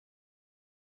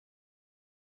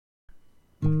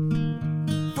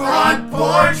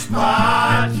Porch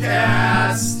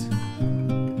Podcast.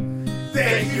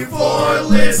 Thank you for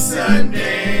listening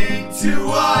to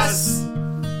us.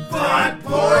 Front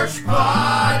Porch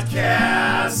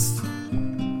Podcast.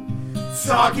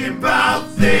 Talking about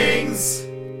things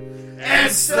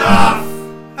and stuff.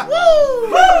 Woo!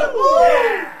 Woo!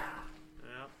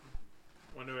 Yeah!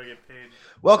 When do I get paid?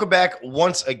 Welcome back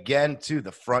once again to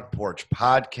the Front Porch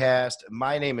Podcast.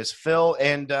 My name is Phil,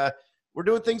 and we're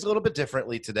doing things a little bit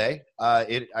differently today.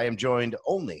 I am joined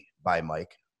only by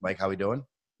Mike. Mike, how we doing?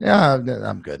 Yeah,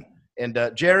 I'm good. And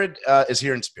Jared is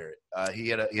here in spirit. He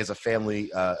has a family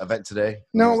event today.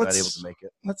 No, He's not let's able to make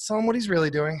it. let's tell him what he's really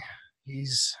doing.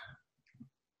 He's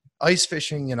ice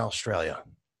fishing in Australia.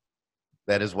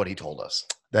 That is what he told us.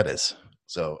 That is.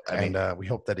 So I mean, We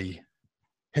hope that he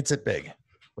hits it big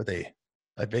with a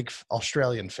big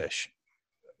Australian fish,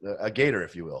 a gator,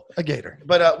 if you will. a gator.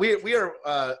 But we are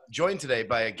joined today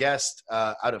by a guest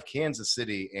out of Kansas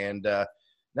City, and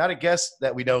not a guest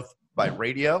that we know by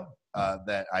radio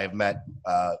that I have met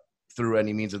through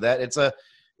any means of that. It's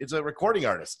a recording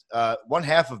artist, one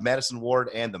half of Madisen Ward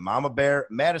and the Mama Bear.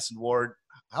 Madisen Ward,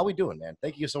 how we doing, man?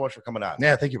 Thank you so much for coming on.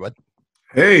 Yeah, thank you, bud.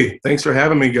 Hey, thanks for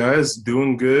having me, guys.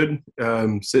 Doing good.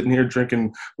 Sitting here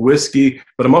drinking whiskey,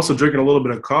 but I'm also drinking a little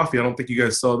bit of coffee. I don't think you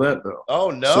guys saw that, though. Oh,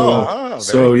 no.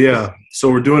 So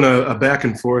we're doing a back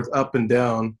and forth, up and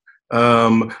down.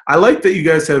 I like that you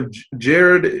guys have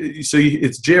Jared. So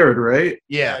it's Jared, right?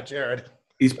 Yeah. Jared.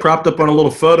 He's propped up on a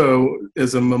little photo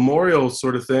as a memorial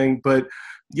sort of thing, but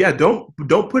yeah, don't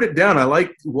put it down. I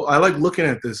like looking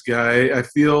at this guy. I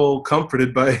feel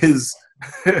comforted by his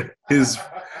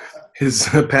his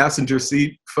passenger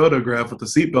seat photograph with the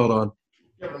seatbelt on.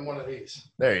 Give him one of these.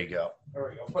 There you go. There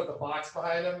we go. Put the box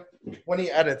behind him. When he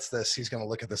edits this, he's gonna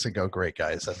look at this and go, "Great,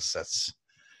 guys. It's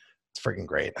freaking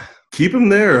great." Keep him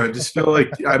there. I just feel like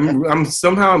I'm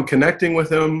somehow connecting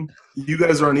with him. You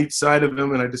guys are on each side of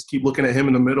him, and I just keep looking at him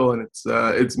in the middle, and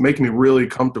it's making me really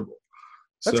comfortable.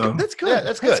 That's So good. That's good. Yeah,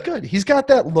 that's That's good. good. He's got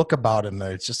that look about him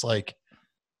that it's just like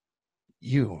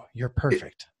you're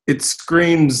perfect. it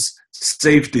screams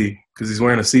safety because he's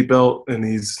wearing a seatbelt and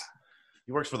He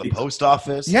works for the post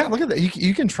office. Yeah, look at that.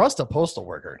 You can trust a postal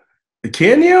worker.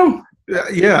 Can you?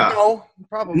 Yeah. No,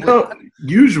 probably. No,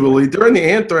 usually during the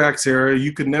anthrax era,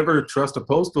 you could never trust a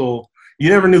postal. You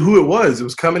never knew who it was. It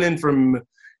was coming in from,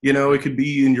 it could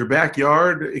be in your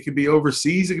backyard. It could be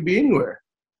overseas. It could be anywhere.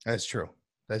 That's true.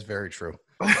 That's very true.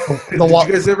 Did you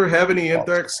guys ever have any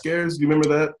anthrax scares? Do you remember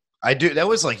that? I do. That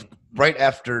was like right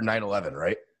after 9/11,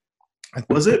 right?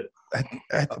 Was it?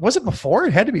 Was it before?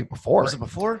 It had to be before. Was it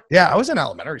before? Yeah, I was in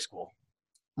elementary school.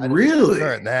 Really?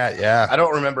 During that, yeah. I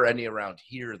don't remember any around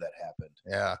here that happened.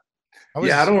 Yeah.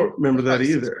 I don't remember that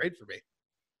either. Great for me.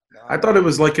 I thought it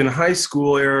was like in high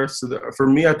school era. So for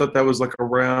me, I thought that was like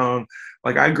around,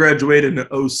 like I graduated in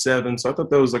 2007. So I thought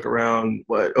that was like around,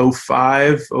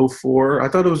 2005, 2004. I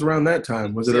thought it was around that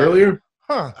time. Was it earlier?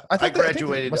 Huh. I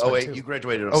graduated 08. You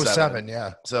graduated 07. 07,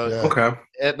 yeah. So Yeah. Okay.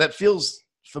 that feels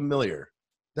familiar.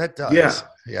 That does. Yeah.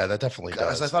 Yeah, that definitely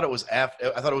Because does. I thought it was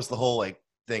after. I thought it was the whole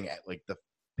thing, like the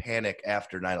panic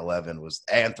after 9/11 was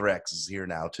anthrax is here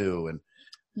now too, and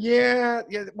Yeah.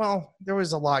 Well, there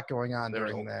was a lot going on there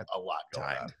was during that a lot going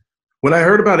time. on. When I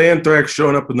heard about anthrax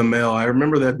showing up in the mail, I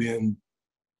remember that being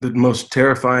the most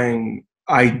terrifying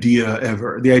idea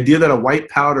ever. The idea that a white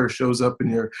powder shows up in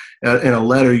in a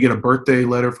letter, you get a birthday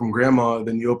letter from grandma,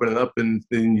 then you open it up and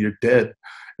then you're dead.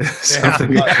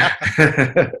 Something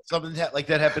Something like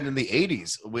that happened in the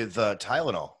 80s with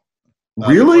Tylenol.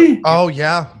 Really? Oh,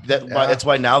 yeah. That's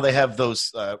why now they have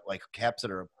those like caps that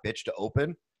are a bitch to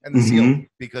open and the Mhm. seal,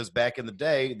 because back in the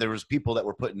day there was people that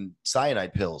were putting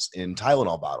cyanide pills in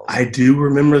Tylenol bottles. I do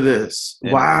remember this.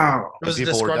 And- Wow. It was a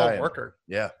people were disgruntled dying. worker.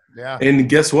 Yeah. Yeah. And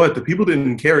guess what? The people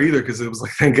didn't care either because it was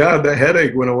like, thank God that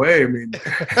headache went away. I mean,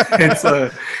 it's that's I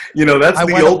the went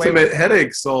away ultimate with-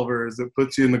 headache solver is it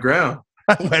puts you in the ground.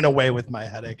 I went away with my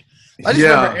headache. I just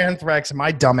Yeah. remember anthrax and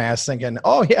my dumbass thinking,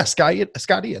 oh, yeah, Scott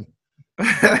Ian.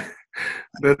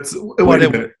 That's wait a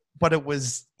minute. But it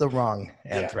was the wrong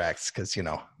anthrax because,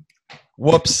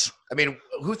 whoops. I mean,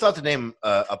 who thought to name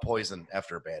a poison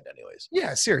after a band anyways?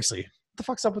 Yeah, seriously. What the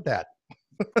fuck's up with that?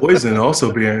 Poison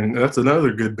also being that's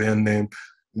another good band name.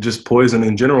 Just Poison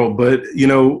in general. But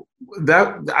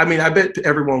I bet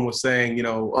everyone was saying,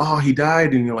 oh, he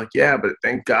died, and you're like, yeah, but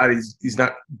thank God he's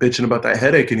not bitching about that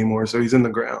headache anymore, so he's in the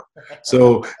ground.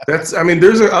 So there's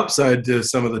an upside to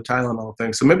some of the Tylenol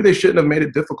things. So maybe they shouldn't have made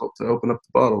it difficult to open up the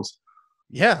bottles.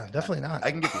 Yeah, definitely not.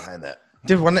 I can get behind that.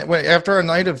 Dude, when after a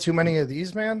night of too many of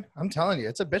these, man, I'm telling you,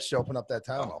 it's a bitch to open up that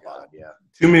Tylenol bottle. Yeah.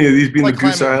 Too many of these being Like the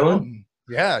Goose climbing a Island. mountain.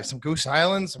 Yeah, some Goose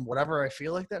Island, some whatever I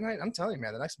feel like that night. I'm telling you,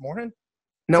 man, the next morning.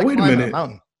 Now, it's like wait a climbing minute.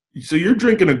 mountain. So you're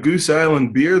drinking a Goose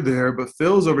Island beer there, but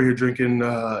Phil's over here drinking,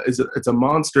 it's a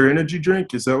Monster Energy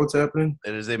drink? Is that what's happening?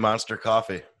 It is a Monster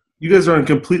coffee. You guys are on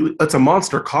completely, that's a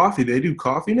Monster coffee. They do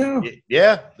coffee now?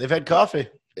 Yeah, they've had coffee.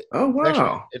 Oh, wow.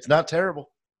 Actually, it's not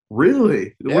terrible.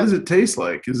 Really? Yeah. What does it taste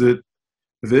like? Is it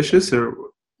vicious or?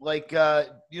 Like,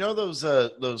 you know those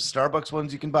Starbucks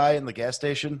ones you can buy in the gas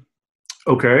station?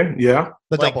 Okay, yeah.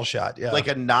 The Like- double shot, yeah. Like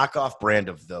a knockoff brand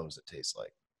of those, it tastes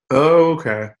like. Oh,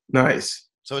 okay. Nice.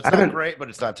 So it's I not haven't- great, but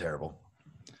it's not terrible.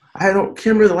 Can't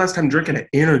remember the last time drinking an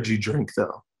energy drink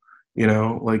though. You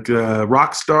know, like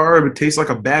Rockstar, it tastes like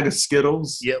a bag of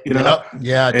Skittles. Yep. You know, Yep.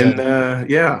 yeah, it and does.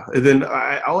 yeah, and then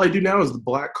all I do now is the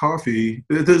black coffee.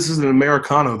 This is an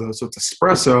Americano though, so it's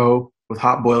espresso with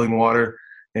hot boiling water,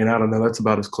 and I don't know. That's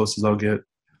about as close as I'll get.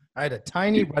 I had a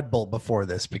tiny Red Bull before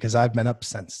this because I've been up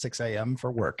since 6 a.m.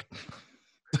 for work.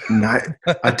 Not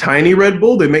a tiny Red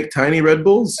Bull. They make tiny Red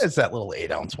Bulls. It's that little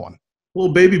 8-ounce one.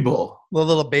 Little baby bull. The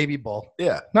little baby bull.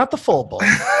 Yeah. Not the full bull.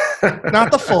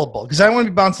 Not the full bull. Because I want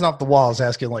to be bouncing off the walls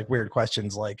asking like weird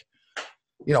questions like,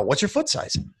 you know, what's your foot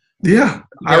size? Yeah,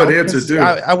 I would answer too.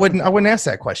 I wouldn't ask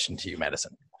that question to you,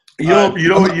 Madison. You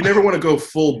never want to go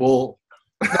full bull.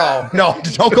 No,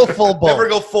 don't go full bull. Never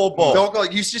go full bull. Don't go.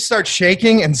 You just start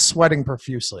shaking and sweating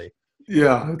profusely.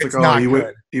 Yeah, It's not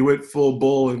he went full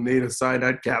bull and made a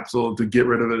cyanide capsule to get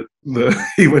rid of it.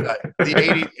 He went.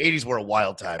 The 80s were a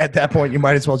wild time. At that point, you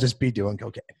might as well just be doing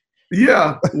cocaine.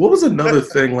 Yeah. What was another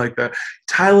thing like that?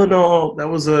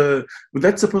 Tylenol.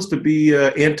 That's supposed to be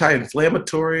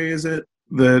anti-inflammatory. Is it?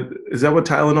 Is that what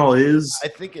Tylenol is? I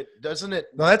think it doesn't it.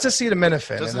 No, that's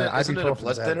acetaminophen. Isn't it a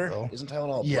blood thinner? Isn't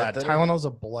Tylenol a Yeah, blood thinner? Tylenol's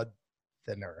a blood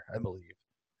thinner, I believe.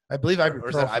 I believe ibuprofen. Or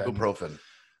is that ibuprofen?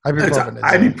 It's Ibuprofen is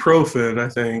ibuprofen, I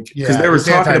think, because yeah, they were it's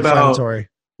talking about anti-inflammatory.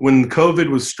 when COVID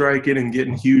was striking and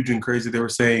getting huge and crazy. They were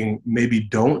saying maybe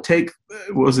don't take.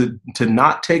 Was it to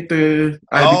not take the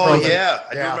ibuprofen? Oh yeah,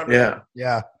 I do Yeah. remember.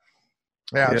 Yeah.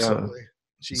 Yeah, absolutely.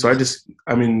 So I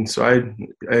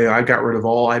got rid of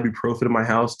all ibuprofen in my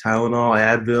house, Tylenol,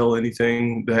 Advil,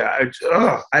 anything that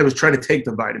I was trying to take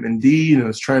the vitamin D and I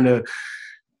was trying to,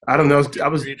 I don't know.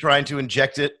 Were you trying to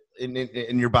inject it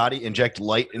in your body, inject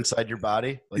light inside your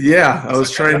body? Like, yeah, I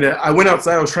was trying to, I went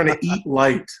outside. I was trying to eat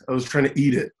light. I was trying to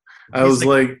eat it. I was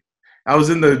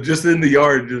in the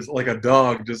yard, just like a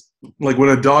dog, just like when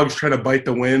a dog's trying to bite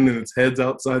the wind and its head's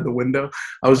outside the window.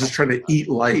 I was just trying to eat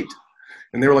light.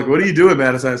 And they were like, "What are you doing,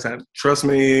 Madison?" I said, "Trust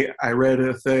me, I read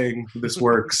a thing. This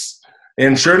works."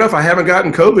 And sure enough, I haven't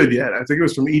gotten COVID yet. I think it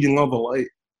was from eating all the light.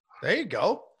 There you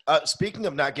go. Speaking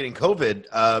of not getting COVID,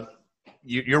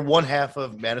 you're one half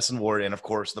of Madisen Ward and, of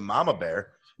course, the Mama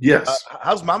Bear. Yes.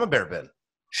 How's Mama Bear been?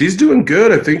 She's doing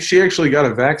good. I think she actually got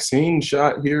a vaccine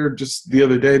shot here just the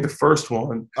other day, the first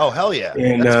one. Oh, hell yeah.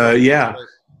 And yeah,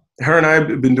 her and I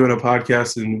have been doing a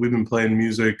podcast and we've been playing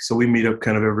music. So we meet up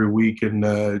kind of every week and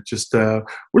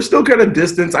we're still kind of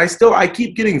distant. I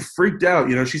keep getting freaked out.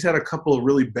 You know, she's had a couple of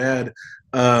really bad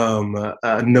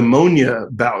pneumonia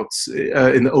bouts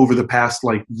over the past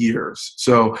like years.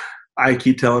 So I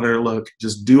keep telling her, look,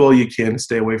 just do all you can to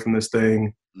stay away from this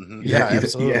thing. Mm-hmm. Yeah,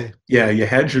 absolutely. Yeah, you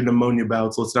had your pneumonia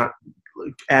bouts. Let's not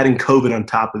adding COVID on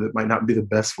top of it might not be the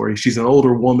best for you. She's an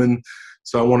older woman,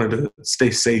 so I wanted to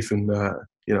stay safe and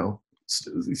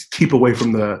keep away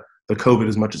from the COVID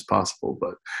as much as possible.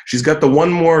 But she's got the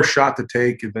one more shot to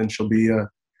take, and then she'll be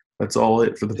that's all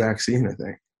it for the vaccine, I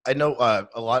think. I know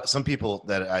some people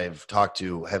that I've talked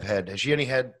to have had. Has she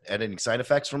had any side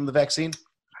effects from the vaccine?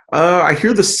 I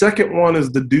hear the second one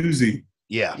is the doozy.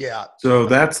 Yeah. So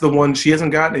that's the one. She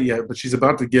hasn't gotten it yet, but she's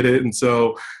about to get it. And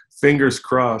so fingers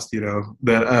crossed,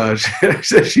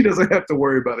 that she doesn't have to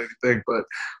worry about anything, but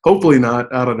hopefully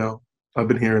not. I don't know. I've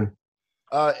been hearing.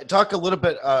 Talk a little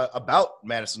bit about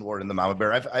Madisen Ward and the Mama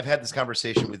Bear. I've had this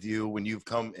conversation with you when you've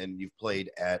come and you've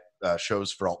played at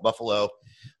shows for Alt Buffalo.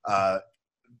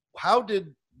 How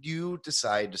did you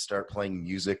decide to start playing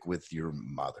music with your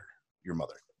mother?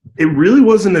 It really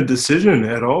wasn't a decision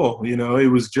at all. You know,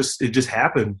 it just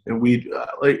happened. And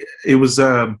it was,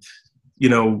 the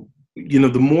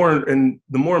more and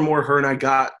more her and I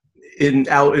got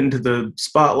out into the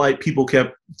spotlight, people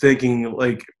kept thinking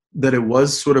like that it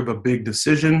was sort of a big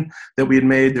decision that we had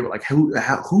made. They were like, who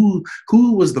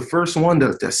was the first one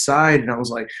to decide? And I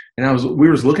was like, we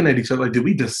were looking at each other like, did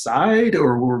we decide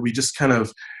or were we just kind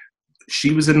of,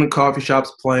 she was in the coffee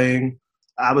shops playing,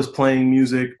 I was playing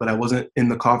music, but I wasn't in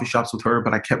the coffee shops with her,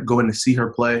 but I kept going to see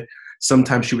her play.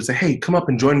 Sometimes she would say, hey, come up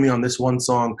and join me on this one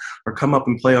song or come up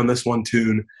and play on this one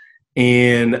tune.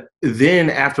 And then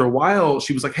after a while,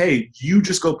 she was like, "Hey, you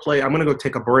just go play. I'm going to go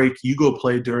take a break. You go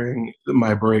play during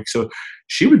my break." So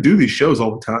she would do these shows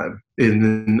all the time. And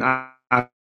then I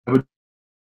would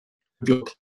go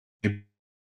play,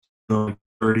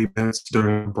 30 minutes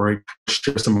during a break,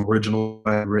 share some original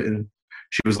I had written.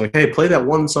 She was like, "Hey, play that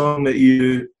one song that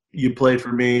you played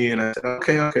for me." And I said,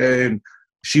 okay. And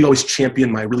she always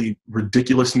championed my really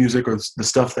ridiculous music or the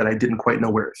stuff that I didn't quite know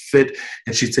where it fit.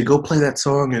 And she'd say, "Go play that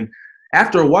song." And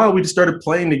after a while, we just started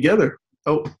playing together.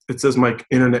 Oh, it says my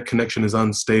internet connection is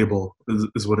unstable,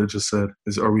 is what it just said.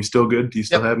 Are we still good? Do you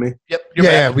still have me? Yep.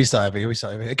 Yeah, we still have you.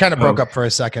 It kind of broke up for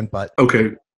a second, but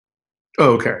okay.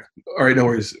 Oh, okay. All right, no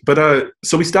worries. But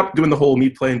so we stopped doing the whole me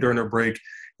playing during our break,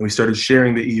 and we started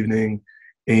sharing the evening,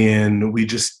 and we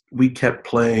kept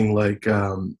playing like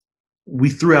we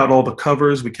threw out all the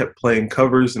covers. We kept playing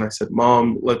covers, and I said,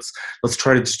 "Mom, let's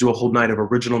try to just do a whole night of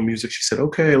original music." She said,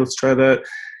 "Okay, let's try that."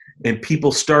 And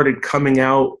people started coming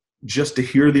out just to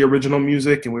hear the original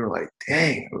music, and we were like,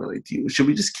 "Dang, really? Should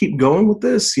we just keep going with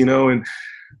this?" And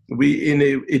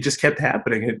it just kept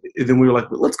happening. And then we were like,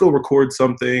 well, let's go record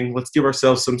something. Let's give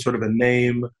ourselves some sort of a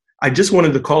name. I just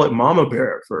wanted to call it Mama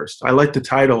Bear at first. I liked the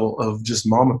title of just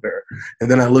Mama Bear. And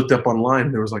then I looked up online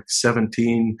and there was like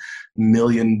 17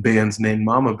 million bands named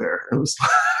Mama Bear. It was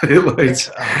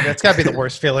that's gotta be the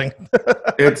worst feeling.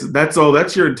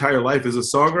 That's your entire life as a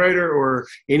songwriter or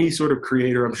any sort of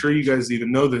creator. I'm sure you guys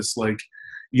even know this,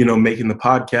 making the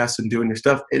podcast and doing your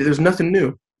stuff. There's nothing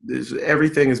new.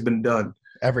 Everything has been done.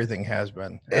 Everything has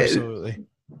been. Absolutely.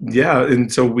 Yeah.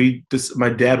 And so my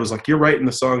dad was like, "You're writing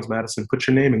the songs, Madison. Put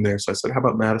your name in there." So I said, "How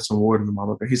about Madisen Ward and the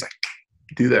Mama Bear?" He's like,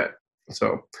 "Do that."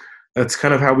 So that's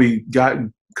kind of how we got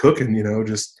cooking,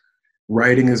 just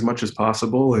writing as much as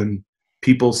possible. And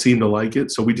people seemed to like it.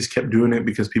 So we just kept doing it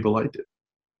because people liked it.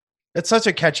 It's such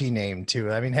a catchy name, too.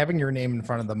 I mean, having your name in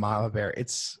front of the Mama Bear,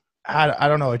 I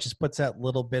don't know. It just puts that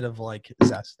little bit of like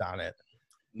zest on it.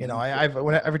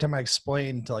 Every time I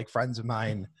explain to like friends of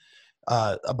mine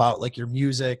about like your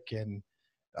music and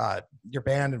your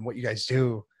band and what you guys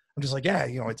do, I'm just like, yeah,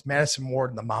 it's Madisen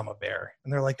Ward and the Mama Bear,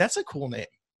 and they're like, that's a cool name.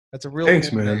 That's a really Thanks,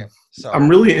 cool man. name. So I'm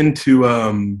really into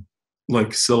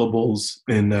like syllables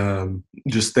and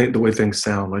just think the way things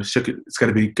sound. Like it's got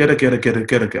to be get.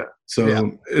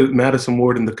 So Madisen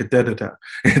Ward and the kadeta.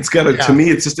 It's got to. To me,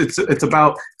 it's just it's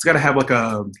got to have like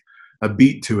a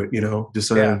beat to it, just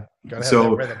gotta have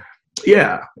that rhythm.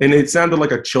 Yeah, and it sounded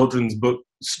like a children's book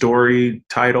story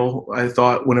title. I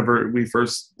thought whenever we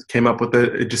first came up with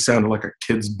it, it just sounded like a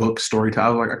kid's book story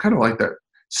title. Like I kind of like that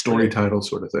story title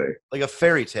sort of thing, like a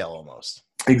fairy tale almost.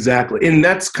 Exactly, and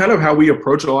that's kind of how we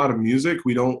approach a lot of music.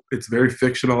 It's very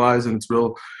fictionalized and it's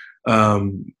real,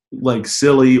 like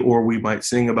silly, or we might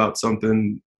sing about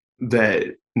something that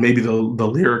maybe the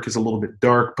lyric is a little bit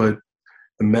dark, but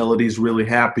the melody is really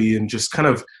happy, and just kind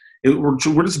of we're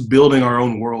just building our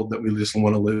own world that we just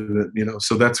want to live in,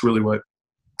 So that's really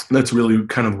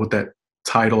kind of what that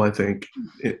title, I think,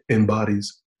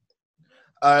 embodies.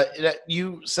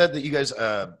 You said that you guys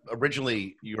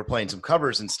originally you were playing some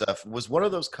covers and stuff. Was one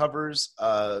of those covers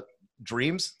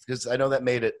Dreams? Because I know that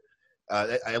made it.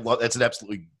 I love that's an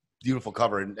absolutely beautiful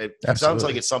cover, and it sounds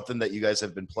like it's something that you guys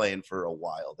have been playing for a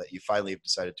while that you finally have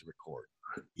decided to record.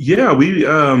 Yeah, we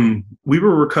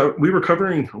were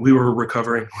recovering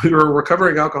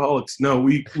alcoholics. No,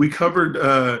 we covered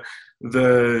the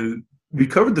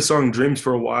song Dreams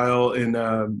for a while,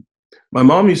 and my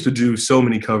mom used to do so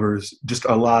many covers, just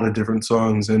a lot of different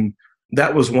songs, and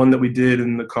that was one that we did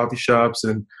in the coffee shops,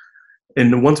 and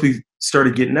once we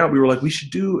started getting out, we were like, we should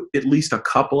do at least a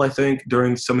couple, I think,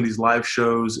 during some of these live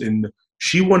shows, and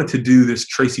she wanted to do this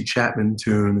Tracy Chapman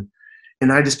tune.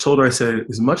 And I just told her, I said,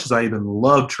 as much as I even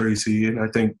love Tracy, and I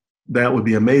think that would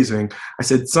be amazing, I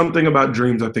said, something about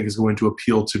Dreams I think is going to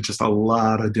appeal to just a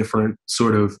lot of different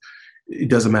sort of, it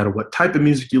doesn't matter what type of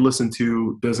music you listen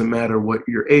to, doesn't matter what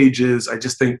your age is. I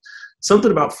just think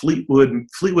something about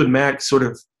Fleetwood Mac sort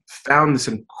of found this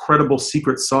incredible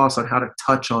secret sauce on how to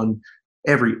touch on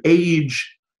every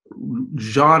age,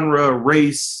 genre,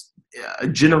 race,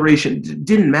 generation. It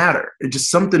didn't matter. It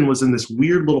just something was in this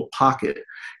weird little pocket.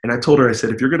 And I told her, I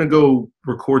said, if you're going to go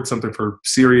record something for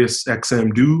Sirius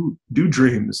XM, do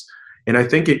Dreams. And I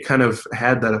think it kind of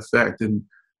had that effect.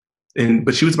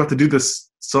 But she was about to do this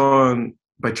song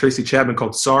by Tracy Chapman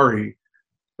called Sorry,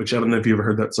 which I don't know if you ever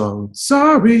heard that song.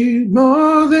 Sorry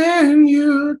more than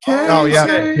you can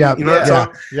say. Yeah. You know that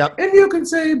song? Yep. And you can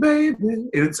say, baby.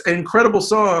 It's an incredible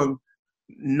song.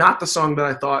 Not the song that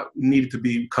I thought needed to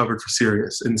be covered for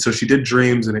Sirius. And so she did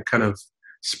Dreams, and it kind of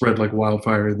spread like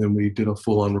wildfire, and then we did a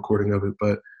full-on recording of it.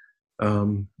 But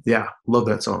love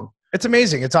that song. It's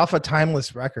amazing. It's off a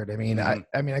timeless record. I mean, I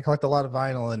mean, I collect a lot of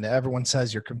vinyl, and everyone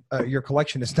says your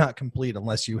collection is not complete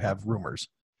unless you have Rumors.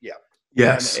 Yeah.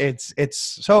 Yes. And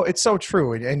it's so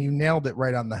true, and you nailed it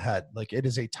right on the head. Like, it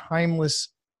is a timeless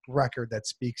record that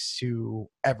speaks to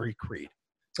every creed.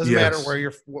 Doesn't matter where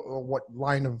you're, what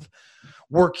line of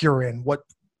work you're in, what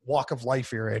walk of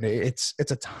life you're in. It's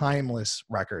a timeless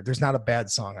record. There's not a bad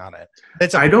song on it.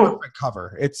 It's a perfect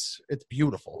cover. It's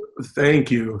beautiful. Thank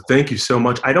you so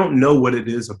much. I don't know what it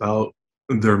is about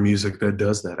their music that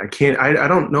does that. I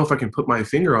don't know if I can put my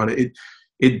finger on it.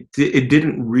 It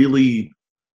didn't really,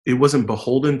 it wasn't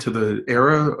beholden to the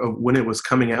era of when it was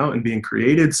coming out and being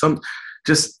created.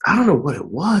 I don't know what it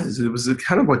was. It was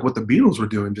kind of like what the Beatles were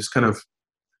doing, just kind of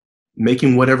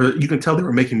making whatever. You can tell they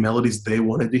were making melodies they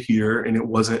wanted to hear, and it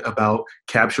wasn't about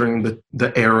capturing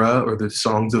the era or the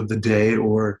songs of the day,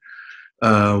 or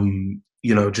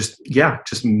just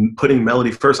putting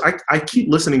melody first. I keep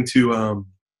listening to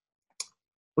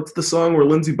what's the song where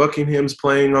Lindsey Buckingham's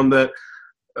playing on that,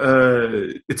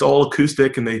 it's all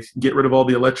acoustic and they get rid of all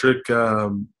the electric,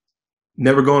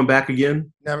 Never Going Back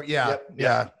Again. Never.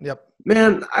 Yep.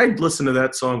 Man, I listened to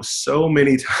that song so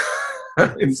many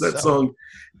times. Song,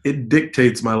 it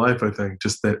dictates my life, I think.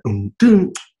 Just that.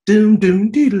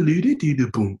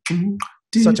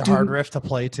 Such a hard riff to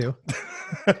play too.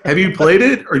 Have you played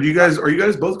it? Or are you guys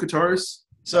both guitarists?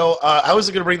 So I was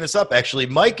going to bring this up, actually.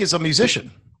 Mike is a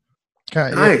musician.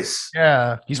 Okay, nice.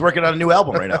 Yeah. He's working on a new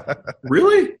album right now.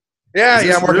 Really? Yeah,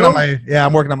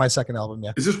 I'm working on my second album.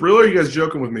 Yeah. Is this real, or are you guys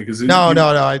joking with me? No.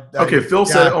 Phil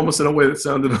said it almost in a way that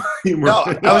sounded humorous.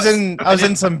 No, I was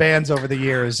in some bands over the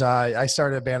years. I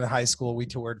started a band in high school. We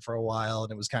toured for a while,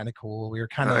 and it was kind of cool. We were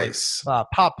kind of nice.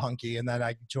 Pop punky, and then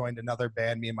I joined another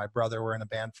band. Me and my brother were in a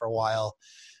band for a while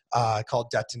called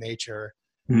Debt to Nature,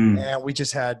 and we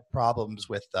just had problems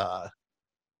with. Well,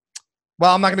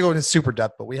 I'm not going to go into super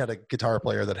depth, but we had a guitar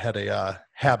player that had a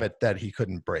habit that he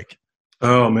couldn't break.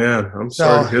 Oh man, I'm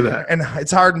sorry to hear that. And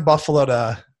it's hard in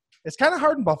Buffalo it's kind of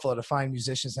hard in Buffalo to find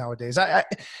musicians nowadays.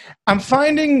 I'm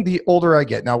finding the older I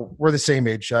get, now we're the same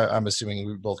age. I'm assuming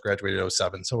we both graduated in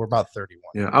 07, so we're about 31.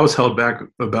 Yeah, I was held back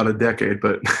about a decade,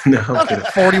 but no, I'm kidding.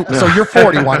 40. So you're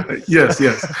 41. Yes.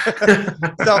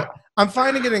 So I'm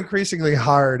finding it increasingly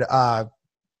hard.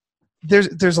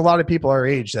 There's a lot of people our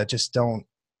age that just don't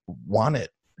want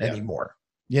it anymore.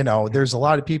 You know, there's a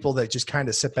lot of people that just kind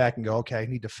of sit back and go, okay, I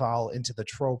need to fall into the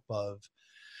trope of,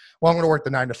 well, I'm going to work the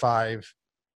 9 to 5,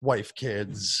 wife,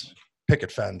 kids,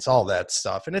 picket fence, all that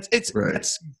stuff. And it's right.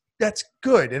 That's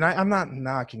good. And I'm not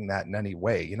knocking that in any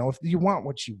way. You know, if you want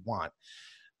what you want,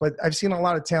 but I've seen a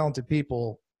lot of talented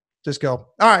people just go,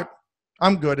 all right,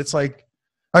 I'm good. It's like,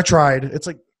 I tried. It's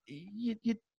like, you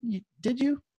did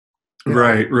you?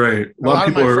 Right. A lot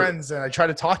of my friends, and I try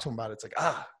to talk to them about it. It's like,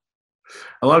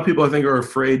 a lot of people I think are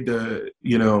afraid to,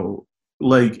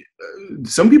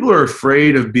 some people are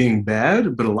afraid of being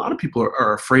bad, but a lot of people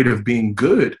are afraid of being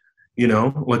good.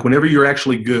 Like whenever you're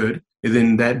actually good, and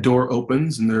then that door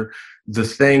opens and the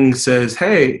thing says,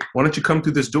 hey, why don't you come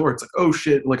through this door? It's like, oh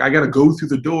shit, like I got to go through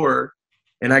the door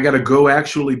and I got to go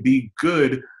actually be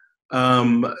good.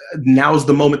 Now's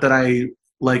the moment that I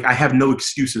have no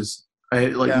excuses. I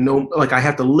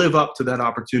have to live up to that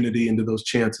opportunity and to those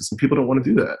chances, and people don't want to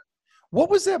do that. What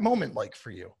was that moment like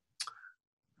for you?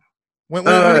 When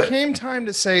it came time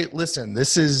to say, listen,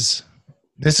 this is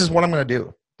what I'm going to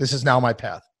do. This is now my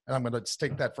path, and I'm going to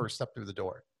take that first step through the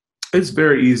door. It's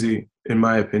very easy, in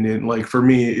my opinion. Like for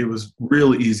me, it was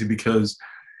really easy because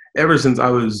ever since I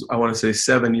want to say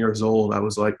 7 years old, I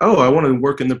was like, oh, I want to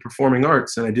work in the performing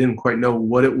arts, and I didn't quite know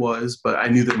what it was, but I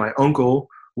knew that my uncle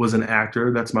was an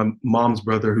actor. That's my mom's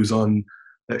brother who's on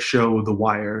that show, The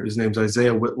Wire. His name's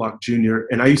Isaiah Whitlock Jr.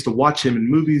 And I used to watch him in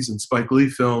movies and Spike Lee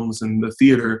films and the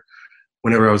theater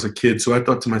whenever I was a kid. So I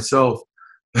thought to myself,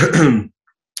 I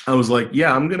was like,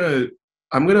 yeah, I'm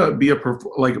gonna be a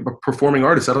performing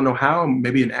artist. I don't know how,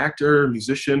 maybe an actor,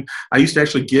 musician. I used to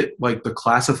actually get like the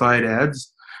classified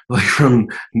ads, like from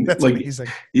That's amazing.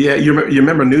 Yeah, you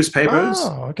remember newspapers?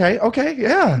 Oh, okay,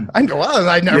 yeah. I know. Well,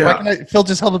 I never recognized. Phil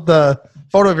just held up the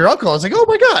photo of your uncle. I was like, oh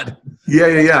my god.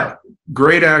 Yeah.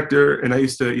 Great actor, and I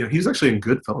used to, he was actually in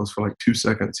Goodfellas for like 2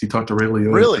 seconds. He talked to Ray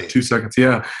Liotta for 2 seconds.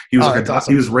 Yeah, he was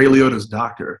awesome. He was Ray Liotta's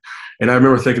doctor, and I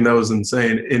remember thinking that was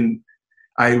insane. And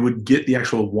I would get the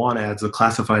actual want ads, the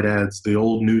classified ads, the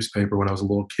old newspaper when I was a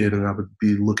little kid, and I would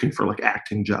be looking for like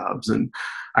acting jobs. And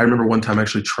I remember one time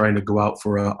actually trying to go out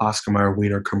for a Oscar Mayer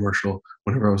Wiener commercial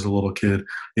whenever I was a little kid.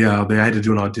 Yeah, I had to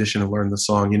do an audition and learn the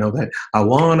song, that I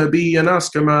want to be an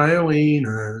Oscar Mayer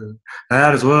Wiener.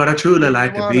 That is what I truly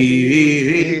like to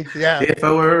be. Yeah. If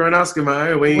I were an Oscar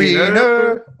Mayer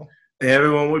Wiener.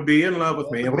 Everyone would be in love with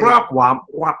me. Wop, wop,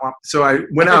 wop, wop. So I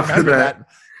went out for that.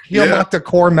 You unlocked a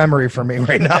core memory for me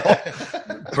right now.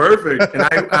 Perfect. And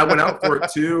I went out for it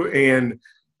too. And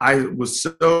I was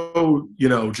so,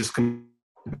 just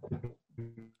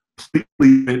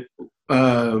completely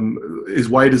as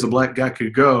white as a black guy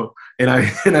could go. And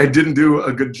I didn't do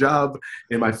a good job.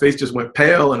 And my face just went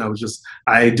pale. And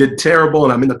I did terrible.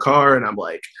 And I'm in the car and I'm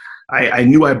like, I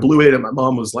knew I blew it, and my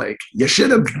mom was like, you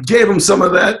should have gave him some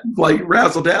of that, like,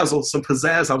 razzle-dazzle, some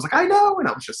pizzazz. I was like, I know. And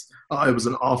I was just, it was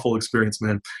an awful experience,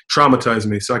 man. Traumatized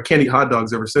me. So I can't eat hot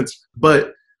dogs ever since.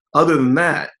 But other than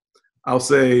that, I'll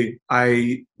say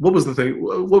what was the thing?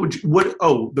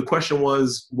 The question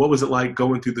was, what was it like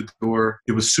going through the door?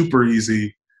 It was super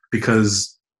easy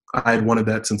because I had wanted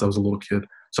that since I was a little kid.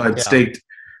 So I'd staked.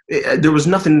 There was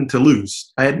nothing to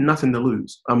lose. I had nothing to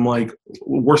lose. I'm like,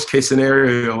 worst case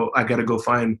scenario, I got to go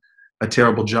find a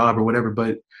terrible job or whatever.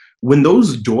 But when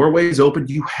those doorways open,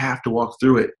 you have to walk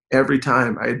through it every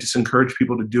time. I just encourage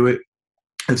people to do it.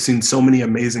 I've seen so many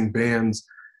amazing bands,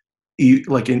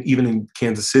 even in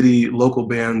Kansas City, local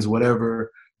bands,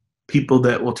 whatever, people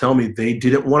that will tell me they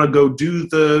didn't want to go do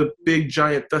the big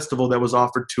giant festival that was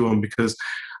offered to them because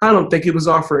I don't think it was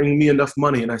offering me enough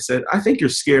money. And I said, I think you're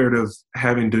scared of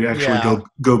having to actually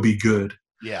go be good.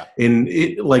 Yeah. And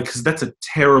because that's a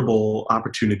terrible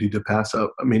opportunity to pass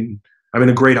up. I mean,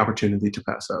 a great opportunity to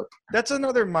pass up. That's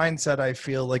another mindset I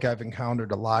feel like I've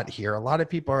encountered a lot here. A lot of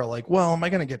people are like, well, am I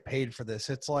going to get paid for this?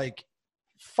 It's like,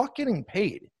 fuck getting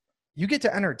paid. You get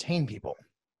to entertain people.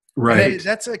 Right. And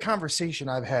that's a conversation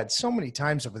I've had so many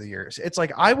times over the years. It's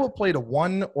like, I will play to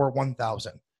 1 or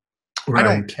 1,000. Right. I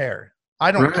don't care.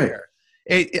 I don't care.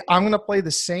 I'm going to play the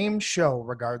same show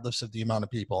regardless of the amount of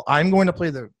people. I'm going to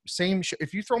play the same show.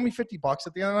 If you throw me $50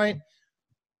 at the end of the night,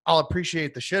 I'll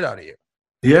appreciate the shit out of you.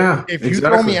 Yeah. If you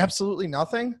throw me absolutely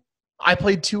nothing, I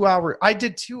played 2 hours. I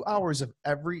did 2 hours of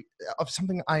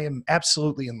something I am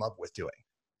absolutely in love with doing.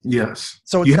 Yes.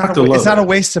 So it's not a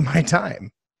waste of my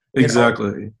time.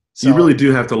 Exactly. So, you really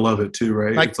do have to love it too,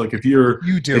 right? It's like if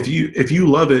you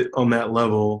love it on that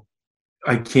level,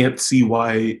 I can't see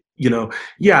why,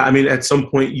 at some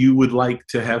point you would like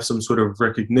to have some sort of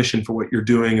recognition for what you're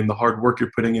doing and the hard work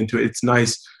you're putting into it. It's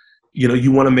nice.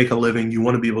 You want to make a living. You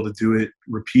want to be able to do it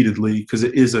repeatedly because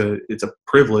it's a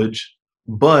privilege.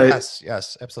 But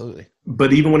yes, absolutely.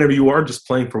 But even whenever you are just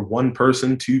playing for one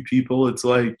person, 2 people, it's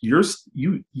like you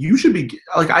should be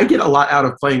like, I get a lot out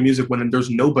of playing music when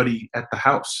there's nobody at the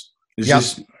house. It's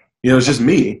just it's just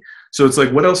me. So it's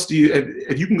like, what else do you?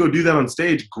 If you can go do that on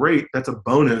stage, great. That's a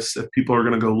bonus if people are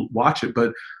going to go watch it.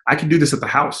 But I can do this at the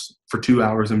house for 2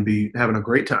 hours and be having a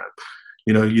great time.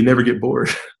 You never get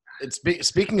bored.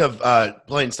 Speaking of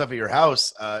playing stuff at your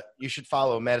house, you should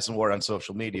follow Madisen Ward on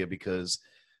social media because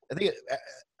I think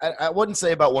I wouldn't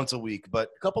say about once a week, but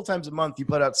a couple times a month you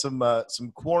put out some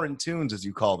quarantunes, as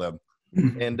you call them,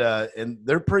 and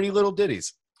they're pretty little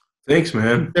ditties. Thanks,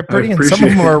 man. They're pretty, and some of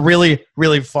them are really,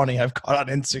 really funny. I've caught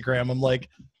on Instagram. I'm like,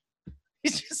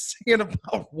 he's just singing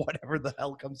about whatever the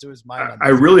hell comes to his mind. I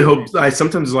really hope. I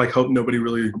sometimes hope nobody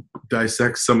really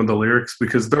dissects some of the lyrics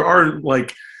because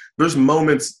there's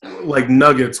moments like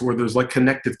nuggets where there's like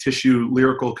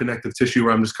lyrical connective tissue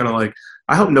where I'm just kind of like,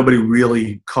 I hope nobody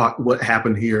really caught what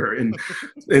happened here.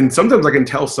 And sometimes I can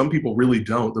tell some people really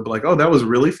don't. They'll be like, oh, that was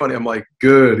really funny. I'm like,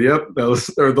 good. Yep. They'll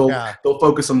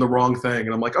focus on the wrong thing.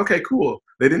 And I'm like, okay, cool.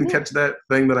 They didn't catch that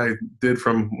thing that I did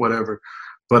from whatever.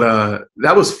 But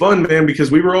that was fun, man,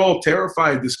 because we were all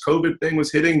terrified. This COVID thing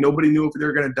was hitting. Nobody knew if they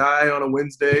were going to die on a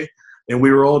Wednesday. And we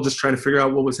were all just trying to figure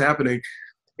out what was happening.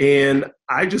 And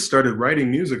I just started writing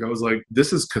music. I was like,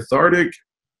 this is cathartic.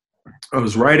 I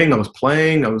was writing, I was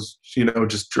playing, I was,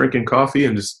 just drinking coffee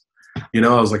and just, I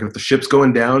was like, if the ship's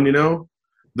going down,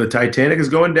 the Titanic is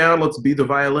going down, let's be the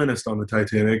violinist on the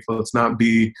Titanic. Let's not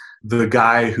be the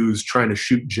guy who's trying to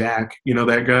shoot Jack.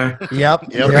 That guy? Yep.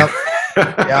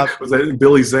 Was that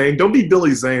Billy Zane? Don't be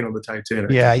Billy Zane on the Titanic.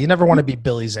 Yeah, you never want to be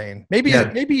Billy Zane. Maybe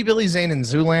Billy Zane in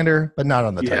Zoolander, but not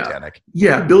on the Titanic.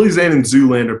 Yeah, Billy Zane in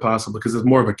Zoolander possibly because it's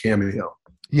more of a cameo.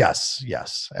 Yes,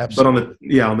 absolutely.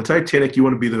 But on the Titanic, you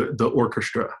want to be the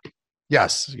orchestra.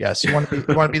 Yes. You want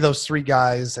to be those 3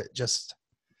 guys that just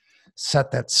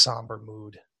set that somber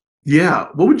mood. Yeah.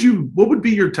 What would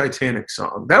be your Titanic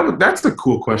song? That's a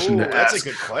cool question to ask. That's a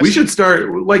good question. We should start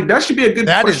that should be a good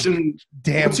question.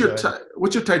 Damn.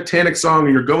 What's your Titanic song?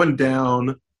 And you're going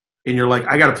down, and you're like,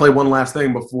 I got to play one last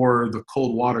thing before the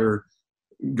cold water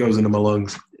goes into my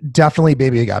lungs. Definitely,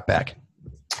 Baby I Got Back.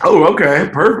 Oh, okay,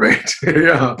 perfect.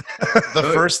 Yeah.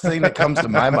 The first thing that comes to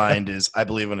my mind is I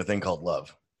believe in a thing called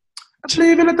love. I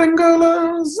believe in a thing called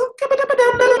love.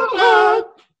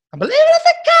 I believe in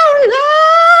the going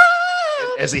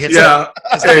on. As he hits Yeah.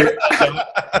 it. Hey.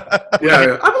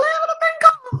 Yeah. I believe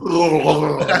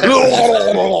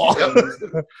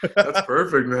That's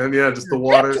perfect, man. Yeah, just the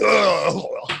water.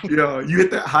 Yeah, you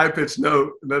hit that high pitched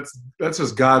note. And that's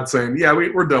just God saying, "Yeah,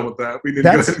 we're done with that. We need to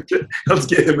go ahead and let's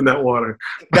get him in that water."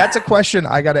 That's a question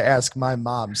I got to ask my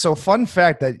mom. So, fun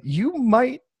fact that you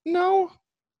might know.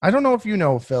 I don't know if you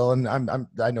know, Phil, and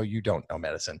I know you don't know,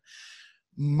 Madison.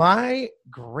 My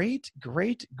great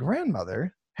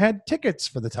grandmother had tickets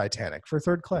for the Titanic for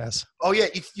third class. Oh yeah,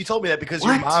 you told me that because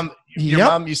What? your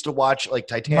mom used to watch like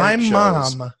Titanic My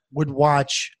shows. mom would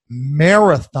watch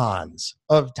marathons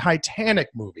of Titanic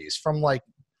movies from like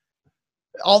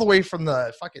all the way from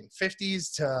the fucking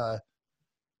 50s to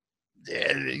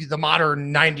the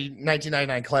modern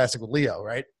 1999 classic with Leo,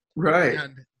 right? Right.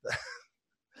 And,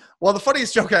 well, the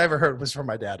funniest joke I ever heard was from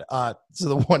my dad. So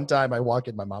the one time I walk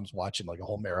in, my mom's watching like a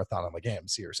whole marathon on like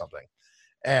AMC or something.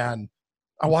 And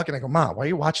I walk in, I go, "Mom, why are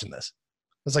you watching this?"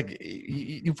 I was like,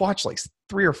 "You've watched like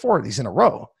 3 or 4 of these in a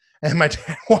row." And my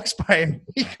dad walks by and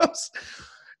he goes,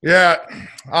 "Yeah,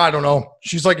 I don't know.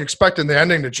 She's like expecting the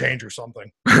ending to change or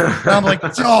something." And I'm like,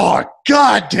 "Oh,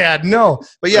 God, Dad, no."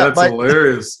 But yeah, that's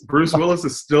hilarious. Bruce Willis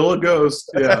is still a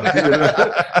ghost.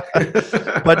 Yeah.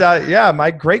 But yeah, my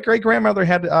great grandmother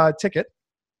had a ticket.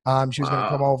 She was going to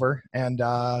come Wow. over, and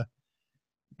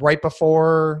right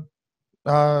before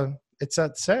it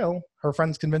set sale, her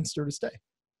friends convinced her to stay.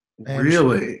 And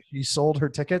Really? she sold her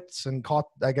tickets and caught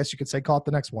the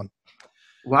next one.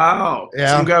 Wow.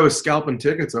 Yeah. Some guy was scalping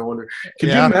tickets, I wonder. Could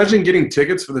Yeah. you imagine getting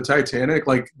tickets for the Titanic?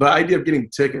 Like the idea of getting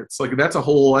tickets, like that's a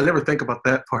whole, I never think about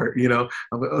that part, you know.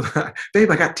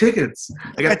 Babe, I got tickets.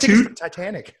 I got tickets two. for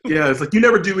Titanic. Yeah, it's like you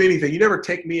never do anything. You never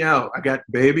take me out. I got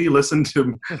baby, listen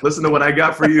to what I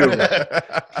got for you.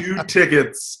 2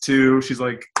 tickets to, she's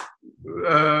like,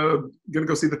 gonna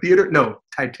go see the theater? No,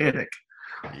 Titanic.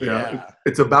 Yeah.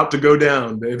 It's about to go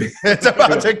down, baby. It's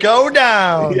about to go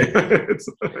down. Yeah,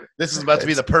 This is about to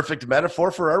be the perfect metaphor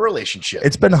for our relationship.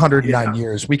 It's been 109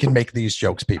 years. We can make these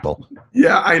jokes, people.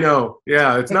 yeah, I know.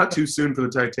 Yeah, it's not too soon for the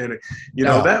Titanic. You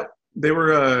know, No. that they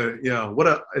were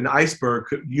what an iceberg.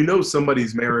 You know,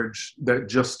 somebody's marriage that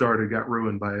just started got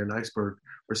ruined by an iceberg,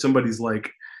 or somebody's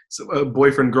like a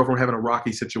boyfriend, girlfriend having a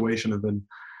rocky situation, and then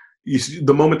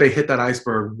the moment they hit that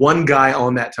iceberg, one guy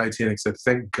on that Titanic said,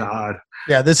 "Thank God."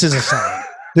 Yeah, this is a sign.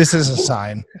 This is a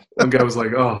sign. One guy was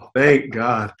like, "Oh, thank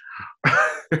God."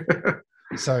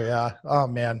 So yeah. Oh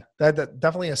man, that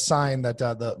definitely a sign that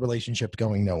the relationship's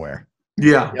going nowhere.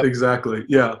 Yeah, Yep. exactly.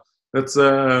 Yeah, that's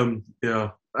yeah.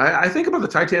 I think about the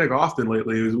Titanic often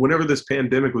lately. Whenever this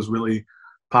pandemic was really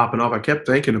popping off, I kept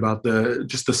thinking about the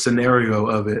scenario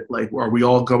of it. Like, are we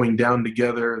all going down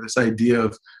together? This idea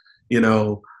of,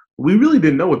 we really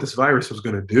didn't know what this virus was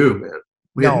going to do, man.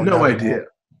 We had no idea.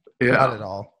 Yeah. Not at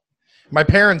all. My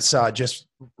parents just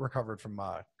recovered from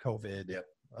COVID. Yep.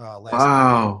 Last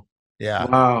Wow. Yeah.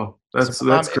 Wow. That's So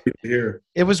my mom- great to hear.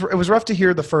 It was rough to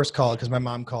hear the first call because my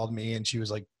mom called me and she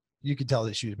was like, you could tell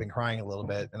that she had been crying a little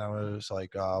bit, and I was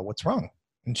like, "What's wrong?"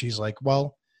 And she's like,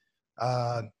 "Well,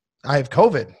 I have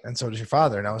COVID, and so does your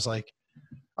father." And I was like,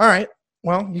 "All right,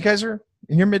 well, you guys are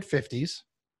in your mid-50s,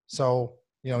 so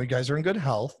you guys are in good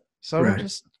health. So Right.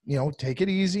 just take it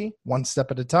easy, one step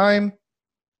at a time.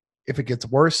 If it gets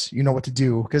worse, you know what to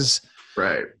do, because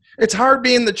Right. it's hard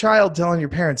being the child telling your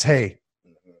parents, hey,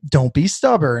 don't be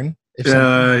stubborn. If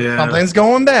something's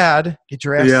going bad, get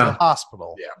your ass to the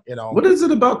hospital. Yeah. What is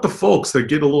it about the folks that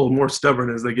get a little more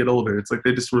stubborn as they get older? It's like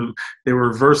they just they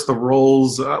reverse the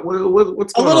roles.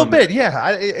 What's A going little on bit,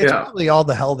 yeah. It's Yeah. probably all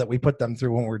the hell that we put them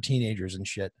through when we're teenagers and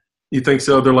shit. You think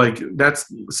so? They're like, that's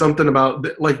something about,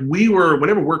 like,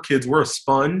 whenever we're kids, we're a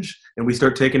sponge and we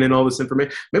start taking in all this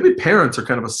information. Maybe parents are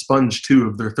kind of a sponge too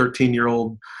of their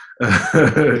 13-year-old,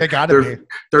 They gotta be.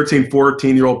 13,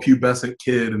 14-year-old pubescent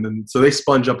kid. And then, so they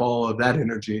sponge up all of that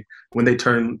energy. When they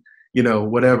turn,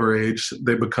 whatever age,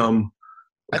 they become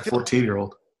a I feel-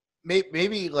 14-year-old.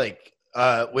 Maybe like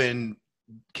when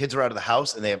kids are out of the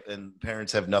house and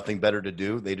parents have nothing better to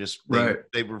do, they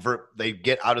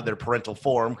get out of their parental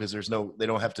form because they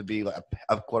don't have to be like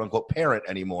a quote unquote parent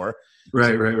anymore. Right,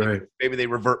 So right. Maybe they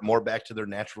revert more back to their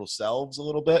natural selves a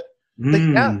little bit.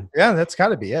 Mm. Yeah, that's got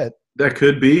to be it. That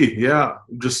could be, yeah.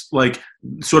 Just like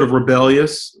sort of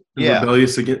rebellious. Yeah.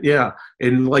 Rebellious again. Yeah.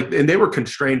 And they were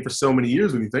constrained for so many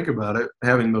years when you think about it,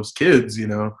 having those kids, You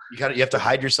have to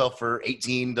hide yourself for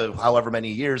 18 to however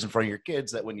many years in front of your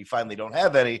kids that when you finally don't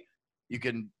have any, you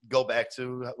can go back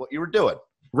to what you were doing.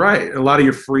 Right. A lot of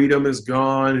your freedom is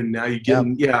gone, and now you're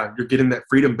getting that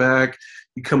freedom back.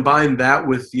 You combine that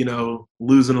with,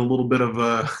 losing a little bit of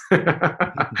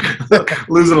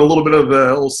losing a little bit of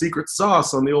the old secret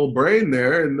sauce on the old brain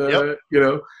there, and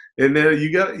and then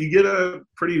you get a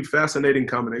pretty fascinating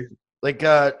combination. Like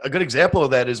a good example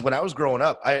of that is when I was growing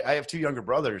up, I have 2 younger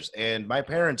brothers, and my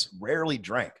parents rarely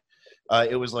drank.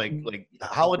 It was like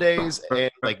holidays and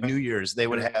like New Year's, they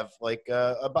would have like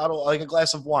a bottle, like a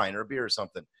glass of wine or a beer or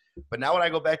something. But now when I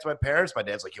go back to my parents, my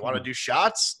dad's like, "You want to do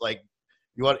shots? Like,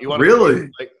 you want really?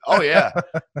 Like, oh yeah,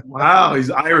 wow, he's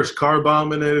Irish car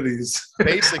bombing it. He's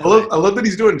basically. I love that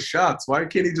he's doing shots. Why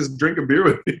can't he just drink a beer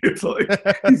with you? It's like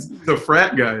he's the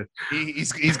frat guy.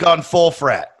 He's gone full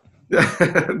frat.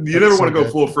 You never want to go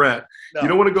full frat. No. You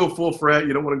don't want to go full frat.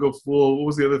 You don't want to go full. What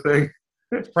was the other thing?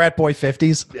 Frat boy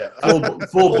 50s. Yeah,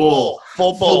 full bull.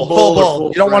 Full bull.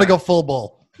 You don't want to go full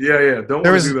bull. Yeah. Don't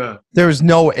want to do that. There is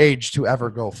no age to ever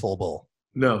go full bull.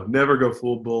 No, never go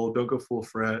full bull. Don't go full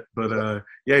frat. But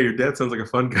your dad sounds like a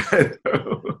fun guy.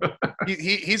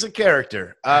 He's a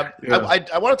character. I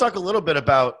want to talk a little bit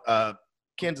about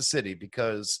Kansas City,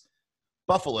 because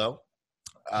Buffalo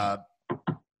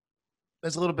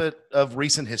there's a little bit of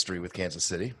recent history with Kansas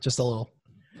City. Just a little.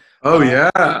 Oh,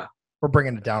 yeah. We're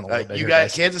bringing it down a little bit. You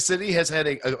guys, Kansas City has had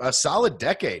a solid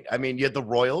decade. I mean, you had the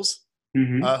Royals,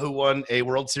 who won a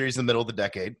World Series in the middle of the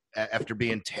decade after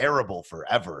being terrible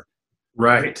forever.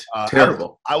 Right.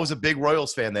 Terrible. I was a big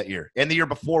Royals fan that year. And the year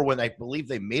before, when I believe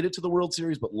they made it to the World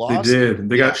Series but lost. They did.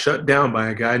 They got shut down by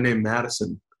a guy named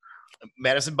Madison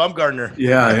Bumgarner.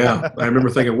 Yeah. I remember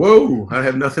thinking, whoa, I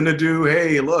have nothing to do.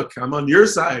 Hey, look, I'm on your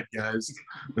side, guys.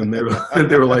 And they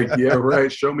were like, yeah,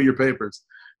 right. Show me your papers.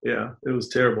 Yeah, it was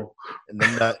terrible. And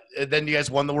then you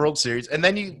guys won the World Series. And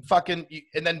then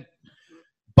and then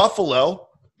Buffalo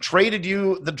traded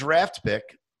you the draft pick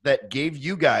that gave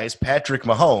you guys Patrick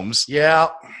Mahomes. Yeah.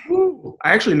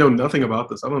 I actually know nothing about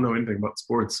this. I don't know anything about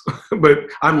sports, but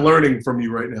I'm learning from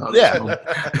you right now. Yeah.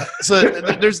 So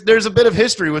there's a bit of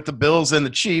history with the Bills and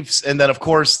the Chiefs. And then, of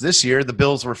course, this year, the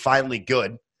Bills were finally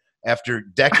good after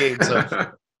decades of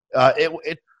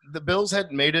the Bills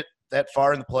hadn't made it that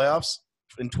far in the playoffs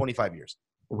in 25 years.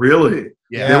 Really?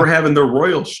 Yeah. They were having their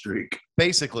royal streak.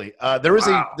 Basically, there was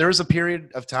a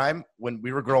period of time when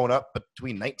we were growing up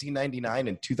between 1999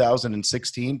 and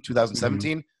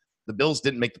 2017, the Bills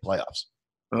didn't make the playoffs.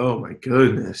 Oh my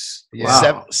goodness! Yeah.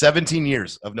 Wow. 17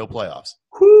 years of no playoffs.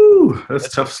 Whew,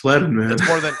 that's tough sledding, man.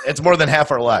 It's more than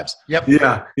half our lives. Yep.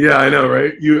 Yeah, I know,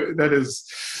 right? That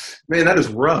is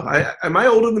rough. Am I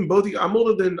older than both of you? I'm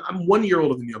 1 year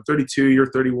older than you. I'm 32.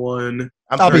 You're 31.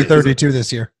 I'll be 32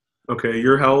 this year. Okay,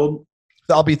 you're how old?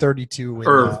 I'll be 32 in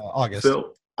August.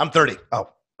 Phil? I'm 30. Oh,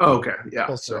 okay, yeah.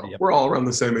 30, So yep. we're all around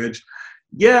the same age.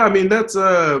 Yeah, I mean that's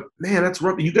that's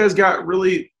rough. You guys got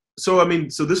really. So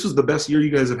this was the best year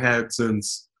you guys have had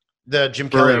since the Jim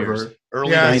Kelly years,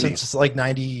 early 90s. Since like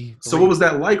 90. So what was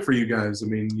that like for you guys? I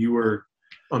mean, you were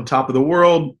on top of the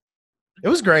world. It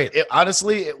was great.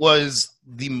 Honestly, it was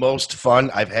the most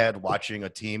fun I've had watching a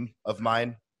team of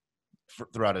mine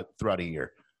throughout a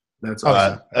year. That's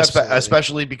awesome.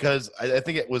 Especially because I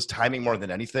think it was timing more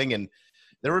than anything, and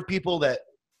there were people that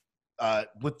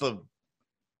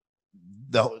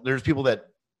there's people that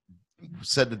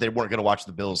said that they weren't going to watch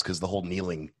the Bills because the whole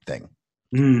kneeling thing.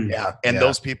 Yeah, and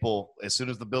those people, as soon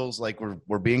as the Bills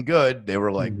were being good, they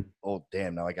were like, "Oh,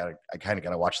 damn! Now I kind of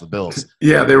gotta watch the Bills."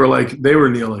 Yeah, they were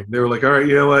kneeling. They were like, "All right,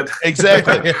 you know what?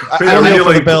 Exactly. I'm kneeling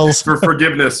for the Bills for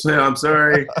forgiveness. Yeah, I'm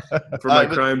sorry for my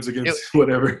crimes against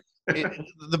whatever."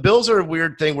 The Bills are a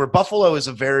weird thing where Buffalo is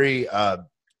a very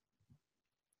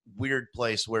weird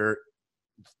place where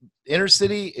inner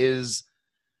city is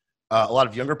a lot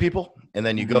of younger people, and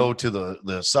then you go to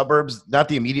the suburbs, not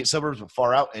the immediate suburbs, but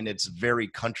far out, and it's very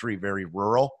country, very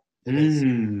rural. It is.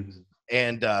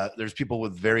 And there's people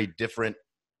with very different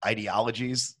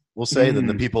ideologies, we'll say, than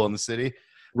the people in the city.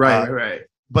 Right.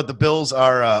 But the Bills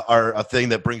are a thing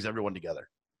that brings everyone together.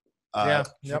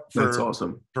 That's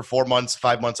awesome. For 4 months,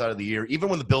 5 months out of the year, even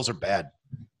when the Bills are bad.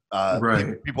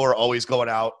 People are always going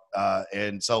out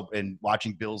and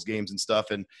watching Bills games and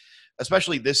stuff. And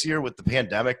especially this year with the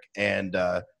pandemic and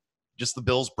just the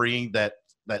Bills bringing that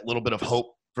little bit of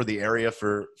hope for the area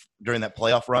during that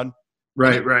playoff run.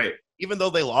 Right. Even though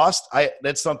they lost,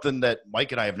 that's something that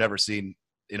Mike and I have never seen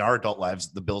in our adult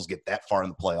lives. The Bills get that far in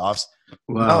the playoffs.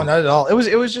 Wow. No, not at all.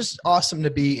 It was just awesome to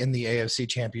be in the AFC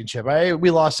Championship. We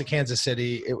lost to Kansas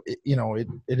City. It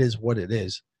is what it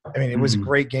is. I mean, it was a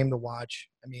great game to watch.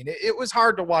 I mean, it was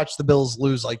hard to watch the Bills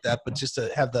lose like that, but just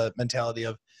to have the mentality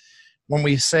of when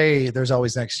we say there's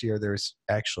always next year, there's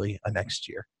actually a next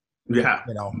year. Yeah,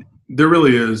 You know, there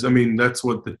really is. I mean, that's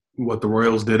what the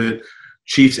Royals did it.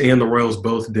 Chiefs and the Royals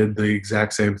both did the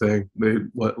exact same thing. They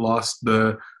lost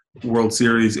the World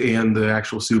Series and the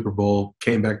actual Super Bowl,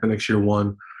 came back the next year,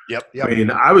 won. Yep.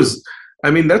 I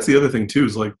mean, that's the other thing too,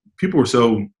 is like people were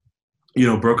so,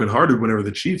 brokenhearted whenever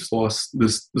the Chiefs lost the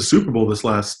Super Bowl this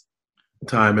last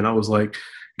time. And I was like,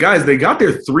 guys, they got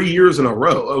there 3 years in a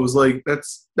row. I was like,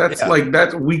 that's like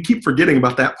that. We keep forgetting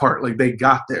about that part. Like they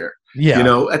got there.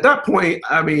 yeah. At that point,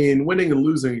 I mean, winning and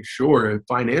losing, sure,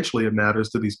 financially it matters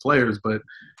to these players, but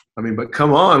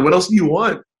come on, what else do you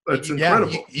want? That's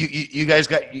incredible. You guys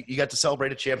got to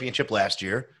celebrate a championship last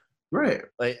year, right?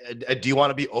 Like, do you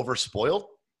want to be overspoiled?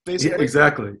 Basically, yeah,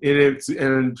 exactly.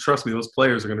 And trust me, those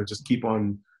players are going to just keep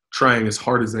on trying as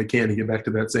hard as they can to get back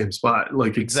to that same spot.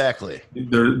 Like exactly,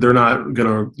 they're not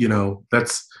gonna,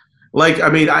 that's like,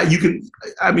 you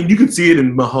can see it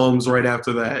in Mahomes right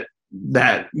after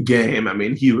that game. I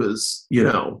mean, he was,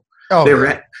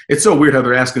 it's so weird how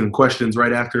they're asking him questions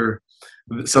right after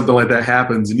something like that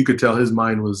happens, and you could tell his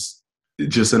mind was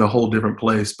just in a whole different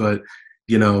place. But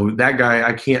that guy,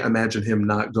 I can't imagine him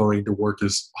not going to work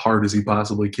as hard as he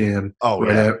possibly can.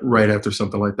 Right after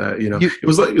something like that. It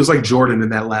was like Jordan in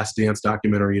that Last Dance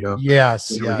documentary. Yes.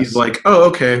 He's like, oh,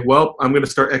 okay, well, I'm going to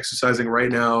start exercising right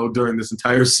now during this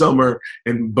entire summer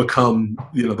and become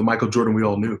the Michael Jordan we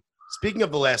all knew. Speaking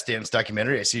of the Last Dance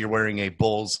documentary, I see you're wearing a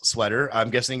Bulls sweater. I'm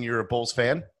guessing you're a Bulls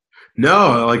fan?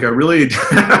 No, like I really,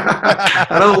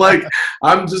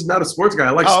 I'm just not a sports guy. I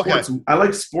like sports. Okay. I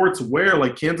like sports wear.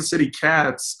 Like Kansas City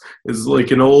Cats is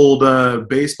like an old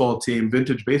baseball team,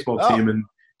 vintage baseball team in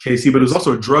KC, but it was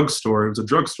also a drugstore. It was a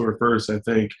drugstore first, I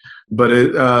think, but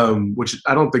which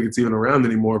I don't think it's even around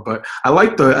anymore. But I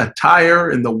like the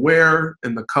attire and the wear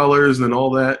and the colors and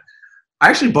all that. I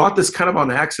actually bought this kind of on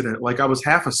accident. Like I was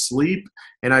half asleep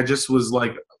and I just was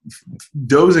like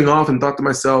dozing off and thought to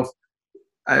myself,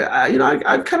 I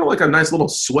kind of like a nice little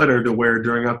sweater to wear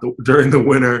during the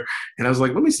winter, and I was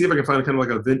like, let me see if I can find kind of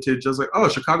like a vintage. I was like, oh,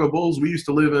 Chicago Bulls. We used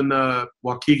to live in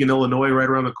Waukegan, Illinois, right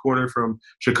around the corner from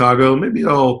Chicago. Maybe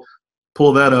I'll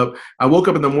pull that up. I woke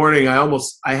up in the morning. I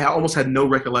almost had no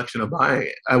recollection of buying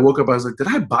it. I woke up. I was like, did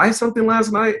I buy something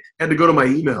last night? I had to go to my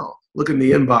email, look in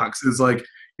the inbox. It's like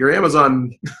your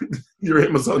Amazon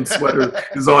sweater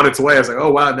is on its way. I was like,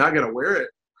 oh wow, now I gotta wear it.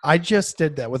 I just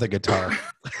did that with a guitar.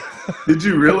 Did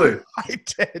you really? I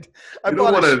did. I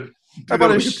bought a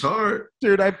guitar.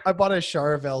 Dude, I bought a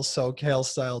Charvel SoCal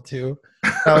style too.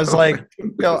 I was like,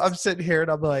 I'm sitting here and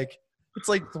I'm like, it's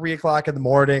like 3:00 in the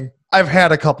morning. I've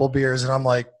had a couple beers and I'm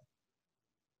like,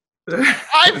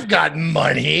 I've got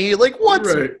money. Like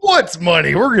what's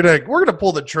money? We're gonna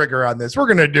pull the trigger on this. We're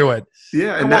gonna do it.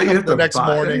 Yeah, and now you have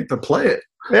to play it.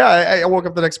 Yeah, I woke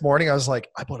up the next morning. I was like,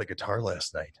 I bought a guitar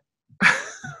last night.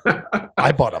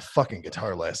 I bought a fucking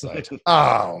guitar last night.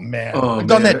 Oh man, I've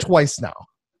done that twice now.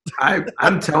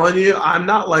 I'm telling you, I'm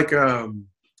not like a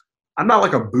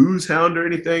booze hound or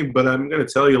anything, but I'm gonna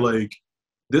tell you, like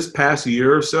this past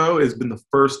year or so has been the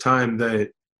first time that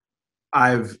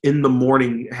I've in the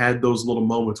morning had those little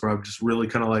moments where I'm just really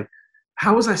kind of like,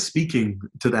 how was I speaking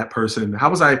to that person?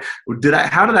 How did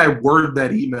I word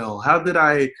that email? How did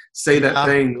I say that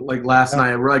thing like last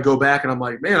night? Where I go back and I'm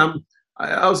like, man,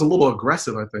 I was a little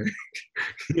aggressive, I think.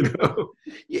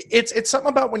 It's something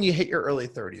about when you hit your early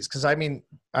 30s. Because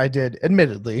I did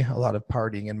admittedly a lot of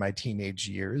partying in my teenage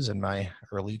years and my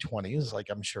early 20s, like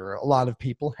I'm sure a lot of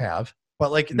people have.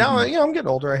 But like now, I'm getting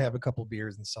older. I have a couple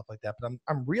beers and stuff like that. But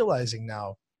I'm realizing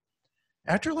now,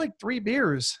 after like 3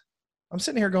 beers, I'm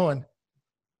sitting here going,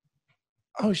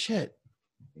 "Oh shit,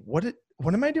 what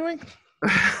am I doing?"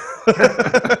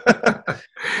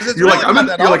 I'm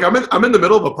in the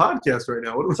middle of a podcast right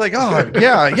now. It's like, oh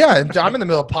yeah, I'm in the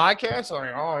middle of a podcast. I'm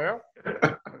like, oh yeah.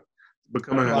 What's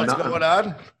going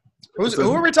on?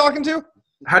 Who are we talking to?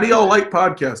 How do y'all like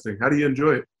podcasting? How do you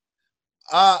enjoy it?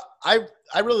 I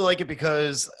really like it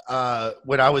because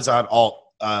when I was on Alt,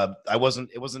 it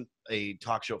wasn't a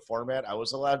talk show format. I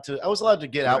was allowed to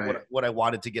get out what I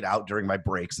wanted to get out during my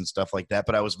breaks and stuff like that,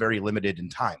 but I was very limited in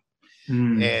time.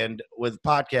 And with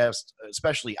podcasts,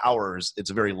 especially ours, it's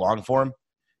a very long form.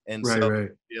 And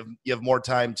you have more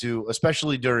time to,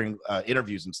 especially during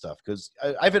interviews and stuff, because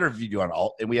I've interviewed you on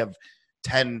Alt and we have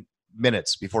 10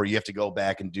 minutes before you have to go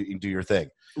back and do your thing.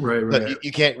 Right. But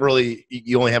you can't really,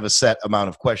 you only have a set amount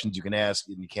of questions you can ask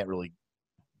and you can't really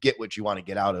get what you want to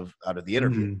get out of the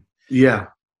interview. Yeah.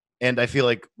 And I feel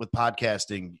like with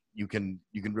podcasting, you can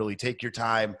really take your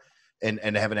time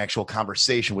and have an actual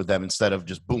conversation with them instead of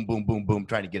just boom, boom, boom, boom,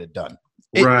 trying to get it done.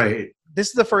 This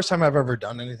is the first time I've ever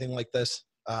done anything like this.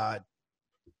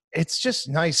 It's just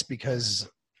nice because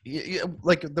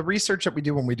like the research that we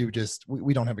do when we do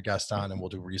we don't have a guest on and we'll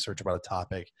do research about a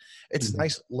topic. It's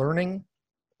nice learning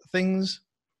things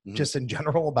just in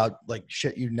general about like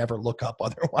shit you never look up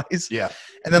otherwise. Yeah.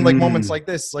 And then like moments like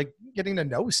this, like getting to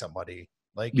know somebody.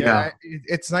 Like, Yeah.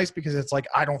 It's nice because it's like,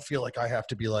 I don't feel like I have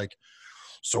to be like,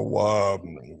 so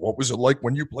what was it like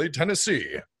when you played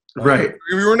Tennessee? Right.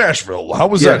 You were in Nashville. How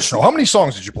was that show? How many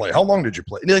songs did you play? How long did you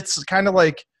play? And it's kind of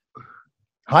like,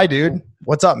 hi, dude.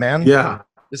 What's up, man? Yeah.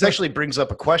 This actually brings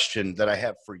up a question that I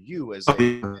have for you as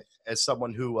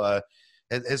someone who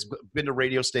has been to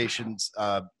radio stations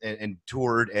and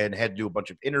toured and had to do a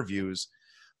bunch of interviews.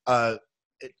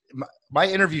 My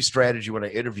interview strategy when I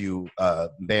interview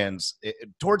bands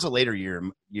towards the later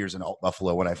years in Alt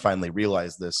Buffalo, when I finally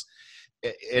realized this,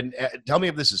 and tell me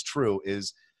if this is true,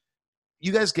 is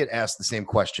you guys get asked the same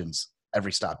questions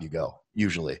every stop you go,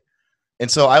 usually. And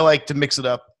so I like to mix it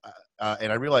up.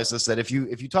 And I realized this, that if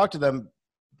you talk to them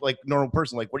like normal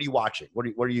person, like, what are you watching? What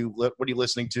are you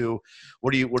listening to?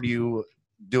 What are you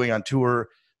doing on tour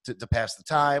to pass the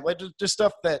time? Like just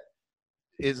stuff that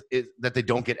is that they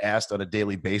don't get asked on a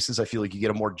daily basis. I feel like you get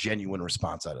a more genuine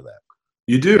response out of that.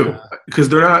 You do, because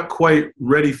they're not quite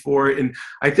ready for it. And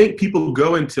I think people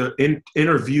go into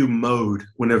interview mode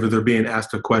whenever they're being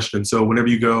asked a question. So whenever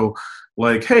you go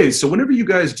like, hey, so whenever you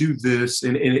guys do this,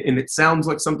 and it sounds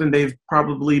like something they've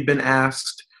probably been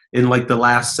asked in like the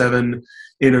last 7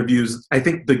 interviews, I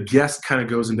think the guest kind of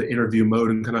goes into interview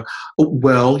mode and kind of,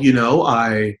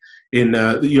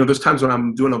 there's times when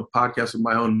I'm doing a podcast with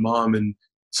my own mom and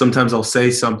sometimes I'll say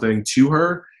something to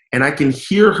her and I can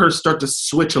hear her start to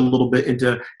switch a little bit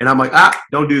into, and I'm like,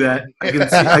 don't do that. I can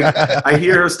see, I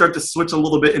hear her start to switch a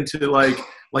little bit into like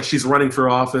she's running for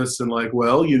office and like,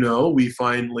 well, we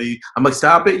finally, I'm like,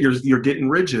 stop it. You're getting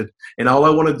rigid. And all I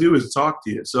want to do is talk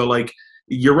to you. So like,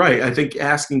 you're right. I think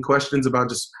asking questions about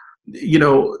just,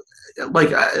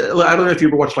 like, I don't know if you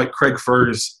ever watched like Craig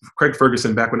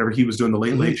Ferguson back whenever he was doing the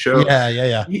Late Late Show.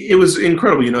 Yeah. It was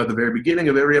incredible. At the very beginning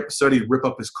of every episode, he'd rip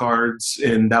up his cards,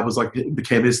 and that was like, it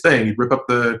became his thing. He'd rip up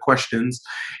the questions,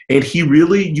 and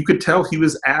you could tell he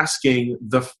was asking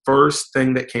the first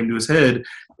thing that came to his head,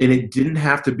 and it didn't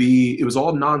have to be, it was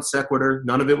all non sequitur.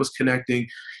 None of it was connecting.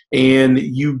 And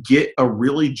you get a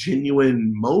really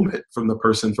genuine moment from the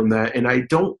person from that. And I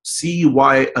don't see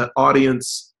why an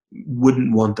audience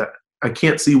wouldn't want that. I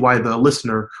can't see why the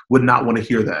listener would not want to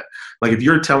hear that. Like if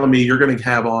you're telling me you're going to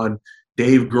have on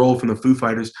Dave Grohl from the Foo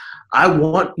Fighters, I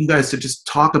want you guys to just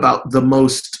talk about the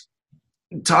most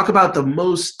random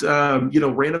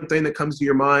thing that comes to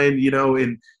your mind,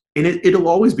 and it'll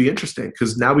always be interesting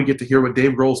because now we get to hear what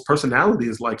Dave Grohl's personality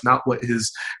is like, not what his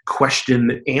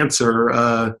question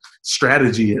answer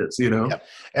strategy is, Yep.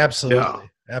 Absolutely. Yeah.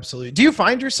 Absolutely. Do you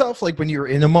find yourself like when you're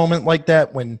in a moment like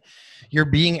that, when you're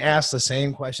being asked the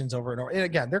same questions over and over, and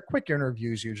again, they're quick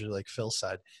interviews usually, like Phil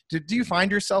said, do you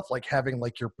find yourself like having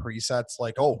like your presets,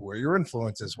 like, oh, who are your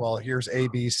influences? Well, here's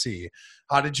ABC.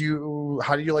 How do you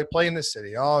like play in this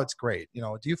city? Oh, it's great.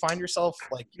 Do you find yourself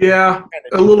like, yeah,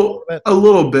 a little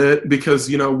bit, because,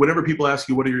 whenever people ask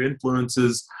you, what are your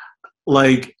influences?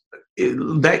 Like,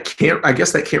 that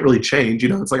can't really change.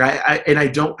 It's like I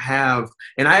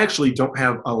actually don't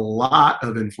have a lot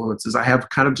of influences. I have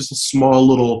kind of just a small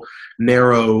little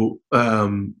narrow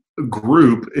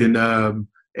group, and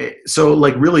so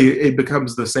like really it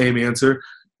becomes the same answer.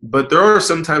 But there are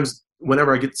sometimes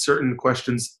whenever I get certain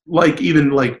questions, like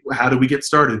even like how do we get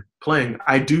started playing,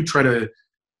 I try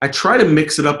to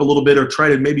mix it up a little bit, or try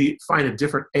to maybe find a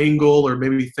different angle, or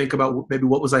maybe think about maybe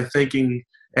what was I thinking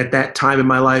at that time in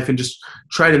my life, and just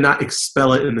try to not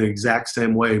expel it in the exact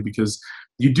same way, because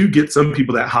you do get some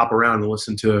people that hop around and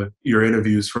listen to your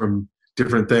interviews from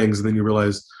different things, and then you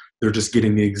realize they're just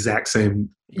getting the exact same,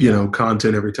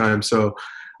 content every time. So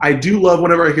I do love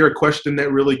whenever I hear a question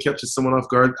that really catches someone off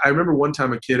guard. I remember one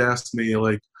time a kid asked me,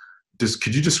 like,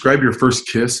 could you describe your first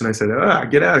kiss? And I said,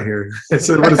 get out of here. I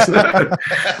said, what is that?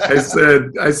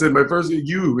 I said, my first,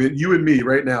 you and me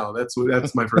right now. That's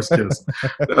my first kiss.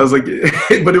 I was like,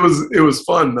 but it was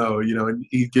fun though, and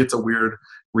he gets a weird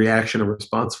reaction and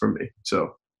response from me.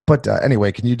 So. But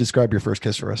anyway, can you describe your first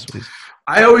kiss for us, please?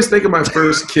 I always think of my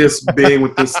first kiss being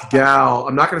with this gal.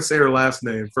 I'm not going to say her last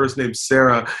name. First name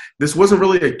Sarah. This wasn't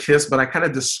really a kiss, but I kind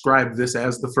of described this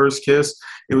as the first kiss.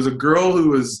 It was a girl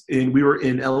we were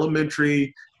in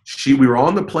elementary. We were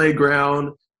on the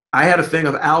playground. I had a thing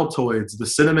of Altoids, the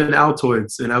cinnamon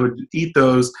Altoids, and I would eat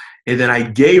those, and then I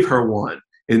gave her one.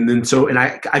 And then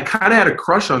I kind of had a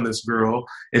crush on this girl,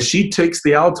 and she takes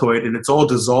the Altoid and it's all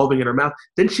dissolving in her mouth.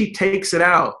 Then she takes it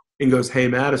out and goes, "Hey,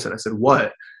 Madison." I said,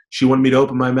 "What?" She wanted me to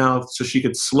open my mouth so she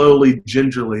could slowly,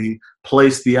 gingerly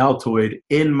place the Altoid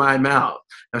in my mouth.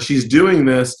 Now she's doing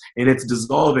this and it's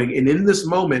dissolving. And in this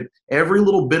moment, every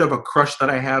little bit of a crush that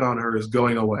I had on her is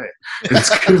going away.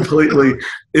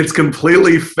 It's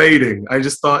completely fading. I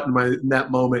just thought in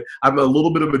that moment, I'm a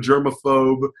little bit of a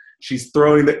germaphobe. She's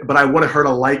throwing it, but I wanted her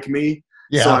to like me.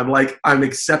 Yeah. So I'm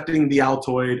accepting the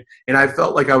Altoid, and I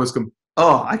felt like I was,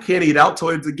 I can't eat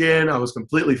Altoids again. I was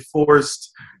completely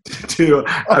forced to,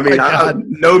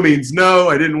 no means no.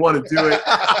 I didn't want to do it.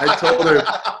 I told her,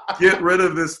 get rid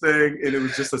of this thing. And it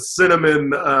was just a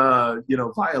cinnamon,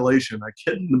 violation. I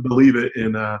couldn't believe it.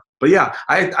 And, but yeah,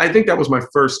 I think that was my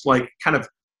first, kind of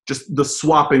just the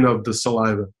swapping of the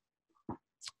saliva.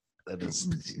 That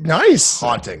is nice.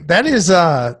 Haunting. That's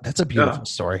a beautiful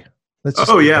story.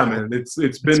 Man.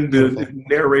 It's been the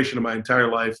narration of my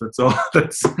entire life.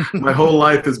 That's my whole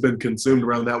life has been consumed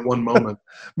around that one moment.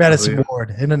 Madisen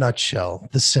Ward, in a nutshell,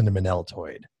 the cinnamon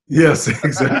Altoid. Yes,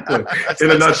 exactly.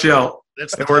 In a nutshell.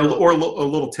 Or a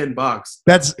little tin box.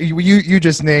 That's you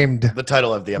just named the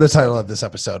title of the episode. The title of this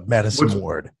episode, Madisen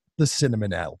Ward, the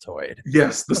cinnamon Altoid.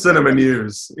 Yes, the cinnamon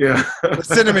years. Yeah. The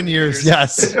cinnamon years,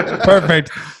 yes. Perfect.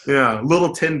 Yeah,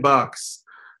 little tin box.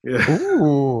 Yeah.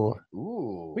 Ooh.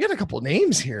 We got a couple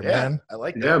names here, man. I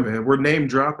like that. Yeah, man. We're name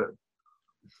dropping.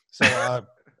 So,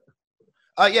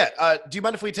 do you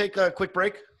mind if we take a quick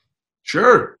break?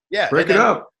 Sure. Yeah. Break it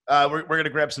up. We're going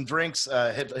to grab some drinks,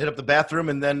 hit up the bathroom,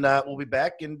 and then we'll be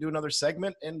back and do another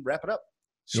segment and wrap it up.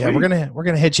 Sweet. Yeah, we're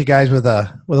gonna hit you guys with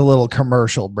a little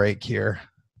commercial break here.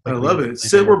 I love it.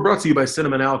 We're brought to you by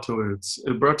Cinnamon Altoids.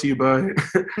 Brought to you by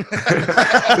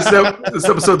this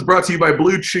episode's brought to you by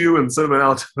Blue Chew and Cinnamon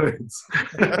Altoids.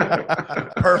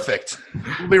 Perfect.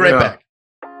 We'll be right back.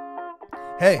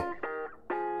 Hey,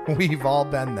 we've all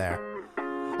been there.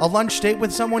 A lunch date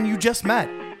with someone you just met,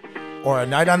 or a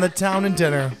night on the town and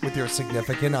dinner with your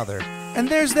significant other. And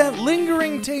there's that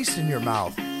lingering taste in your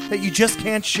mouth that you just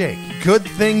can't shake. Good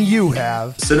thing you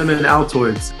have Cinnamon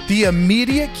Altoids, the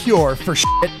immediate cure for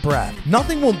shit breath.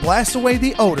 Nothing will blast away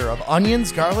the odor of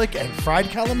onions, garlic, and fried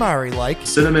calamari like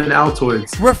Cinnamon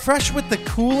Altoids. Refresh with the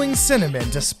cooling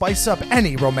cinnamon to spice up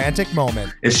any romantic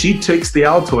moment. And she takes the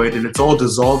Altoid and it's all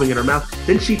dissolving in her mouth.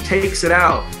 Then she takes it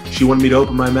out. She wanted me to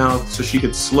open my mouth so she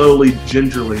could slowly,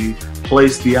 gingerly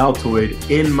place the Altoid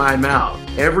in my mouth.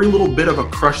 Every little bit of a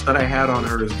crush that I had on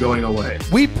her is going away.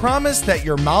 We promise that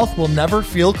your mouth will never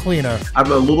feel cleaner.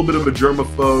 I'm a little bit of a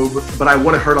germaphobe, but I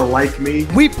wanted her to like me.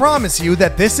 We promise you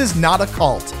that this is not a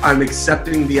cult. I'm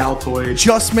accepting the Altoid.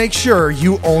 Just make sure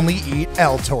you only eat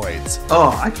Altoids.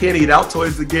 I can't eat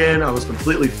Altoids again. I was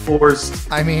completely forced.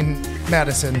 I mean,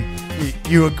 Madisen,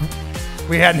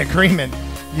 we had an agreement.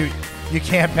 You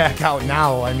can't back out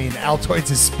now. I mean,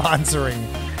 Altoids is sponsoring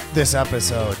this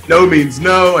episode. No means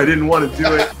no. I didn't want to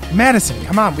do it. Madisen,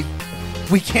 come on.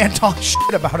 We can't talk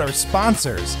shit about our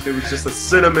sponsors. It was just a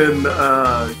cinnamon,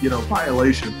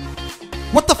 violation.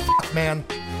 What the fuck, man?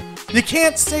 You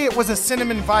can't say it was a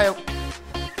cinnamon violation.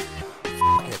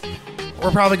 Fuck it.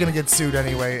 We're probably going to get sued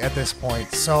anyway at this point.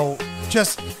 So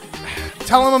just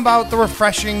tell them about the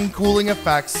refreshing, cooling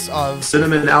effects of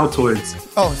Cinnamon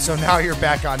Altoids. Oh, so now you're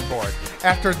back on board.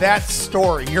 After that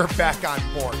story, you're back on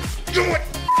board. Do it!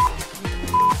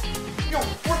 Yo,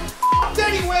 we're f***ed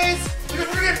anyways, because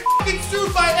we're gonna get f***ing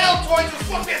sued by Altoids for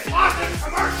fucking awesome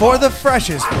commercial. For the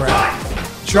freshest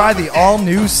breath, try the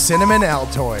all-new Cinnamon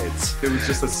Altoids. It was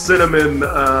just a cinnamon,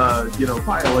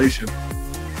 violation.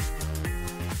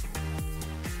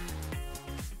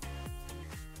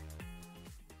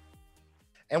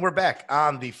 And we're back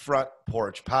on the Front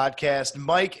Porch Podcast.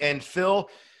 Mike and Phil,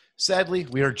 sadly,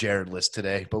 we are Jared-less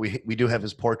today, but we do have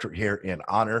his portrait here in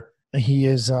honor. He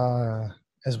is,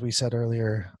 as we said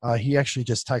earlier, he actually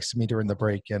just texted me during the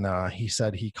break, and he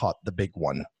said he caught the big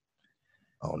one.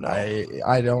 Oh, no.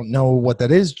 I don't know what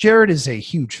that is. Jared is a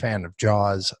huge fan of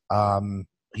Jaws.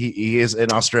 He is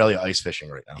in Australia ice fishing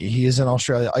right now. He is in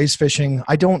Australia ice fishing.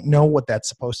 I don't know what that's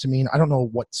supposed to mean. I don't know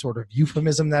what sort of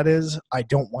euphemism that is. I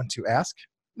don't want to ask.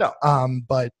 No.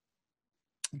 But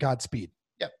Godspeed.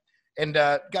 Yeah. And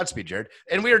Godspeed, Jared.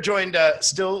 And we are joined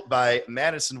still by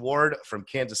Madisen Ward from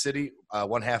Kansas City,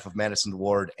 one half of Madisen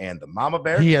Ward and the Mama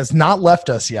Bear. He has not left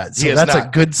us yet, so that's a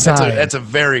good sign. That's a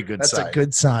very good sign. That's a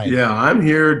good sign. Yeah, I'm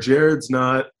here. Jared's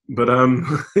not. But I'm,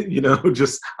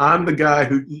 I'm the guy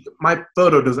who, my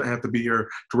photo doesn't have to be here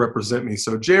to represent me.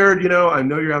 So Jared, I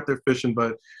know you're out there fishing,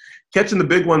 but catching the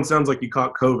big one sounds like you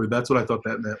caught COVID. That's what I thought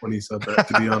that meant when he said that,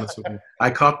 to be honest with you.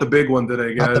 I caught the big one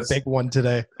today, guys. Caught the big one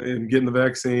today. And getting the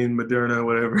vaccine, Moderna,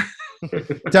 whatever.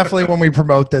 Definitely when we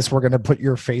promote this, we're going to put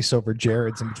your face over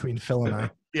Jared's in between Phil and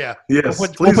I. Yeah. Yes.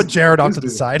 We'll put Jared onto the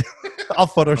side. I'll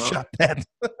Photoshop that.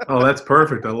 Oh, that's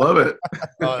perfect. I love it.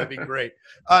 Oh, that'd be great.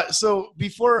 So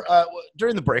before,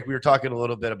 during the break, we were talking a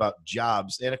little bit about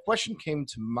jobs, and a question came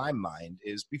to my mind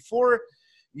is, before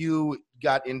you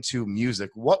got into music,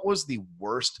 what was the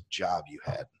worst job you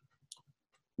had?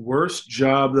 Worst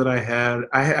job that I had.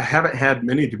 I haven't had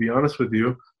many, to be honest with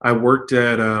you. I worked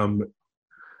at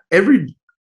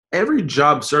every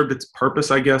job served its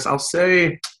purpose, I guess. I'll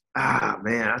say,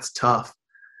 man, that's tough.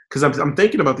 Because I'm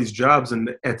thinking about these jobs, and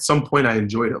at some point I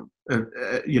enjoyed them.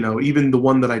 Even the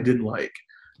one that I didn't like.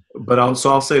 But I'll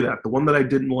say that the one that I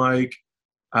didn't like,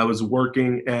 I was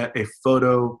working at a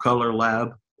photo color lab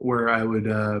where I would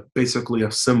basically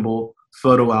assemble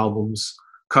photo albums,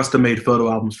 custom-made photo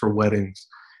albums for weddings,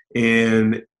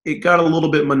 and it got a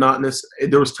little bit monotonous.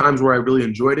 There was times where I really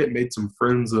enjoyed it, made some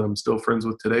friends that I'm still friends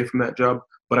with today from that job.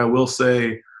 But I will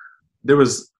say,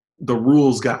 the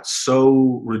rules got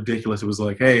so ridiculous. It was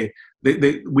like, hey,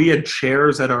 we had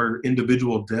chairs at our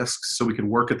individual desks so we could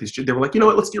work at these. They were like, you know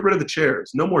what? Let's get rid of the chairs.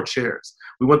 No more chairs.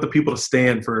 We want the people to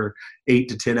stand for 8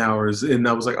 to 10 hours. And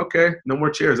I was like, okay, no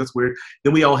more chairs. That's weird.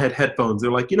 Then we all had headphones.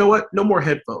 They're like, you know what? No more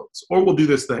headphones. Or we'll do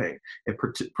this thing. If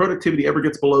productivity ever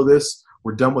gets below this,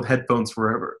 we're done with headphones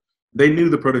forever. They knew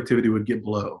the productivity would get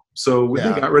below. So they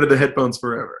got rid of the headphones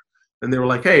forever. And they were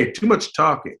like, hey, too much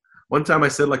talking. One time I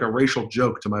said like a racial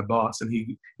joke to my boss, and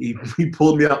he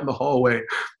pulled me out in the hallway,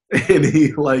 and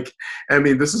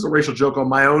this is a racial joke on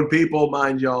my own people,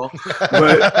 mind y'all.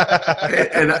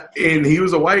 But and he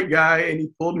was a white guy, and he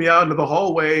pulled me out into the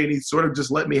hallway, and he sort of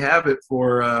just let me have it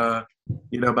for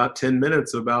about 10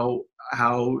 minutes about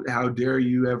how dare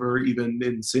you ever even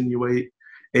insinuate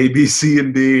A, B, C,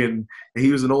 and D. And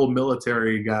he was an old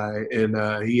military guy,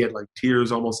 and he had like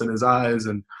tears almost in his eyes,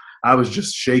 and I was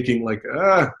just shaking like,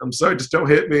 I'm sorry, just don't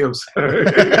hit me. I'm sorry.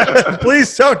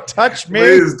 Please don't touch me.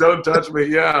 Please don't touch me.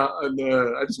 Yeah. And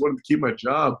I just wanted to keep my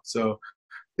job. So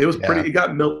it was pretty, it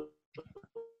got milk.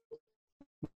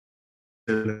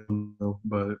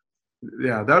 But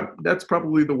yeah, that's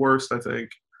probably the worst, I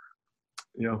think.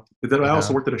 But then I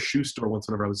also worked at a shoe store once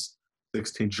whenever I was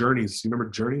 16. Journeys. You remember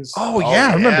Journeys? Oh yeah,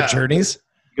 I remember Journeys.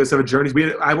 You guys have a Journeys?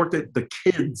 I worked at the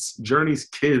Kids, Journeys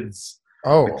Kids.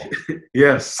 Oh.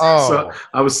 Yes. Oh. So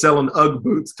I was selling UGG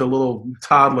boots to little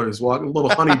toddlers, walking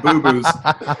little honey boo boos,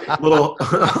 little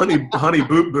honey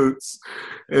boot boots,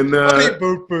 and honey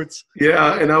boot boots.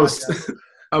 Yeah, and I was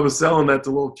selling that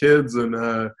to little kids, and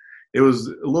it was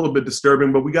a little bit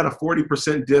disturbing. But we got a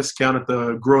 40% discount at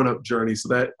the grown up Journey, so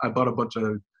that I bought a bunch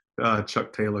of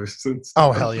Chuck Taylors.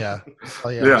 Oh hell yeah!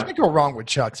 Hell yeah! You can't go wrong with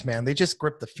Chucks, man. They just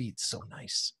grip the feet so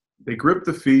nice. They grip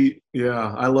the feet.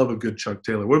 Yeah, I love a good Chuck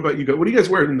Taylor. What about you guys? What do you guys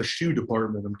wear in the shoe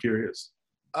department? I'm curious.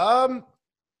 I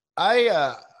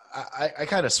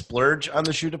kind of splurge on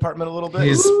the shoe department a little bit.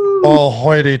 He's all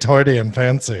hoity-toity and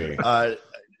fancy.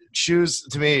 Shoes,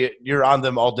 to me, you're on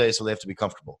them all day, so they have to be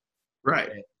comfortable.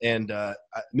 Right. And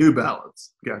New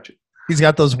Balance. Gotcha. He's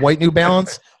got those white New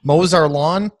Balance. Mows our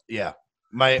lawn. Yeah.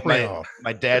 My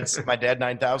dad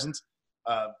 9000s.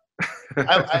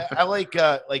 I like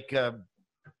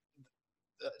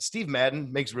Steve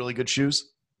Madden makes really good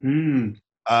shoes.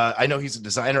 I know he's a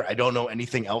designer. I don't know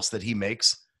anything else that he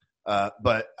makes,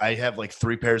 but I have like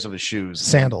 3 pairs of his shoes.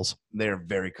 Sandals. They're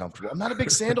very comfortable. I'm not a big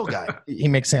sandal guy. He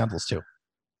makes sandals too.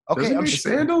 Okay, I'm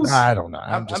sandals. I don't know.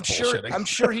 I'm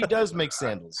sure he does make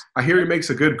sandals. I hear he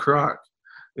makes a good Croc.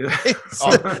 Yeah.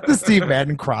 The Steve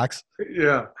Madden Crocs.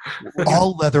 Yeah.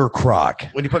 All leather Croc.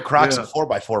 When you put Crocs in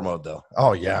 4x4 mode, though.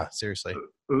 Oh yeah, seriously.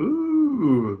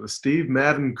 Ooh, the Steve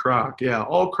Madden Croc. Yeah,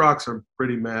 all Crocs are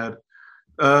pretty mad.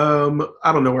 I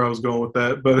don't know where I was going with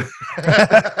that, but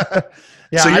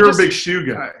yeah. So you're a big shoe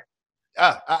guy.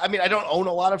 I mean, I don't own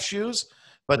a lot of shoes,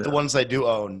 but the ones I do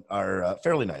own are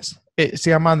fairly nice.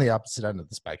 See, I'm on the opposite end of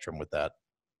the spectrum with that.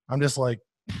 I'm just like,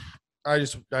 I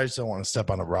just don't want to step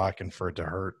on a rock and for it to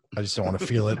hurt. I just don't want to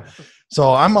feel it.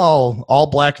 So I'm all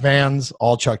black Vans,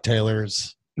 all Chuck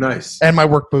Taylors. Nice. And my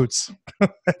work boots.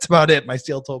 That's about it. My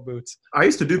steel toe boots. I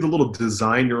used to do the little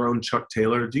design your own Chuck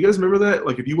Taylor. Do you guys remember that?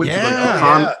 Like if you went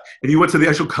to if you went to the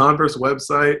actual Converse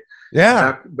website,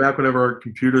 back whenever our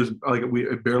computers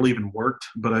it barely even worked,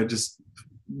 but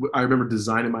I remember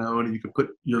designing my own, and you could put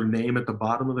your name at the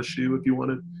bottom of the shoe if you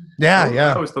wanted. Yeah,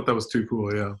 I always thought that was too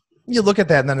cool. Yeah. You look at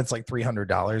that, and then it's like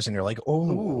 $300, and you're like,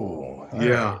 "Oh,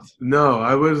 yeah." Right. No,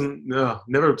 I wasn't. No,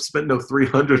 never spent no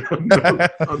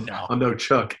 $300 on no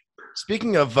Chuck.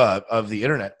 Speaking of the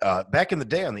internet, back in the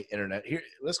day on the internet,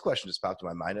 this question just popped to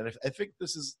my mind, and I think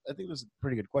this is a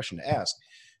pretty good question to ask.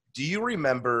 Do you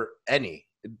remember any?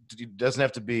 It doesn't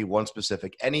have to be one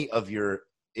specific. Any of your,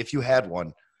 if you had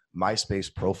one,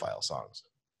 MySpace profile songs?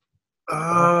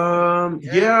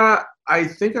 Yeah, I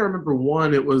think I remember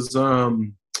one. It was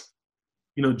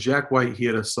Jack White. He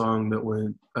had a song that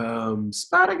went,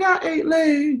 "Spider got 8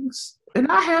 legs and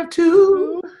I have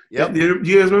two." Yep. Do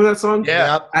you guys remember that song?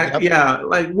 Yeah. Yeah.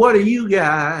 Like, what do you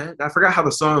got? I forgot how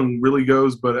the song really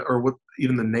goes, or what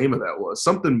even the name of that was.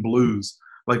 Something blues.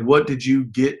 Like, what did you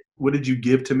get? What did you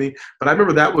give to me? But I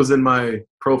remember that was in my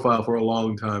profile for a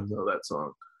long time, though, that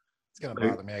song. It's going to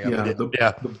bother me.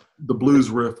 The blues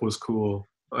riff was cool,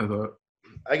 I thought.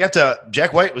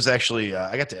 Jack White was actually,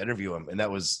 I got to interview him, and that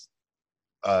was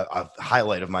a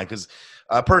highlight of mine because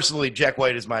personally, Jack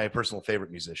White is my personal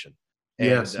favorite musician. And,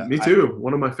 yes, me too.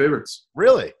 One of my favorites.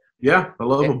 Really? Yeah, I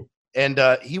love him. And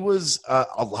he was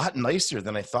a lot nicer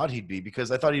than I thought he'd be,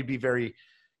 because I thought he'd be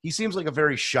he seems like a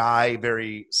very shy,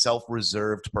 very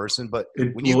self-reserved person. But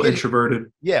when you get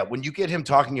introverted. When you get him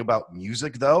talking about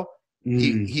music, though,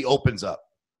 he opens up.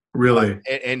 Really?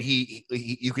 And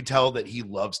you could tell that he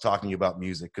loves talking about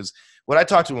music, because what I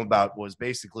talked to him about was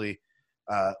basically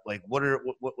like,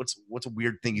 what's a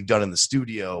weird thing you've done in the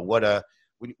studio?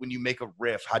 When you make a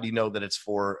riff, how do you know that it's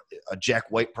for a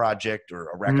Jack White project or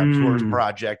a Raconteurs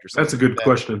project or something? That's a good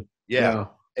question. Yeah.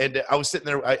 And I was sitting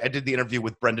there. I did the interview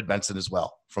with Brendan Benson as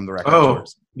well from the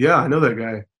Raconteurs. Oh, yeah, I know that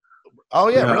guy. Oh,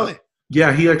 yeah, really?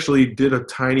 Yeah, he actually did a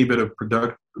tiny bit of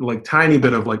production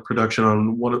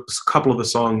on a couple of the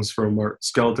songs from our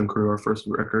Skeleton Crew, our first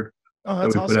record. Oh,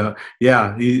 that's awesome.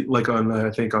 Yeah, he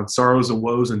I think on Sorrows and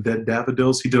Woes and Dead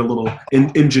Daffodils, he did a little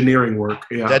engineering work.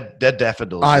 Yeah, Dead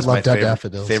Daffodils. I love Dead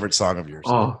Daffodils. Favorite song of yours.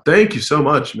 Oh, thank you so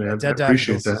much, man. I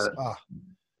appreciate that.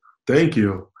 Thank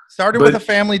you. Started with a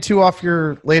Family 2 off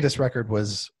your latest record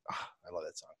was. I love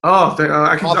that song. Oh,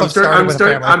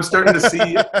 I'm starting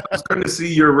to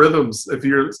see your rhythms. If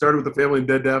you're started with the Family and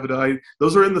Dead Daffodil,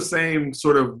 those are in the same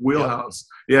sort of wheelhouse.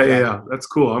 Yeah. That's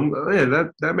cool.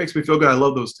 That makes me feel good. I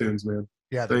love those tunes, man.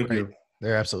 Yeah, thank you.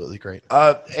 They're absolutely great.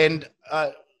 And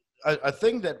a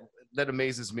thing that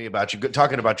amazes me about you,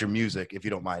 talking about your music, if you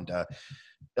don't mind,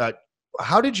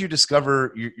 how did you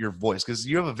discover your voice? Because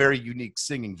you have a very unique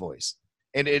singing voice.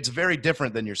 And it's very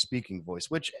different than your speaking voice,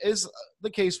 which is the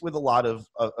case with a lot of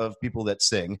people that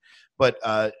sing. But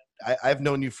I've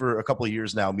known you for a couple of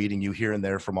years now, meeting you here and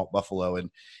there from Buffalo, and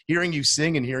hearing you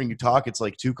sing and hearing you talk, it's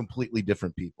like two completely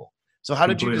different people. So how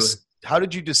did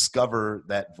you discover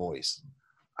that voice?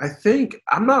 I think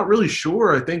I'm not really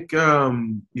sure. I think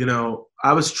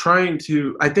I was trying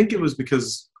to. I think it was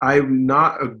because I'm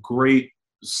not a great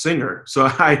singer,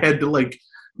 so I had to like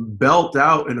belt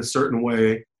out in a certain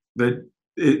way that.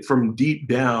 From deep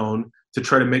down to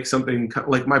try to make something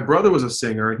like my brother was a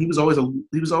singer, and he was always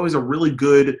a really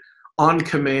good on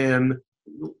command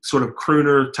sort of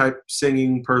crooner type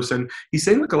singing person. He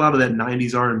sang like a lot of that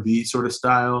 90s R&B sort of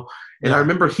style. And I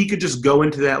remember he could just go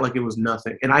into that like it was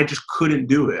nothing. And I just couldn't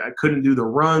do it. I couldn't do the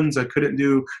runs. I couldn't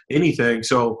do anything.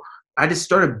 So I just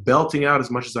started belting out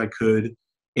as much as I could.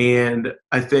 And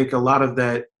I think a lot of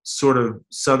that sort of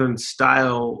Southern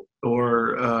style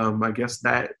or I guess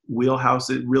that wheelhouse,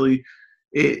 it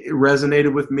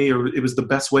resonated with me, or it was the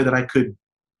best way that I could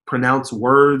pronounce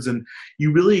words. And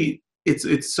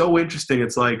it's so interesting.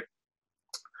 It's like,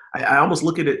 I almost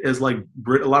look at it as like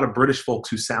a lot of British folks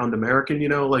who sound American,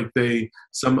 like I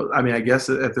guess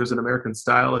if there's an American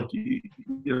style, like,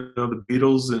 the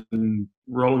Beatles and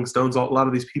Rolling Stones, a lot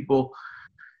of these people,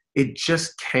 it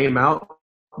just came out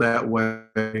that way.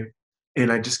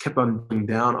 And I just kept on going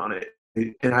down on it.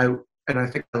 And I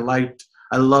think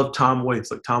I love Tom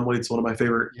Waits. Like Tom Waits, one of my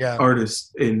favorite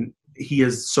artists, and he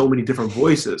has so many different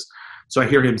voices. So I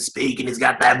hear him speak, and he's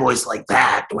got that voice like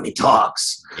that when he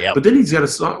talks. Yep. But then he's got a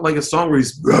song where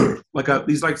he's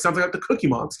sounds like the Cookie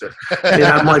Monster, and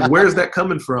I'm like, where's that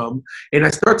coming from? And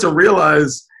I start to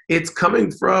realize it's coming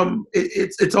from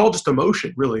it's all just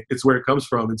emotion, really. It's where it comes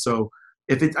from. And so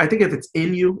I think if it's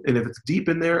in you and if it's deep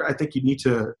in there, I think you need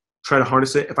to try to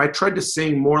harness it. If I tried to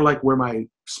sing more like where my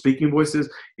speaking voice is,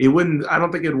 I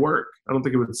don't think it'd work. I don't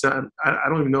think it would sound, I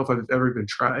don't even know if I've ever even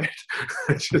tried.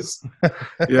 It's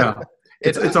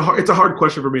a hard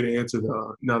question for me to answer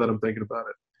though, now that I'm thinking about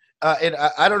it. And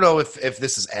I don't know if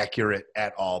this is accurate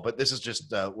at all, but this is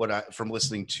just from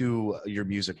listening to your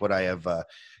music, what I have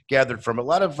gathered from a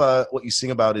lot of what you sing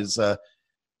about is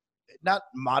not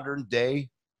modern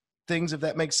day things, if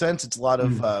that makes sense. It's a lot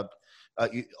of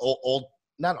old,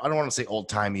 I don't want to say old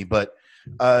timey, but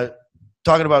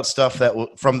talking about stuff that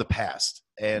from the past,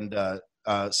 and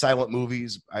silent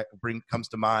movies comes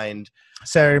to mind.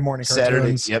 Saturday morning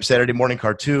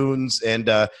cartoons. And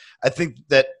I think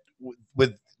that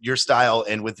with your style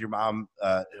and with your mom,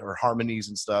 her harmonies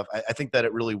and stuff, I think that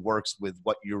it really works with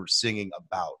what you're singing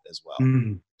about as well.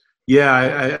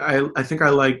 Yeah, I think I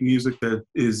like music that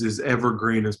is as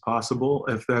evergreen as possible,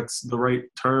 if that's the right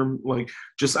term. Like,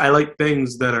 just I like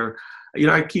things that are,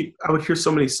 I would hear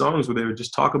so many songs where they would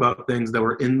just talk about things that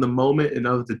were in the moment and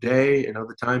of the day and of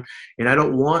the time. And I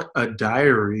don't want a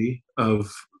diary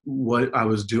of what I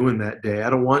was doing that day. I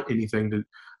don't want anything to.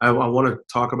 I want to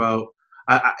talk about.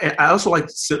 I also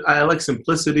I like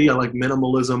simplicity. I like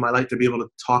minimalism. I like to be able to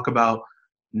talk about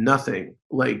nothing,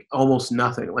 like almost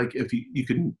nothing. Like if you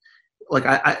can, like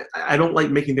I don't like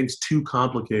making things too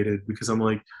complicated, because I'm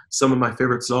like, some of my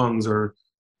favorite songs are,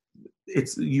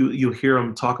 it's you hear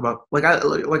them talk about,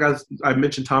 I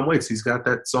mentioned Tom Waits. He's got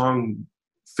that song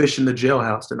 "Fish in the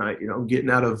Jailhouse Tonight," getting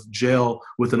out of jail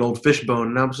with an old fish bone.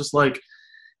 And I was just like,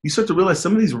 you start to realize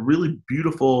some of these really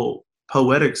beautiful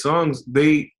poetic songs,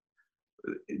 they're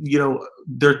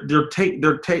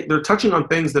touching on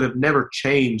things that have never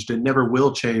changed and never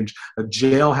will change. A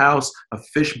jailhouse, a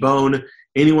fishbone,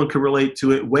 anyone could relate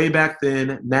to it. Way back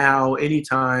then, now,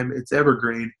 anytime, it's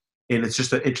evergreen, and it's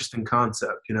just an interesting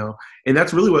concept. And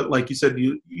that's really what, like you said,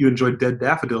 you enjoyed Dead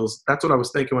Daffodils. That's what I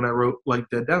was thinking when I wrote like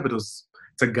Dead Daffodils.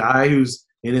 It's a guy who's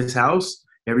in his house.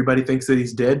 Everybody thinks that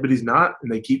he's dead, but he's not,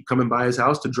 and they keep coming by his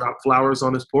house to drop flowers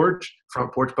on his porch.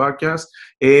 Front Porch Podcast,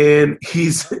 and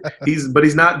but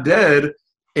he's not dead,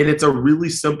 and it's a really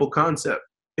simple concept.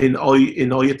 And all you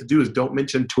have to do is don't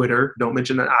mention Twitter, don't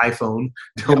mention an iPhone,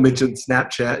 don't mention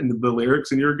Snapchat in the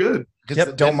lyrics, and you're good.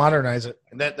 Yep, don't modernize it.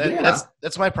 And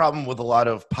that's my problem with a lot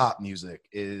of pop music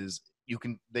is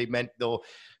they'll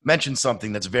mention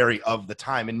something that's very of the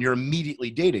time, and you're immediately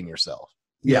dating yourself.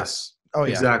 Yes. Oh,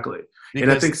 yeah. Exactly. Because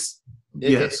and I think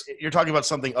yes, you're talking about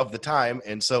something of the time,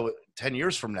 and so 10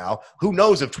 years from now, who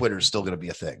knows if Twitter is still going to be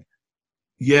a thing?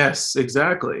 Yes,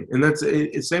 exactly. And that's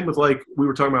it's same with, like, we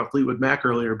were talking about Fleetwood Mac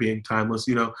earlier being timeless.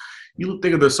 You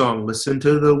think of their song "Listen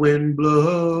to the Wind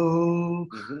Blow."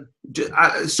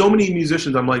 Mm-hmm. So many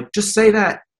musicians, I'm like, just say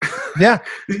that. Yeah.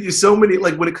 So many,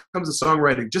 like, when it comes to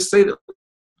songwriting, just say that.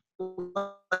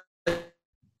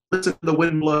 Listen to the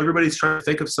wind blow. Everybody's trying to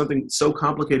think of something so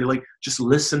complicated, like just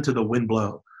listen to the wind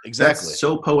blow. Exactly. That's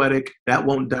so poetic. That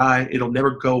won't die. It'll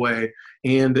never go away.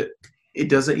 And it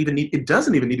doesn't even need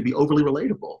to be overly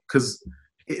relatable, because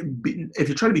if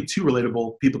you're trying to be too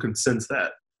relatable, people can sense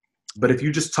that. But if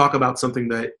you just talk about something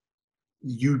that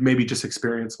you maybe just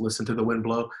experienced, listen to the wind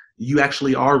blow, you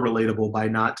actually are relatable by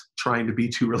not trying to be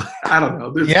too relatable. I don't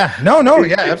know.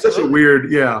 It's such a weird,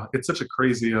 it's such a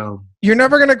crazy. You're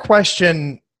never going to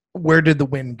question, where did the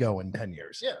wind go in 10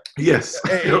 years? Yeah. Yes.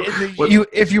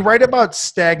 If you write about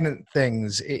stagnant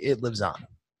things, it lives on.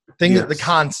 The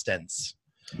constants.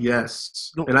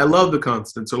 Yes. And I love the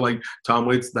constants. So, like Tom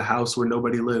Waits' "The House Where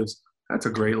Nobody Lives." That's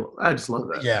I just love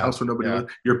that. Yeah. "House Where Nobody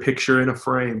Lives." Your picture in a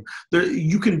frame.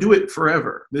 You can do it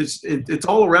forever. It's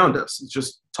all around us. It's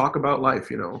just talk about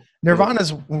life, Nirvana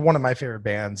is one of my favorite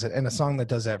bands, and a song that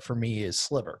does that for me is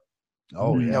Sliver.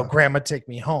 Oh, yeah. "Grandma Take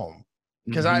Me Home."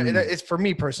 Because it's, for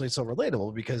me personally, so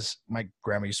relatable, because my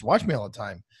grandma used to watch me all the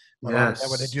time. My mom and dad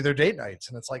would do their date nights,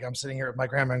 and it's like I'm sitting here with my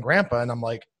grandma and grandpa, and I'm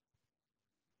like,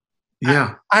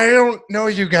 yeah, I don't know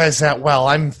you guys that well.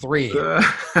 I'm 3.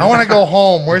 I want to go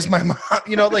home. Where's my mom?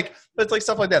 It's like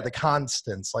stuff like that. The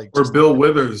constants, like, or Bill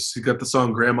Withers, he got the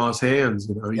song "Grandma's Hands."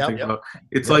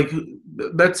 Like,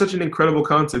 that's such an incredible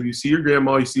concept. You see your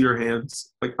grandma, you see her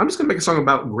hands. Like, I'm just gonna make a song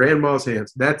about grandma's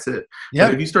hands. That's it.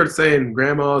 Yeah. If you start saying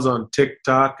grandma's on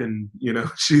TikTok and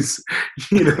she's,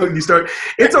 you start.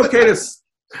 It's okay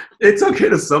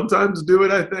to sometimes do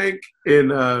it, I think.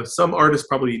 And some artists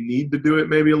probably need to do it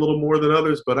maybe a little more than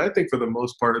others. But I think for the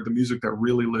most part, the music that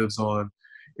really lives on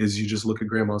is you just look at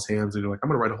grandma's hands and you're like, I'm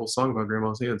going to write a whole song about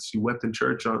grandma's hands. She wept in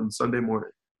church on Sunday morning.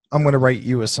 I'm going to write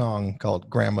you a song called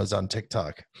 "Grandma's on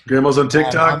TikTok." Grandma's on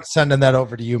TikTok? I'm sending that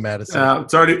over to you, Madisen.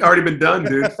 It's already been done,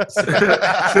 dude.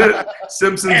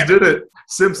 Simpsons did it.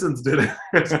 Simpsons did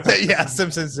it. Yeah,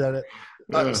 Simpsons did it.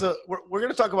 So we're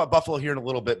going to talk about Buffalo here in a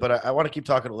little bit, but I want to keep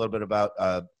talking a little bit about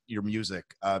your music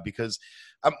because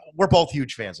we're both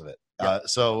huge fans of it.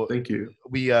 So thank you.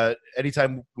 We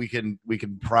anytime we can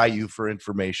pry you for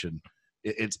information,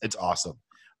 it's awesome.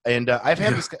 And I've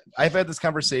had this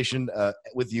conversation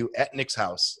with you at Nick's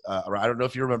house. I don't know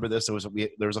if you remember this. There was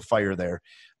a fire there.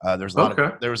 There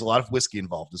was a lot of whiskey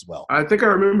involved as well. I think I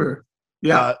remember.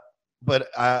 Yeah. But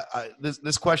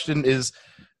this question is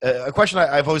a question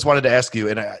I've always wanted to ask you,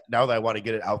 and now that I want to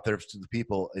get it out there to the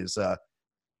people is,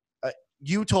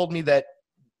 you told me that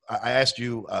I asked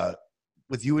you,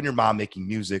 with you and your mom making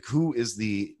music, who is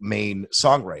the main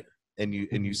songwriter? And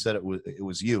you said it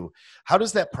was you. How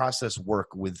does that process work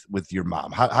with your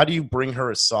mom? How do you bring her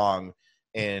a song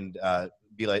and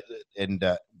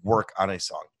work on a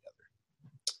song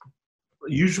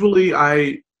usually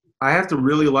I have to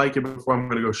really like it before I'm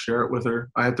going to go share it with her.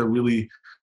 I have to really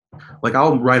like,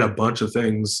 I'll write a bunch of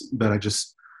things that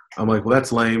I'm like, well,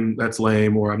 that's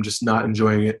lame, or I'm just not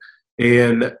enjoying it.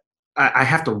 And I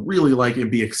have to really like it and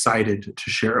be excited to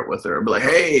share it with her. I'll be like,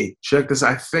 hey, check this.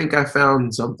 I think I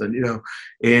found something,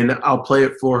 and I'll play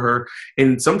it for her.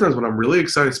 And sometimes when I'm really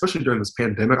excited, especially during this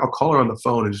pandemic, I'll call her on the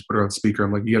phone and just put her on speaker.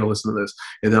 I'm like, you got to listen to this.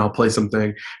 And then I'll play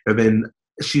something. And then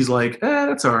she's like,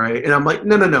 that's all right. And I'm like,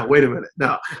 no, wait a minute.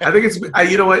 No, I think it's,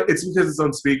 you know what? It's because it's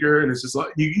on speaker and it's just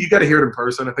like, you got to hear it in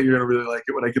person. I think you're going to really like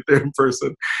it when I get there in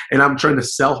person. And I'm trying to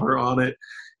sell her on it.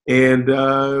 And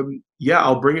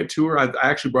I'll bring it to her. I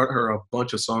actually brought her a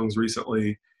bunch of songs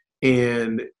recently,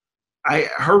 and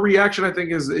her reaction, I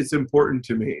think, it's important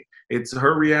to me. It's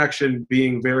her reaction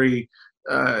being very,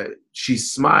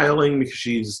 she's smiling because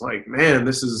she's like, man,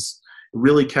 this is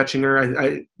really catching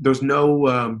her. There's no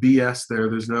BS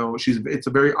there. It's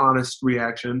a very honest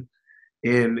reaction,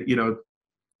 and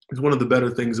it's one of the better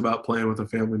things about playing with a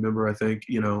family member. I think,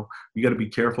 you got to be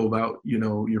careful about,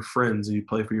 your friends, and you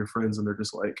play for your friends and they're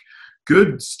just like,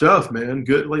 good stuff, man.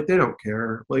 Good. Like, they don't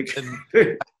care. Like,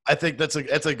 I think that's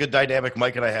a good dynamic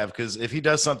Mike and I have. Cause if he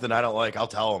does something I don't like, I'll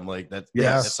tell him like that.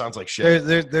 Yeah, that sounds like shit.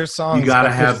 There's songs you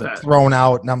gotta have that thrown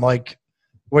out. And I'm like,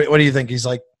 what do you think? He's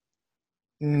like,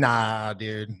 nah,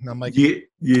 dude. And I'm like, you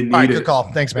need all right, it. good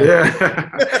call. Thanks, man.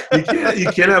 Yeah. you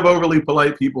can't have overly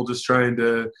polite people just trying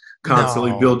to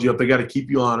constantly build you up. They got to keep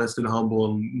you honest and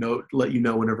humble and let you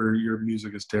know whenever your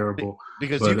music is terrible.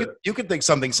 Because you could think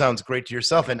something sounds great to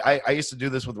yourself. And I used to do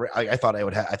this with, I thought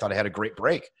I had a great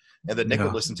break. And then Nick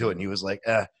would listen to it and he was like,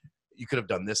 you could have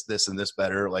done this, and this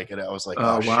better. Like, and I was like,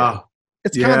 oh wow.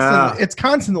 Shit. It's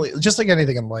constantly just like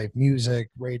anything in life, music,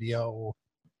 radio,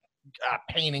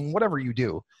 painting, whatever you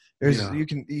do.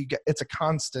 It's a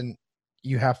constant.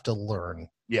 You have to learn.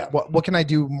 Yeah. What can I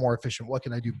do more efficient? What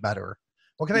can I do better?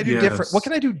 What can I do different? What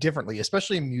can I do differently?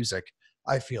 Especially in music,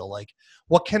 I feel like,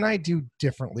 what can I do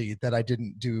differently that I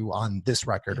didn't do on this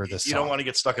record or this? You don't want to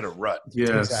get stuck in a rut. Yes.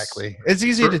 Exactly. It's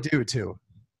easy to do too.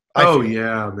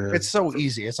 Man. It's so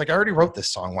easy. It's like, I already wrote this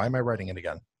song. Why am I writing it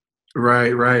again?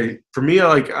 Right. For me,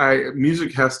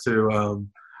 music has to,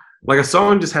 like, a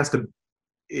song just has to,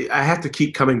 I have to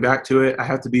keep coming back to it. It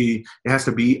has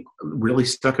to be really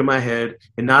stuck in my head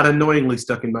and not annoyingly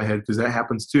stuck in my head, because that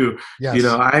happens too. Yes.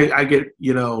 I get,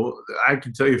 I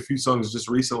can tell you a few songs just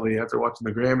recently after watching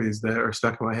the Grammys that are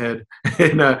stuck in my head,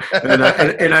 and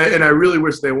I really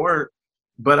wish they weren't.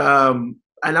 But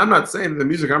and I'm not saying the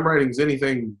music I'm writing is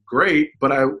anything great,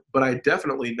 but I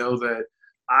definitely know that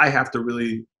I have to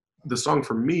really, the song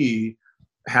for me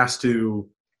has to.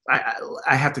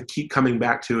 I have to keep coming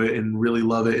back to it and really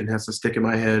love it, and it has to stick in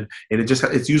my head. And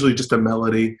it's usually just a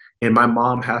melody. And my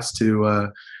mom has to,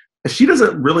 if she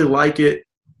doesn't really like it,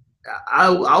 I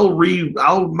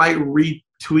might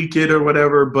retweak it or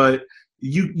whatever. But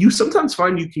you sometimes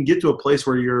find you can get to a place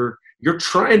where you're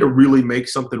trying to really make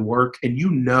something work, and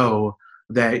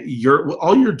that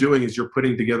all you're doing is you're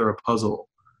putting together a puzzle,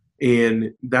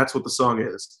 and that's what the song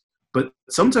is. But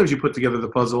sometimes you put together the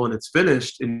puzzle and it's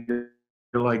finished, and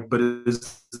you're like, but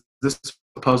is this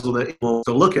a puzzle that you want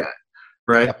to look at,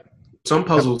 right? Yep. Some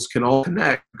puzzles can all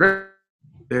connect, but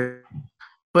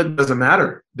it doesn't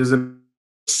matter.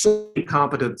 So many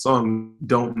competent songs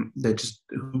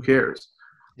who cares?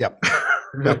 Yep.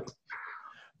 Yep.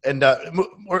 And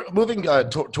we're moving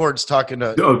towards talking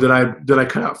to. Oh, did I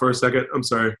cut out for a second? I'm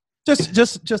sorry.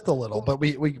 Just a little, but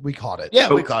we caught it.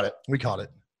 Yeah, we caught it. We caught it.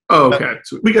 Oh, okay.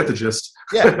 So we got the gist.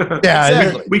 Yeah,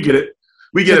 exactly. We get it.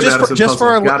 We get it. Just for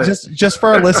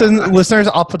our listeners,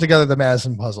 I'll put together the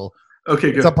Madisen puzzle.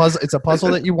 Okay, good. It's a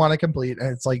puzzle that you want to complete, and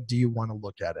it's like, do you want to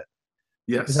look at it?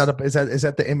 Yes. Is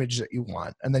that the image that you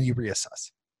want, and then you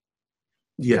reassess?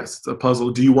 Yes, it's a puzzle.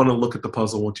 Do you want to look at the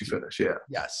puzzle once you finish? Yeah.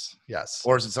 Yes.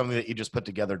 Or is it something that you just put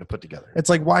together to put together? It's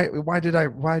like, why did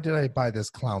I buy this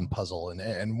clown puzzle,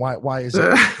 and why is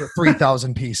it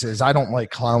 3,000 pieces? I don't like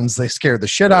clowns. They scare the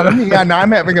shit out of me. And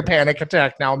I'm having a panic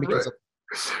attack now because of.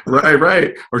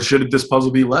 Right. Or should this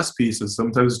puzzle be less pieces?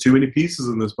 Sometimes there's too many pieces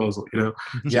in this puzzle.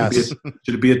 Yes.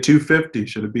 Should it be a 250?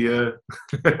 Should it be a?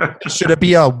 Should it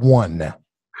be a 1?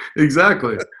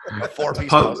 Exactly. A 4-piece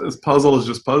puzzle. This puzzle is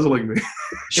just puzzling me.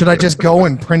 Should I just go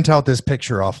and print out this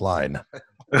picture offline?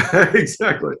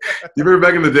 Exactly. You remember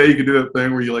back in the day, you could do that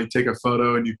thing where you like take a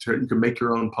photo and you can make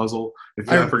your own puzzle.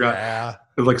 I forgot,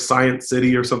 it was like Science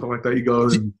City or something like that. You go.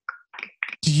 Do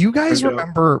you guys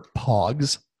remember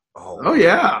Pogs? Oh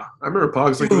yeah, I remember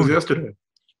Pogs like it was yesterday.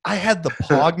 I had the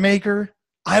Pog maker.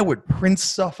 I would print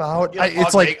stuff out. You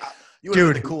would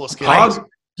have the coolest kid.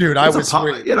 Dude, I was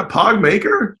sweet. You had a Pog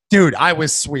maker? Dude, I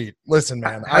was sweet. Listen,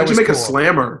 man. How'd you make a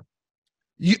slammer?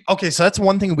 Okay, so that's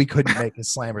one thing we couldn't make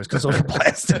is slammers because those were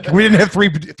plastic. We didn't have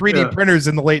 3D printers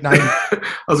in the late 90s. I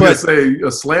was going to say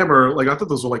a slammer. Like I thought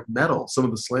those were like metal. Some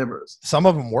of the slammers. Some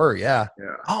of them were, yeah.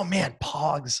 Yeah. Oh man,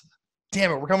 Pogs.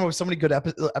 Damn it, we're coming up with so many good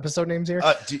episode names here.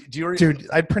 Do you Dude,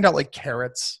 I'd print out like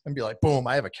carrots and be like, boom,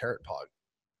 I have a carrot Pog.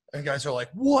 And guys are like,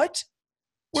 what?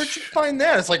 Where'd you find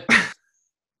that? It's like,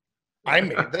 I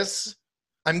made this.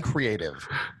 I'm creative.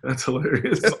 That's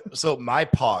hilarious. So my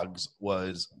Pogs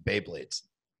was Beyblades.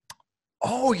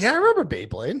 Oh yeah, I remember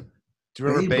Beyblade. Do you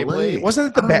remember Beyblade?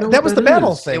 Wasn't it that was the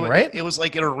battle thing, right? It was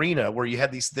like an arena where you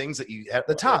had these things that you had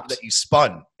the tops that you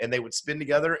spun, and they would spin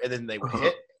together, and then they would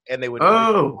hit, and they would break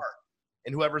apart.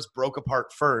 And whoever's broke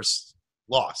apart first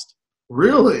lost.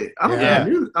 Really? I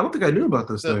don't think I knew about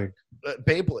this thing.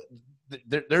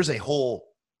 Beyblade. There's a whole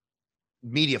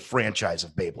media franchise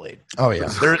of Beyblade. Oh yeah,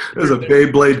 there's a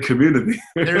Beyblade community.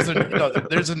 There's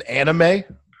an anime.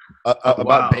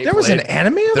 About Beyblade. There was an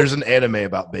anime? There's an anime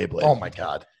about Beyblade. Oh my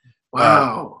god.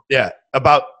 Wow. Yeah,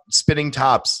 about spinning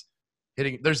tops.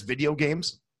 There's video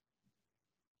games.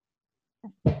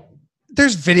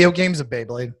 There's video games of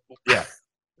Beyblade. Yeah.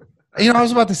 You know, I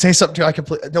was about to say something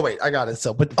too. No, wait, I got it.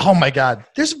 So, but oh my god,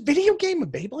 there's a video game of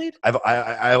Beyblade.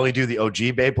 I only do the OG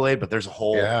Beyblade, but there's a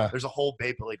whole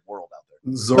Beyblade world out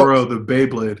there. Zorro the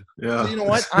Beyblade. Yeah. So you know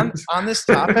what? On this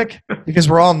topic, because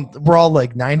we're all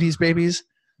like '90s babies.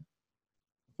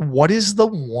 What is the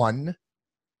one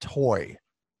toy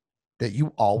that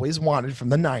you always wanted from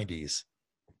the 90s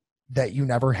that you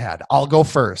never had? I'll go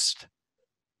first.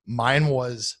 Mine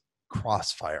was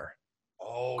Crossfire.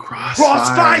 Oh, Crossfire!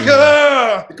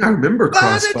 I think I remember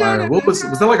Crossfire. What was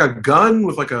that like a gun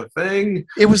with like a thing?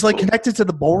 It was like connected to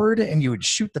the board and you would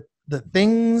shoot the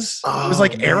things. It was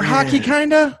like air hockey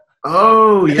kind of.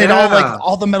 Oh, yeah. And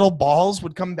all the metal balls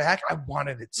would come back. I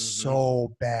wanted it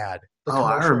so bad.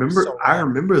 I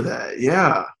remember that.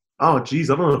 Yeah. Oh, geez.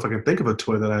 I don't know if I can think of a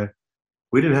toy that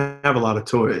we didn't have a lot of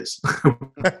toys.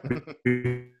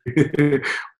 It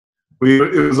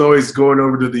was always going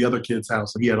over to the other kid's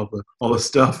house and he had all the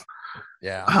stuff.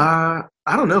 Yeah.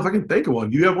 I don't know if I can think of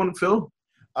one. Do you have one, Phil?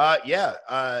 Yeah.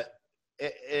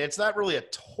 It's not really a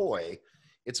toy.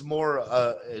 It's more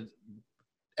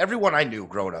everyone I knew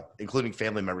growing up, including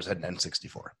family members, had an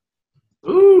N64.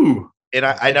 Ooh. And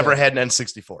I never had an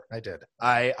N64. I did.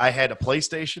 I had a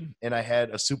PlayStation and I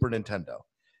had a Super Nintendo.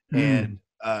 And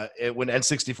when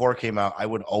N64 came out, I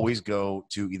would always go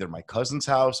to either my cousin's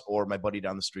house or my buddy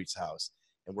down the street's house.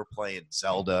 And we're playing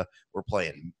Zelda. We're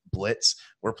playing Blitz.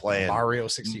 We're playing Mario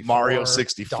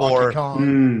 64. Donkey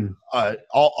Kong.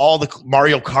 All the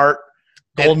Mario Kart.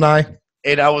 GoldenEye.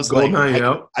 And I was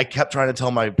GoldenEye, I kept trying to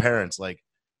tell my parents, like,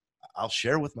 I'll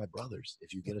share with my brothers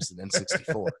if you get us an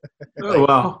N64. Oh,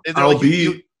 wow. I'll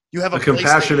be you have a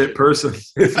compassionate person.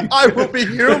 I will be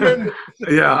human.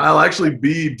 Yeah, I'll actually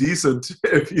be decent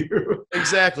if you.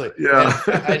 Exactly. Yeah.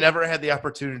 I never had the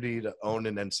opportunity to own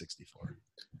an N64.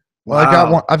 Well,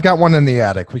 Wow. I've got one in the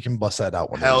attic. We can bust that out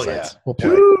one of Hell these yeah. nights. We'll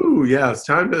play. Ooh, yeah, it's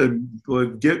time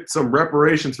to get some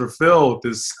reparations for Phil with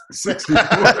this 64.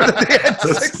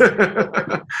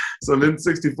 Some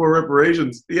N64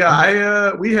 reparations.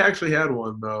 Yeah, we actually had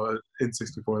one though,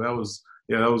 N64. That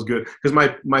was good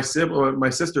because my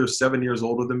sister is 7 years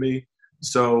older than me,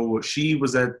 so she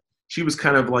was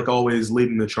kind of like always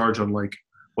leading the charge on like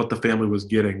what the family was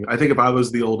getting. I think if I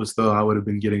was the oldest though, I would have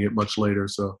been getting it much later.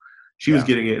 So she was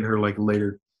getting it in her like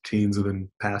later teens and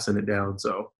then passing it down.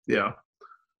 So yeah.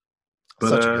 But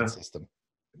such a good system.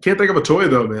 Can't think of a toy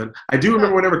though, man. I do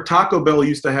remember whenever Taco Bell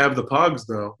used to have the Pogs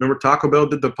though. Remember Taco Bell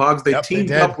did the Pogs? They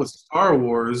teamed up with Star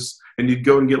Wars and you'd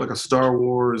go and get like a Star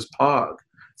Wars Pog.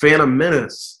 Phantom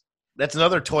Menace. That's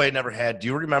another toy I never had. Do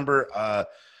you remember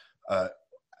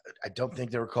I don't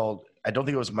think they were called. I don't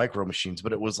think it was Micro Machines,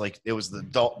 but it was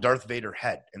the Darth Vader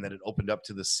head, and then it opened up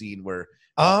to the scene where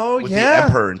with the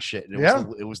Emperor and shit. And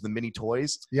it was the mini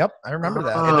toys. Yep, I remember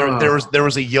that. And there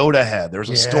was a Yoda head. There was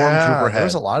a Stormtrooper head. There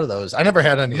was a lot of those. I never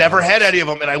had any. Never had any of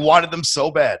them, and I wanted them so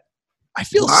bad. I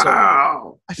feel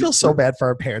so bad for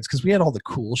our parents because we had all the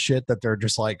cool shit that they're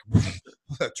just like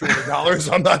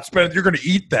 $200. I'm not spending. You're going to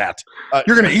eat that.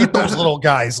 You're going to eat those little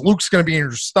guys. Luke's going to be in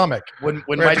your stomach. When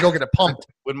I go get it pumped.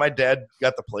 When my dad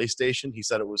got the PlayStation, he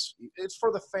said it's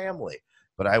for the family.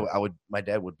 But my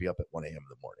dad would be up at 1 a.m. in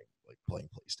the morning, like playing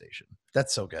PlayStation.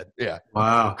 That's so good. Yeah.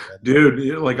 Wow,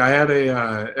 dude! Like I had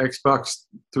a Xbox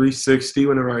 360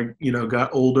 whenever I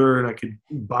got older and I could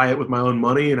buy it with my own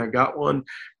money, and I got one.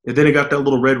 And then it got that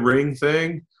little red ring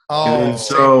thing.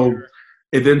 Oh,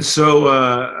 and then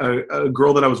a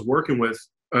girl that I was working with,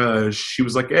 she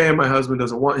was like, hey, my husband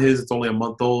doesn't want his. It's only a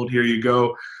month old. Here you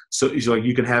go. So she's like,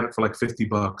 you can have it for like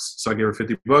 $50. So I gave her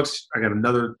 $50. I got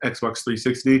another Xbox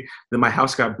 360. Then my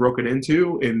house got broken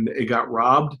into and it got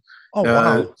robbed. Oh,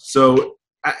 wow. So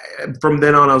from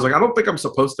then on, I was like, I don't think I'm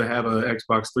supposed to have a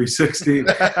Xbox 360.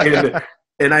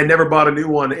 and I never bought a new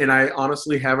one. And I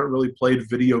honestly haven't really played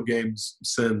video games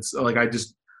since. Like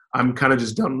I'm kind of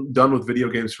just done with video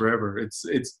games forever.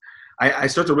 I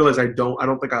start to realize I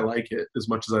don't think I like it as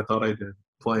much as I thought I did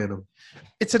playing them.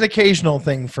 It's an occasional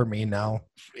thing for me now.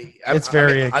 It's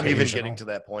very I'm even occasional. getting to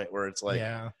that point where it's like,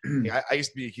 Yeah. I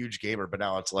used to be a huge gamer, but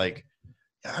now it's like,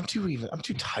 I'm too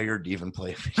tired to even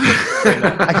play.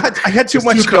 I got too It's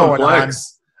much too going complex.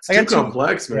 on. It's too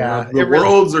complex, man. Yeah, The really-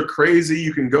 worlds are crazy.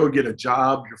 You can go get a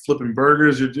job. You're flipping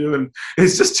burgers. You're doing.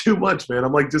 It's just too much, man.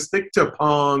 I'm like, just stick to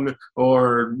Pong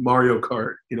or Mario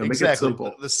Kart. Make it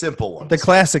simple. The simple ones. The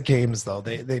classic games, though,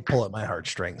 they pull at my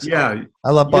heartstrings. Yeah,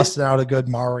 I love busting out a good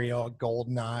Mario,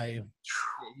 GoldenEye,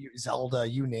 Zelda,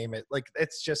 you name it. Like,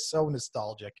 it's just so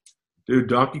nostalgic. dude.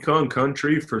 Donkey Kong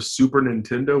Country for Super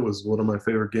Nintendo was one of my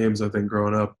favorite games. I think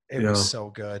growing up. It was so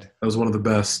good. That was one of the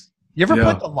best. You ever Yeah.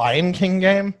 played the Lion King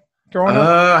game growing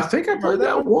up? I think I played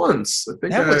that once. I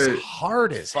think That was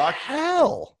hard as Fuck.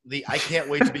 hell. The I can't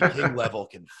wait to be king level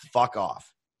can fuck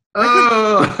off. Dude,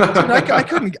 I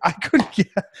couldn't get.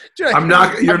 Dude, I'm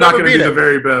not. You're I've not never going to be beat the it.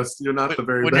 very best. You're not the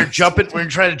very When best. you're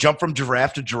trying to jump from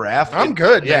giraffe to giraffe. I'm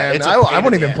good, man. it's a I pain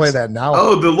won't in the even play ass. that now.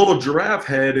 Oh, the little giraffe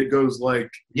head. It goes like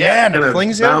yeah, and it kinda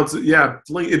flings you. bounces. Yeah,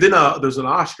 fling. And then there's an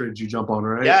ostrich you jump on,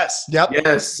 right? Yes. Yep.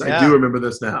 Yes, I Yeah. do remember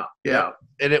this now. Yeah.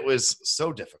 And it was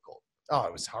so difficult. Oh,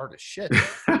 it was hard as shit.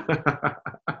 I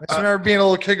remember being a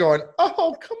little kid going,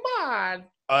 "Oh, come on!"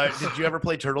 Did you ever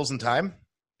play Turtles in Time?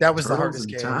 That was the Turtles hardest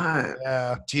in game. Time.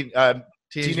 Yeah,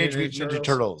 Teenage Mutant Ninja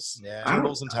Turtles. Yeah,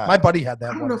 Turtles in Time. my buddy had that.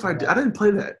 I don't one know if I for did. that. I didn't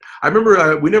play that. I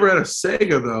remember we never had a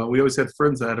Sega though. We always had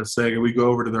friends that had a Sega. We'd go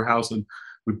over to their house and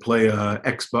we'd play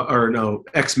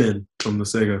X-Men from the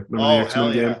Sega. Remember the Oh, X-Men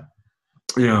hell yeah. game?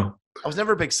 Yeah. I was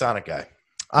never a big Sonic guy.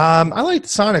 I liked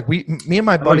Sonic. Me and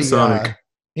my like buddy. Sonic.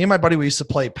 Me and my buddy, we used to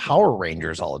play Power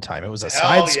Rangers all the time. It was a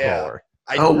Hell side yeah. scroller.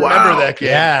 I Oh, remember wow. that game.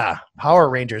 Yeah, Power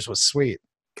Rangers was sweet.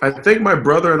 I think my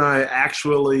brother and I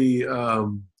actually,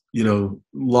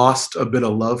 lost a bit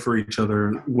of love for each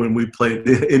other when we played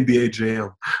the NBA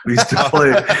Jam. We used to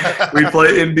play,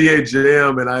 NBA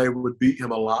Jam, and I would beat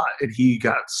him a lot, and he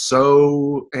got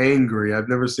so angry. I've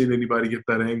never seen anybody get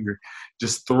that angry.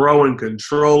 Just throwing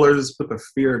controllers, put the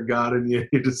fear of God in you.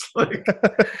 You're just like,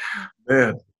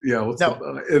 man, yeah.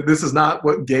 This is not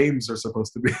what games are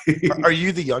supposed to be. Are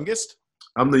you the youngest?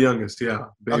 I'm the youngest. Yeah,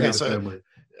 baby Okay, of the so- family.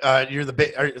 You're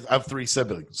I have three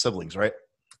siblings, right?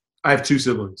 I have two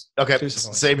siblings. Okay, Two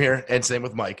siblings. same here, and same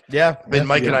with Mike. Yeah, And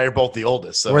Mike and Yeah. I are both the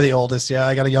oldest. So, we're the oldest. Yeah,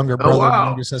 I got a younger brother and wow. a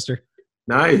younger sister.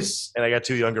 Nice. and I got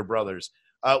two younger brothers.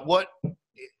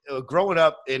 Growing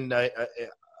up in a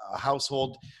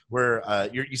household where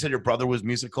you said your brother was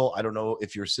musical. I don't know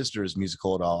if your sister is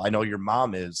musical at all. I know your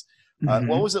mom is. Mhm.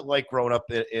 What was it like growing up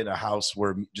in a house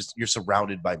where just you're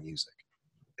surrounded by music?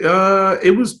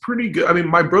 It was pretty good. I mean,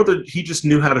 my brother, he just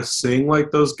knew how to sing like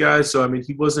those guys. So, I mean,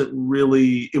 he wasn't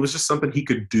really, it was just something he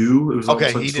could do. It was Okay, almost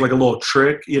he like, just didn't- like a little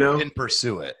trick, Didn't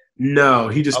pursue it. No,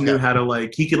 he just knew Okay. how to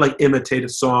he could imitate a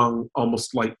song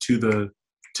almost like to the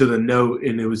note,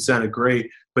 and it would sounded great,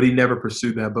 but he never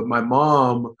pursued that. But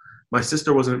my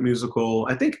sister wasn't musical.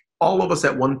 I think all of us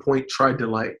at one point tried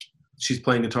to she's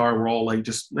playing guitar. We're all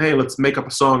just, hey, let's make up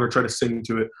a song or try to sing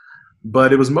to it.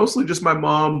 But it was mostly just my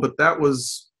mom, but that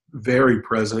was very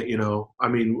present, I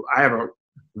mean, I have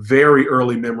very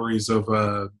early memories of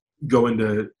going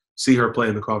to see her play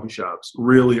in the coffee shops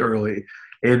really early.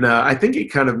 And I think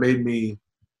it kind of made me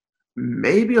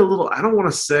maybe a little, I don't want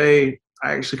to say,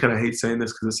 I actually kind of hate saying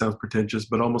this because it sounds pretentious,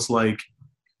 but almost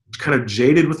kind of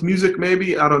jaded with music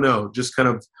maybe. I don't know, just kind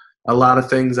of a lot of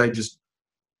things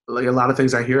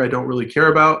I hear I don't really care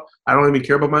about. I don't even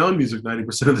care about my own music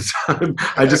 90% of the time.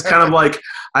 I just kind of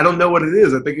I don't know what it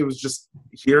is. I think it was just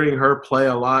hearing her play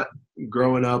a lot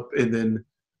growing up, and then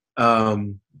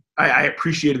I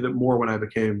appreciated it more when I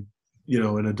became,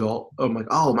 an adult. I'm like,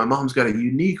 oh, my mom's got a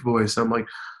unique voice. I'm like,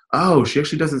 oh, she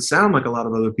actually doesn't sound like a lot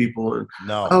of other people. And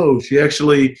No. oh, she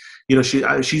actually,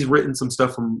 she's written some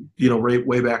stuff from,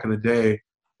 way back in the day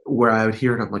where I would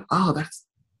hear it. I'm like, oh,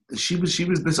 she was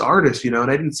this artist, and I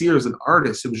didn't see her as an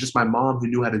artist. It was just my mom who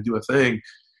knew how to do a thing.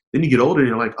 Then you get older and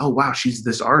you're like, oh wow, she's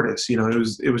this artist. It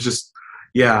was just,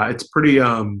 yeah, it's pretty,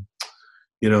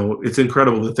 it's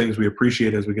incredible the things we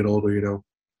appreciate as we get older,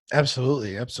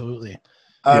 Absolutely, absolutely.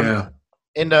 And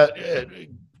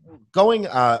going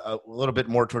a little bit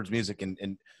more towards music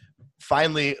and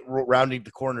finally rounding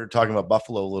the corner, talking about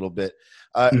Buffalo a little bit.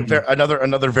 Mhm.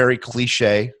 Another very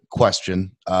cliche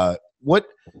question.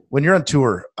 When you're on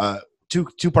tour?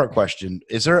 Two-part question.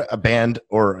 Is there a band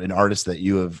or an artist that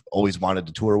you have always wanted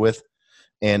to tour with?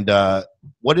 And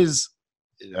what is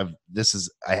this is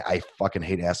I fucking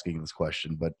hate asking this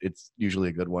question, but it's usually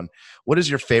a good one. What is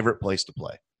your favorite place to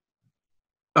play?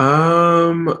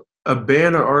 A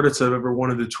band or artist I've ever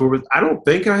wanted to tour with. I don't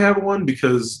think I have one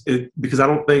because I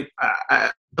don't think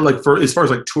I like, for as far as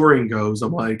like touring goes,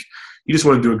 I'm like, you just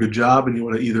want to do a good job, and you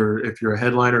want to, either if you're a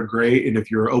headliner, great, and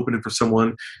if you're opening for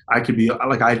someone, I could be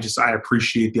like, I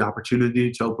appreciate the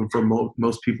opportunity to open for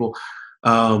most people.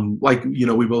 Like,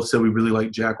 we both said we really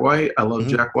like Jack White. I love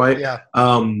Jack White. Yeah.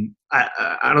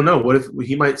 I don't know. What if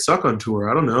he might suck on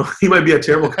tour? I don't know. He might be a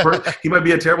terrible he might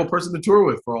be a terrible person to tour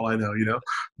with, for all I know.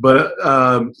 But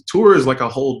tour is like a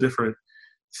whole different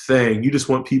thing. You just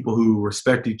want people who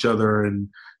respect each other, and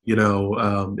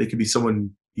it could be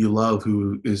someone you love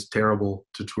who is terrible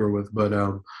to tour with. But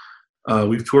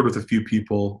we've toured with a few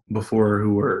people before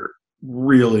who were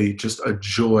really just a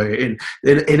joy, and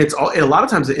it's all, and a lot of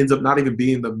times it ends up not even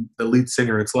being the lead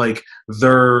singer. It's like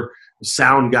their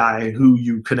sound guy who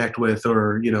you connect with,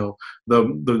 or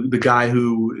the guy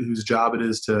whose job it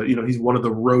is to, he's one of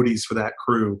the roadies for that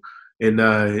crew. And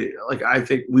like, I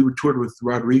think we were toured with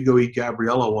Rodrigo y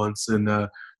Gabriela once, and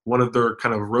one of their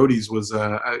kind of roadies was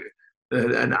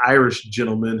an Irish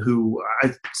gentleman who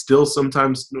I still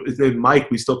sometimes, his name Mike,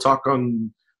 we still talk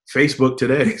on Facebook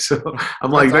today. So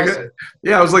I'm like, that guy,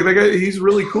 yeah, I was like, that guy, he's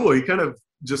really cool. He kind of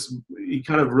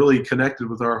really connected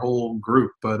with our whole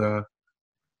group. But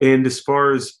and as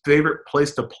far as favorite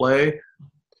place to play,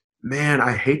 man,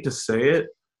 I hate to say it,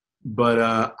 but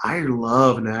I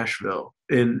love Nashville.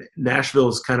 And Nashville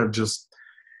is kind of just,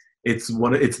 it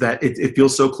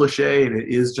feels so cliche, and it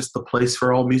is just the place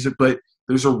for all music, but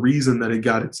there's a reason that it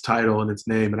got its title and its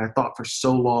name. And I thought for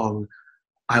so long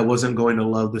I wasn't going to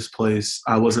love this place.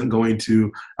 I was like,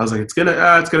 it's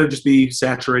gonna just be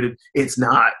saturated. It's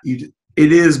not. It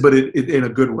is, but it in a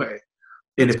good way.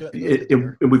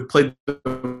 And we've played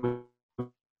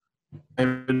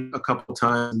a couple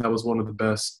times, and that was one of the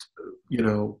best,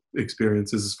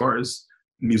 experiences as far as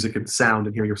music and sound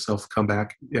and hearing yourself come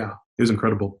back. Yeah, it was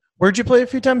incredible. Where'd you play a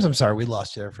few times? I'm sorry, we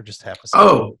lost you there for just half a second.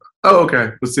 Oh, okay.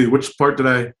 Let's see. Which part did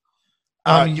I?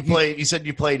 You said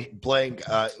you played blank.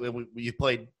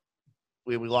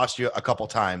 We lost you a couple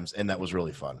times, and that was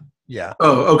really fun. Yeah.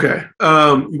 Oh, okay.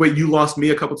 Wait, you lost me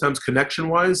a couple times connection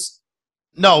wise?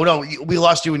 No, we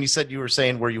lost you when you said you were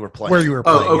saying where you were playing. Where you were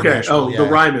playing. Oh, okay. Yeah.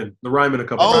 The Ryman a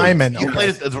couple times. Ryman. You played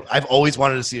it. I've always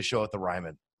wanted to see a show at the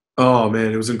Ryman. Oh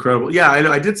man, it was incredible. Yeah, I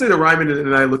know. I did say the Ryman,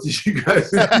 and I looked at you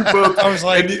guys. And you both, I was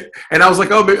like, and I was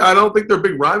like, oh, I don't think they're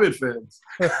big Ryman fans.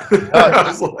 I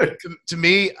was like, to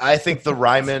me, I think the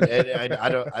Ryman. And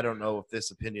I don't know if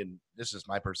this opinion. This is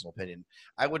my personal opinion.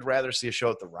 I would rather see a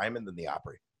show at the Ryman than the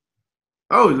Opry.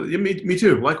 Oh, yeah, me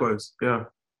too. Likewise, yeah.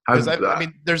 I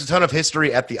mean, there's a ton of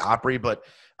history at the Opry, but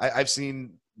I've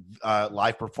seen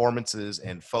live performances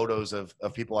and photos of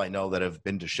people I know that have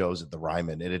been to shows at the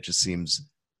Ryman, and it just seems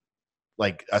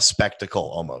like a spectacle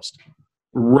almost.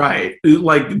 Right.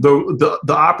 Like the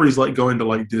Opry's like going to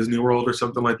like Disney World or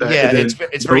something like that. Yeah,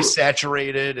 it's very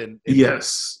saturated and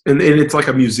yes. And it's like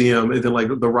a museum. And then like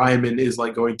the Ryman is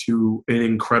like going to an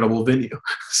incredible venue.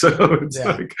 So it's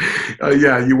like,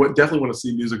 you definitely want to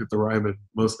see music at the Ryman.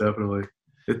 Most definitely.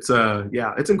 It's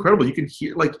it's incredible. You can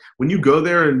hear, like, when you go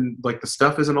there and like the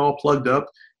stuff isn't all plugged up,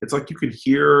 it's like you can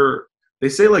hear, they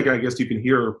say, like, I guess you can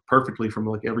hear perfectly from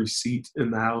like every seat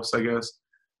in the house, I guess,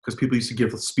 because people used to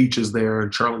give speeches there,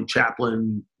 and Charlie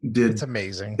Chaplin did it's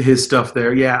amazing his stuff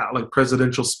there. Yeah, like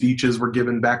presidential speeches were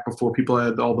given back before people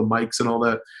had all the mics and all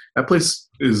that. That place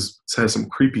has some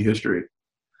creepy history.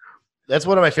 That's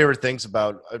one of my favorite things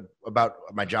about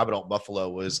my job at Alt Buffalo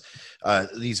was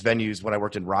these venues when I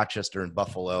worked in Rochester and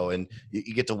Buffalo, and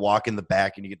you get to walk in the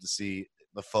back and you get to see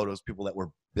the photos, people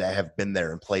that have been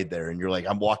there and played there, and you're like,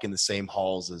 I'm walking the same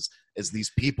halls as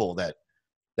these people that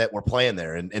were playing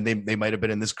there, and they might have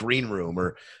been in this green room,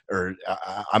 or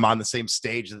I'm on the same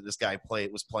stage that this guy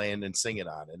was playing and singing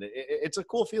on, and it's a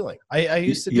cool feeling. I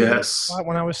used to do that a lot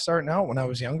when I was starting out. When I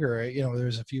was younger, there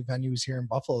was a few venues here in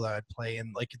Buffalo that I'd play,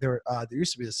 and like there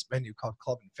used to be this venue called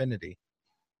Club Infinity,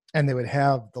 and they would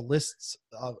have the list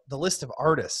of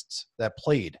artists that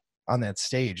played on that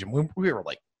stage, and we were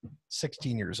like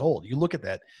 16 years old. You look at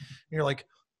that, and you're like,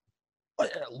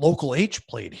 Local H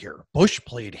played here, Bush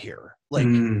played here, like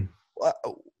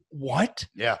what?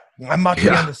 Yeah, I'm not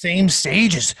on the same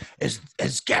stage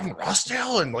as Gavin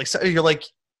Rossdale, and like, so you're like,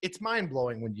 it's mind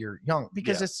blowing when you're young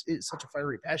because it's such a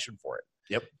fiery passion for it.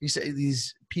 Yep. You say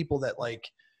these people that like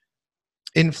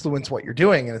influence what you're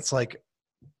doing, and it's like,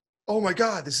 oh my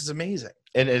God, this is amazing.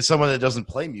 And as someone that doesn't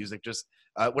play music, just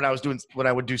when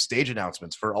I would do stage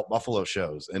announcements for Buffalo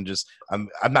shows, and just I'm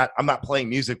not playing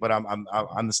music, but I'm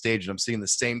on the stage and I'm seeing the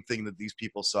same thing that these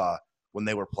people saw when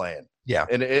they were playing. Yeah.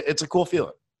 And it's a cool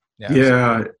feeling.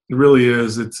 Yeah, it really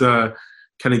is. It's kind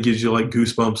of gives you like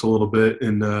goosebumps a little bit,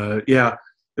 and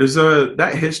there's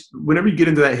that whenever you get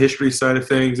into that history side of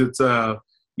things, it's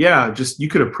just you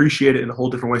could appreciate it in a whole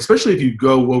different way, especially if you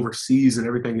go overseas and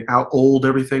everything, how old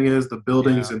everything is, the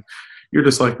buildings, and you're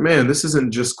just like, man, this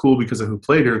isn't just cool because of who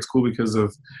played here. It's cool because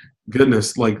of,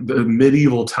 goodness, like the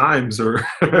medieval times, or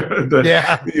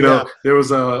there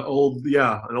was an old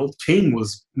king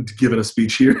was giving a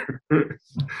speech here.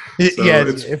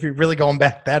 If you're really going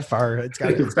back that far, it's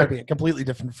got to be a completely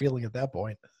different feeling at that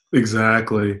point.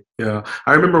 Exactly. Yeah,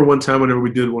 I remember one time whenever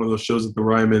we did one of those shows at the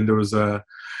Ryman, there was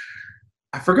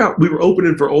I forgot, we were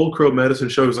opening for Old Crow Medicine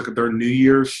show. It was like their New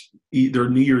Year's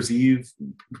Eve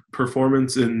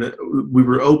performance, and we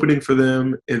were opening for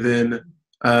them. And then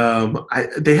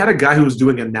they had a guy who was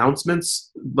doing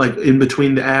announcements like in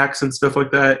between the acts and stuff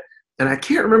like that. And I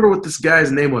can't remember what this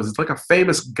guy's name was. It's like a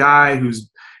famous guy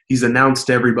he's announced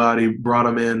to everybody, brought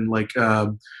him in, like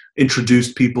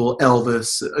introduced people.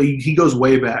 Elvis. He goes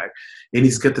way back, and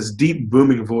he's got this deep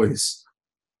booming voice.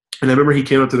 And I remember he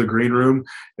came up to the green room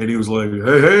and he was like,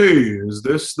 hey, is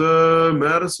this the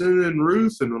Madisen and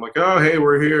Ruth? And we're like, oh, hey,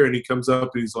 we're here. And he comes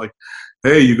up and he's like,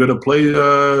 hey, you going to play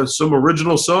some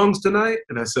original songs tonight?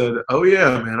 And I said, oh,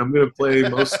 yeah, man, I'm going to play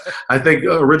most, I think,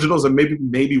 originals and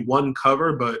maybe one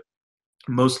cover, but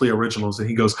mostly originals. And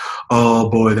he goes,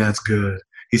 oh, boy, that's good.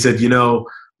 He said, they'll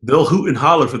hoot and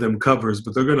holler for them covers,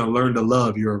 but they're going to learn to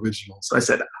love your originals. I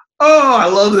said, oh, I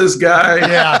love this guy.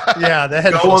 Yeah,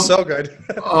 that was so good.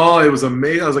 Oh, it was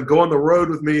amazing. I was like, go on the road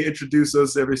with me, introduce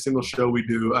us every single show we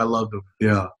do. I loved him.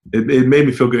 Yeah, it made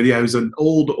me feel good. Yeah, he was an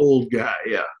old guy.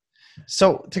 Yeah.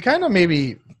 So to kind of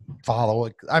maybe follow,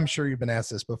 I'm sure you've been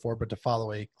asked this before, but to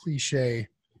follow a cliche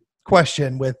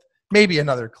question with maybe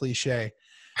another cliche.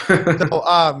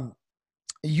 So,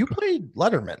 you played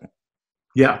Letterman.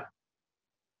 Yeah.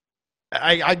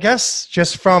 I guess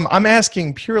I'm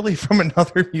asking purely from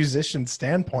another musician's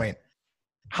standpoint,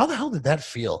 how the hell did that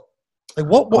feel? Like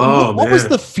what was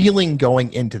the feeling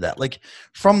going into that? Like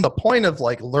from the point of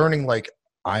like learning, like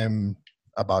I'm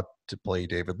about to play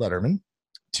David Letterman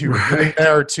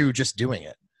to just doing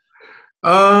it.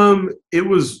 It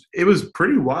was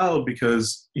pretty wild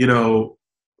because,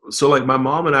 so like my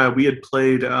mom and we had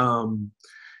played,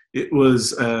 it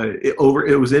was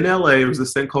in LA. It was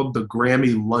this thing called the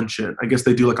Grammy Luncheon. I guess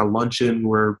they do like a luncheon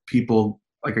where people,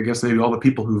 like, I guess maybe all the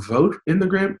people who vote in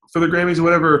for the Grammys or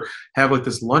whatever have like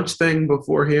this lunch thing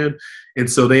beforehand. And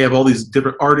so they have all these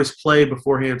different artists play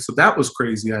beforehand. So that was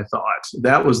crazy. I thought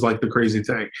that was like the crazy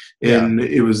thing. And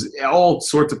it was all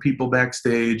sorts of people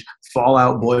backstage. Fall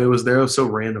Out Boy was there. It was so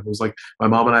random. It was like my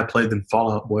mom and I played, then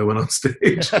Fall Out Boy went on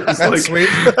stage. It was like, sweet.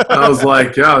 I was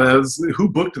like, yeah, who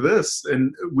booked this?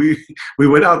 And we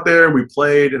went out there, we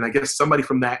played, and I guess somebody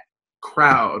from that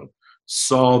crowd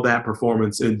saw that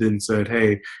performance and then said,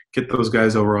 hey, get those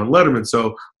guys over on Letterman.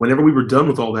 So whenever we were done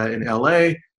with all that in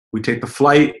LA, we take the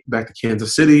flight back to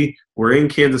Kansas City. We're in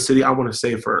Kansas City, I want to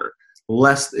say for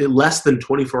less than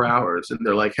 24 hours. And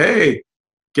they're like, hey,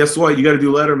 guess what? You got to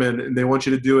do Letterman. And they want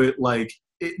you to do it like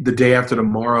the day after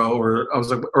tomorrow. Or I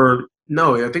was like, or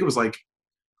no, I think it was like,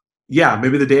 yeah,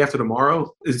 maybe the day after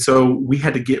tomorrow. And so we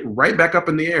had to get right back up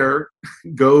in the air,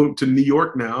 go to New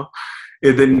York now,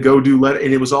 and then go do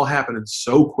and it was all happening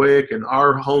so quick. And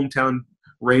our hometown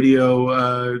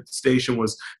radio station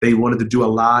they wanted to do a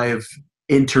live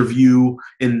interview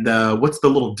in what's the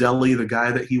little deli, the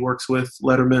guy that he works with,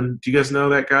 Letterman. Do you guys know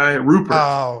that guy? Rupert.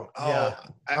 Oh yeah.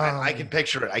 I can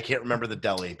picture it. I can't remember the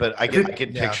deli, but I can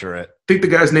picture it. I think the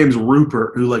guy's name's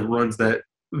Rupert, who like runs that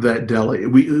deli.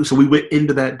 We went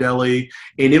into that deli,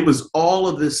 and it was all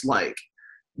of this like,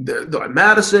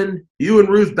 Madisen, you and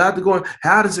Ruth about to go on.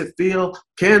 How does it feel?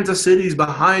 Kansas City's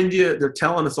behind you. They're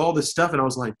telling us all this stuff, and I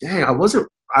was like, dang, I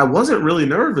wasn't really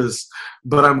nervous,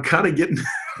 but I'm kind of getting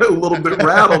a little bit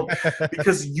rattled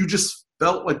because you just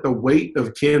felt like the weight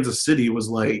of Kansas City was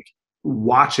like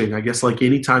watching. I guess like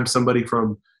anytime somebody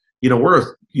from,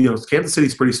 Kansas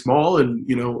City's pretty small, and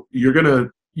you're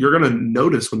gonna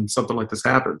notice when something like this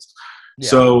happens. Yeah.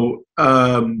 So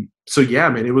yeah,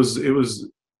 man, it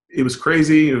was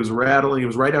crazy. It was rattling. It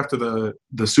was right after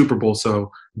the Super Bowl.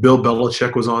 So Bill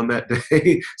Belichick was on that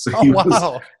day. So he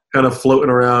was kind of floating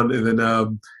around. And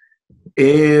then,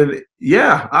 and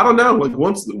yeah, I don't know. Like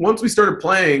once we started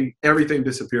playing, everything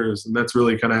disappears. And that's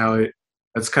really kind of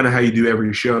that's kind of how you do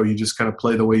every show. You just kind of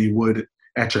play the way you would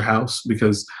at your house,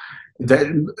 because that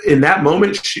in that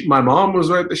moment, my mom was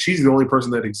right. She's the only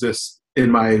person that exists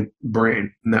in my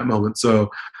brain in that moment. So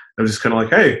I'm just kind of like,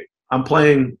 hey, I'm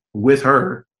playing with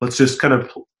her. Let's just kind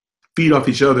of feed off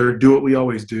each other, do what we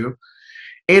always do.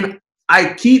 And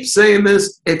I keep saying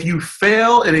this: if you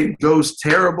fail and it goes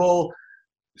terrible,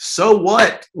 so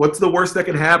what? What's the worst that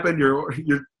can happen?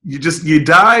 You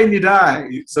die and you die.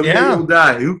 Someday you'll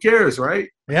die. Who cares, right?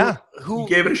 Yeah. Who you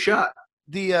gave it a shot?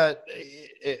 The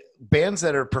bands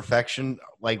that are perfection,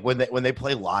 like when they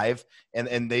play live and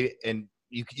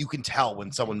you can tell when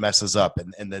someone messes up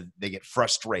and they get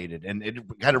frustrated, and it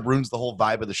kind of ruins the whole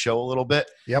vibe of the show a little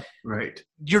bit. Yep. Right.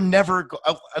 You're never,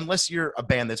 unless you're a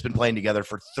band that's been playing together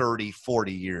for 30,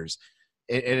 40 years,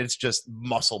 and it's just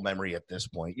muscle memory at this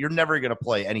point. You're never going to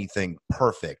play anything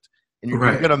perfect, and you're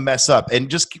going to mess up, and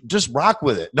just rock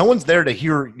with it. No one's there to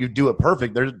hear you do it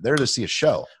perfect. They're there to see a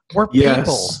show. We're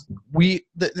people.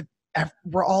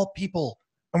 We're all people,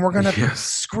 and we're going to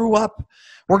screw up.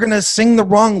 We're going to sing the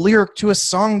wrong lyric to a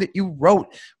song that you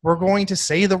wrote. We're going to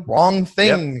say the wrong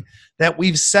thing that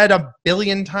we've said a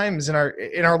billion times in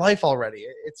our life already.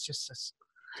 It's just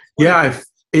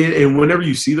and whenever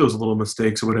you see those little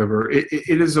mistakes or whatever,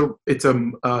 it's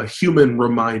a human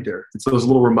reminder. It's those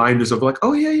little reminders of like,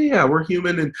 oh yeah, we're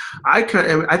human, and I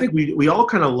think we all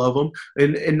kind of love them,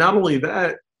 and not only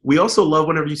that, we also love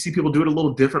whenever you see people do it a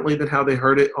little differently than how they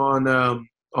heard it on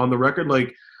the record.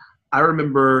 Like I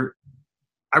remember.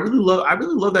 I really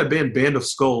love that band of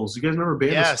Skulls. You guys remember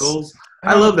Band of Skulls?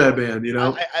 I love that band, you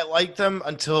know. I liked them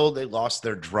until they lost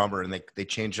their drummer and they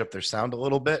changed up their sound a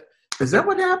little bit. Is that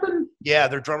what happened? Yeah,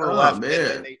 their drummer left.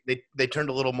 Man. And they turned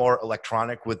a little more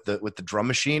electronic with the drum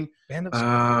machine. Band of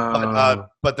Skulls.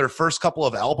 But their first couple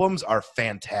of albums are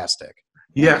fantastic.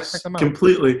 Yes,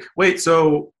 completely. Wait,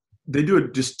 so they do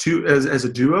it just as a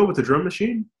duo with the drum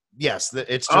machine? Yes,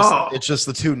 it's just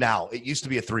the two now. It used to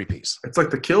be a 3-piece. It's like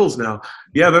the Kills now.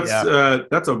 Yeah,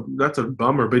 that's a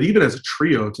bummer. But even as a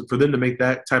trio, for them to make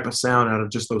that type of sound out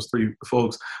of just those three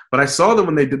folks. But I saw them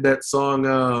when they did that song.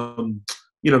 I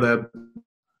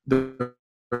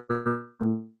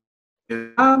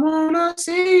wanna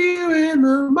see you in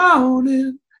the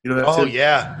morning. You know that. Oh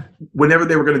yeah. Whenever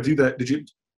they were going to do that,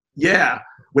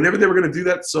 whenever they were going to do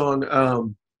that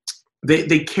song.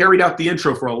 They carried out the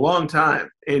intro for a long time,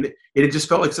 and it just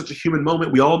felt like such a human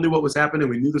moment. We all knew what was happening.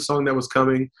 We knew the song that was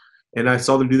coming, and I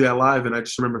saw them do that live, and I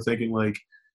just remember thinking, like,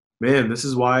 man, this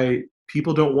is why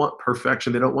people don't want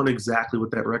perfection. They don't want exactly what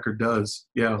that record does.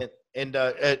 Yeah. And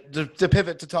to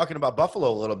pivot to talking about Buffalo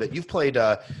a little bit, you've played.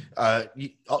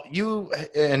 You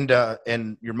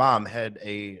and your mom had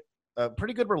a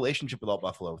pretty good relationship with All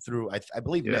Buffalo through, I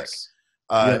believe, Nick.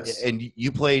 And you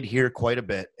played here quite a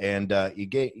bit, and you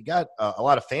got a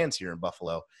lot of fans here in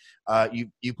Buffalo.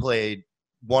 You played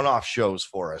one-off shows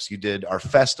for us. You did our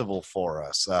festival for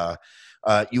us.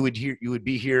 You would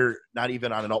be here not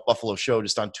even on an Alt Buffalo show,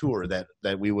 just on tour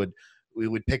that we would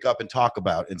pick up and talk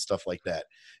about and stuff like that.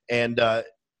 And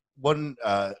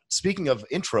speaking of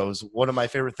intros, one of my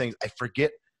favorite things, I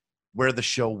forget where the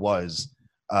show was.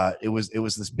 It was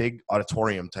this big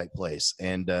auditorium type place,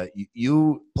 and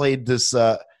you played this.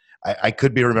 I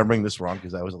could be remembering this wrong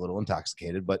because I was a little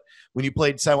intoxicated. But when you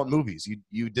played silent movies,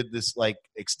 you did this like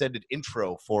extended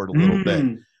intro for it a little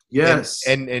bit. Yes,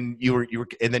 and you were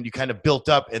and then you kind of built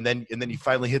up, and then you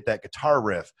finally hit that guitar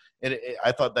riff, and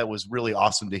I thought that was really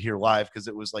awesome to hear live because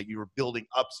it was like you were building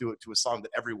up to a song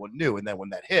that everyone knew, and then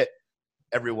when that hit,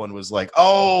 everyone was like,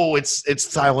 "Oh, it's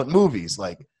silent movies!"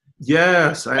 Like.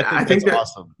 Yes, I think that's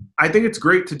awesome. I think it's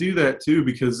great to do that too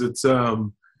because it's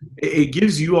it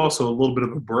gives you also a little bit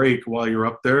of a break while you're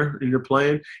up there and you're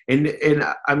playing. And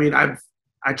I mean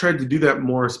I tried to do that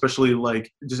more, especially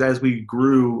like just as we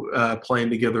grew playing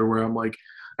together, where I'm like,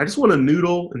 I just want to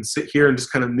noodle and sit here and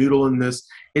just kind of noodle in this.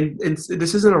 And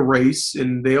this isn't a race.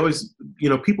 And they always,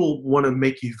 people want to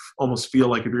make you almost feel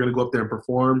like if you're going to go up there and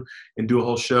perform and do a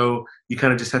whole show, you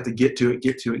kind of just have to get to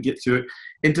it.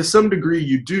 And to some degree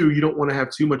you do. You don't want to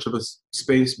have too much of a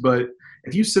space. But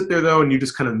if you sit there, though, and you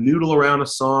just kind of noodle around a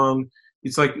song,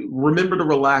 it's like remember to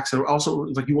relax. And also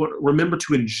it's like remember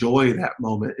to enjoy that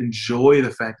moment. Enjoy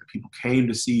the fact that people came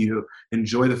to see you.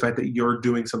 Enjoy the fact that you're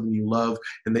doing something you love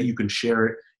and that you can share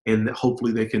it. And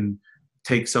hopefully they can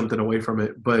take something away from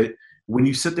it. But when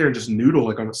you sit there and just noodle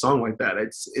like on a song like that,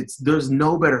 it's there's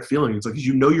no better feeling. It's like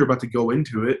you're about to go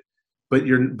into it, but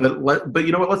you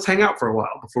know what? Let's hang out for a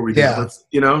while before we do it.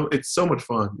 It's so much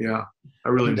fun. Yeah, I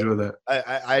really enjoy that.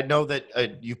 I know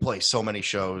that you play so many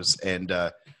shows, and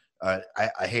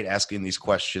I hate asking these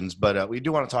questions, but we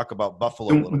do want to talk about Buffalo.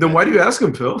 A little Then bit. why do you ask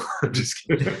him, Phil? I'm just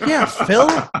kidding. Yeah, Phil.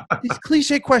 These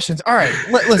cliche questions. All right,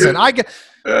 listen.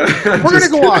 We're gonna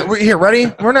go on. We're here.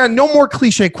 Ready? We're not. No more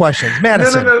cliche questions,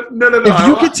 Madison. No.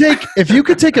 If you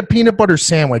could take a peanut butter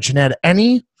sandwich and add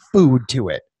any food to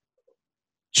it,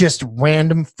 just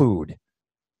random food,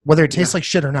 whether it tastes like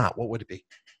shit or not, what would it be?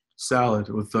 Salad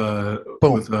with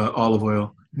olive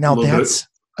oil. Now that's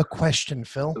a question,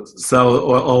 Phil. Salad,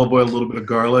 olive oil, a little bit of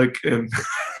garlic, and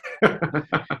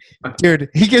dude,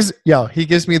 he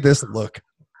gives me this look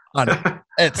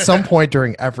at some point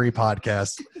during every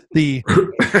podcast.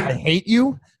 I hate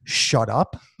you. Shut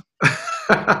up. And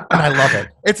I love it.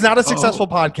 It's not a successful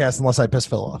podcast unless I piss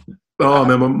Phil off. Oh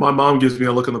man, my mom gives me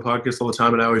a look on the podcast all the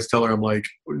time, and I always tell her, I'm like,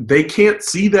 they can't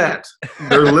see that.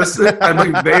 They're listening.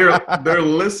 I'm like, they're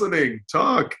listening.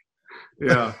 Talk.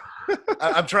 Yeah.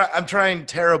 I'm trying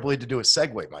terribly to do a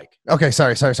segue, Mike. Okay,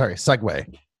 sorry.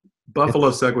 Segue. Buffalo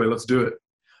segue. Let's do it.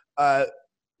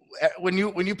 When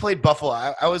you played Buffalo,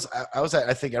 I was at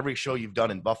I think every show you've done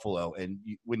in Buffalo, and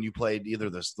when you played either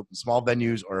the small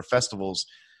venues or festivals,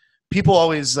 people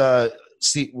always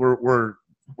were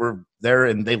there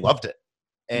and they loved it,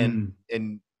 and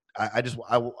I'm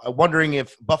wondering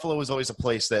if Buffalo was always a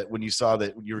place that when you saw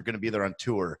that you were going to be there on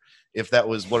tour, if that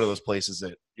was one of those places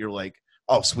that you're like,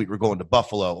 oh sweet, we're going to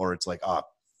Buffalo, or it's like, oh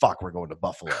fuck, we're going to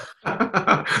Buffalo.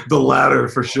 The latter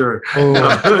for sure. No.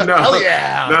 Hell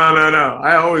yeah. No.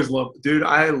 I always love, dude.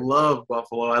 I love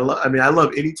Buffalo. I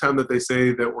love any time that they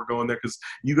say that we're going there, because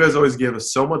you guys always give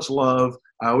us so much love.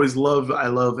 I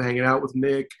love hanging out with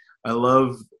Nick. I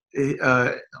love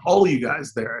all of you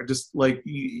guys there. Just like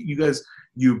you guys,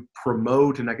 you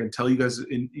promote, and I can tell you guys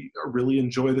really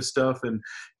enjoy the stuff, and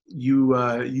you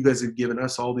guys have given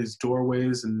us all these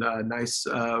doorways and nice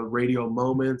radio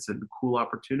moments and cool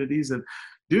opportunities, and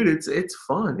dude, it's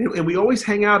fun, and we always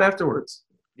hang out afterwards.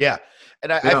 Yeah,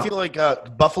 and I feel like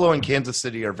Buffalo and Kansas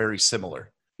City are very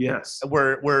similar. Yes,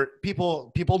 where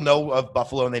people know of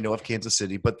Buffalo and they know of Kansas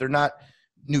City, but they're not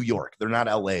New York, they're not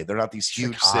LA, they're not these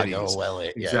huge Chicago, cities. LA.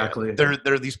 Exactly. Yeah.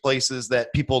 They're these places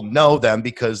that people know them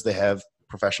because they have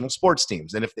professional sports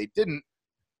teams, and if they didn't,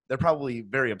 they're probably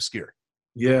very obscure.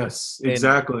 Yes,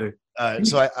 exactly.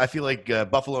 So I feel like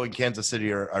Buffalo and Kansas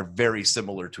City are very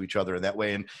similar to each other in that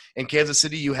way. And in Kansas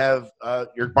City, you have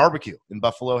your barbecue, and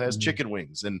Buffalo has chicken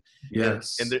wings, and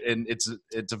yes, and it's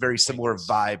a very similar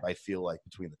vibe, I feel like,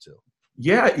 between the two.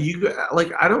 Yeah, you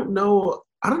like I don't know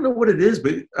what it is,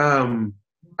 but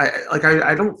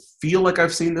I don't feel like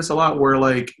I've seen this a lot, where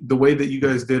like the way that you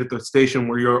guys did at the station,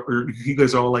 where you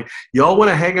guys are all like, y'all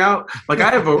want to hang out. Like I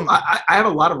have a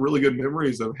lot of really good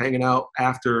memories of hanging out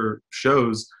after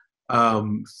shows.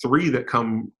 3 that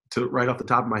come to right off the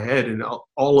top of my head, and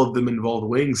all of them involve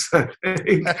wings. I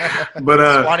think.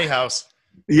 But Swanee House.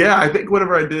 Yeah, I think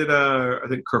whenever I did,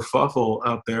 kerfuffle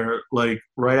out there, like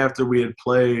right after we had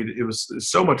played, it was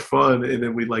so much fun, and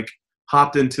then we like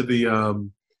hopped into the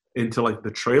into like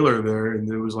the trailer there, and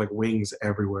there was like wings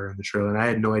everywhere in the trailer, and I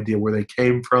had no idea where they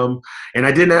came from, and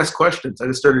I didn't ask questions. I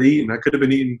just started eating. I could have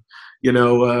been eating,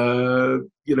 Violent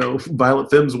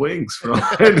Femmes wings from,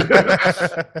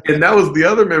 and that was the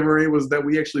other memory, was that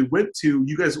we actually went to,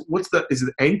 you guys, is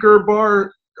it Anchor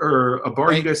Bar, or a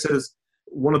bar you guys said is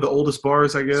one of the oldest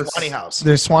bars, I guess? Swanee House.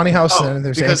 There's Swanee House, and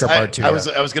there's Anchor Bar too. I was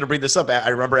going to bring this up. I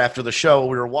remember after the show,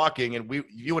 we were walking, and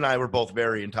you and I were both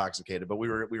very intoxicated, but we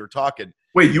were talking.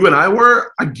 Wait, you and I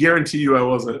were? I guarantee you I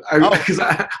wasn't. Because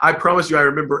I promise you I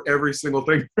remember every single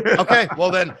thing. Okay,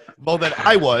 well then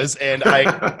I was, and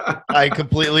I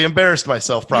completely embarrassed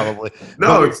myself probably.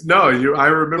 I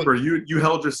remember you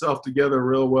held yourself together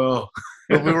real well.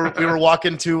 But we were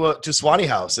walking to Swanee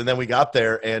House, and then we got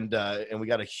there, and we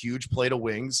got a huge plate of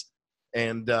wings,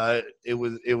 and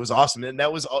it was awesome. And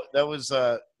that was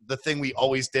the thing we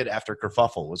always did after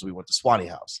kerfuffle, was we went to Swanee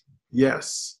House.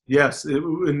 Yes.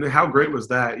 And how great was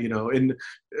that, And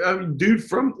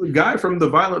guy from the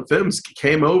Violent Femmes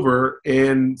came over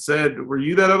and said, "Were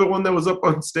you that other one that was up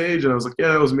on stage?" And I was like, "Yeah,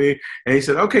 that was me." And he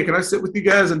said, "Okay, can I sit with you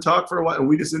guys and talk for a while?" And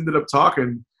we just ended up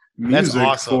talking music.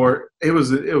 That's awesome. It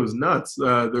was nuts.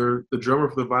 They're the drummer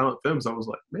for the Violent Femmes. I was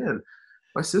like, man,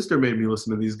 my sister made me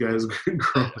listen to these guys.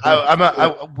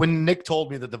 When Nick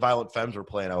told me that the Violent Femmes were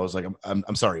playing, I was like,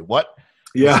 I'm sorry, what?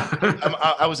 Yeah.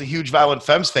 I was a huge Violent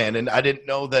Femmes fan, and I didn't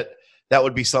know that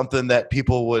would be something that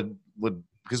people would,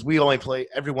 because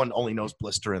everyone only knows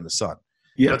Blister in the Sun.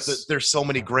 Yes. But there's so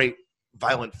many great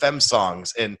Violent Femmes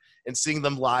songs, and seeing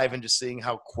them live and just seeing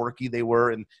how quirky they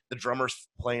were, and the drummers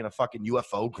playing a fucking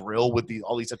UFO grill with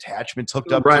all these attachments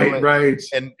hooked up to it. Right.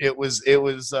 And it was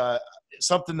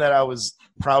something that I was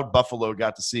proud Buffalo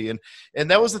got to see. And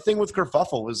that was the thing with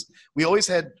Kerfuffle was we always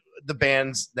had the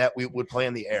bands that we would play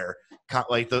in the air,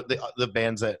 like the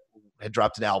bands that had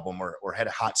dropped an album or had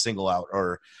a hot single out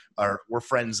or were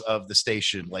friends of the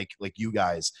station, like you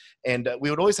guys. And we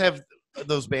would always have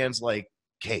those bands like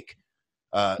Cake,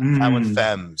 Violent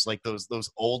Femmes, like those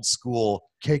old school.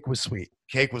 Cake was sweet.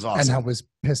 Cake was awesome. And I was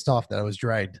pissed off that I was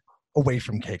dragged away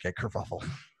from Cake at Kerfuffle.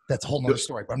 That's a whole nother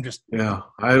story, but I'm just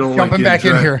I don't jumping back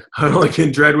in here. I don't like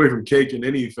getting dragged away from Cake in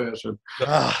any fashion.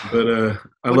 But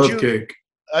I love Cake.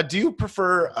 Do you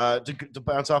prefer to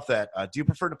bounce off that? Do you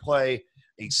prefer to play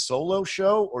a solo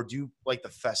show or do you like the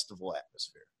festival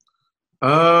atmosphere?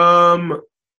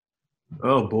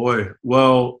 Oh boy.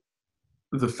 Well,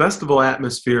 the festival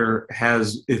atmosphere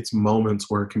has its moments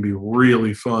where it can be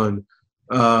really fun.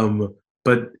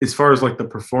 But as far as like the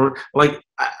perform, like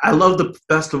I love the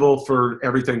festival for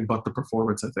everything but the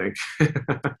performance. I think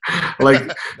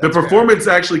like the performance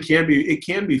actually can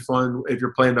be fun if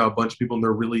you're playing to a bunch of people and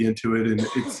they're really into it and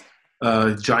it's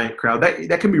a giant crowd.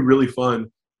 That can be really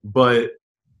fun. But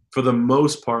for the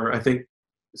most part, I think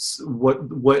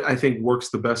what I think works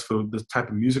the best for the type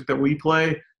of music that we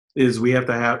play is we have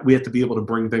to be able to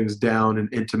bring things down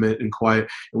and intimate and quiet,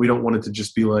 and we don't want it to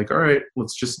just be like, all right,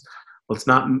 let's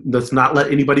not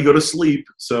let anybody go to sleep.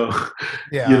 So,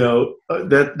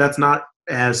 that's not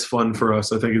as fun for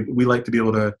us. I think we like to be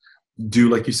able to do,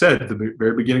 like you said, at the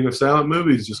very beginning of silent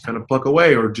movies, just kind of pluck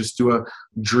away or just do a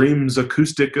Dreams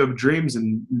acoustic of Dreams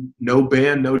and no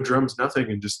band, no drums,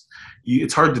 nothing. And just,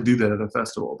 it's hard to do that at a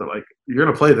festival. They're like, you're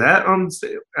going to play that on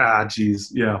stage?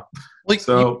 Geez. Yeah. Like,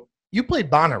 so you played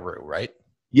Bonnaroo, right?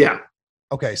 Yeah.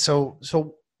 Okay. So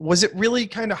was it really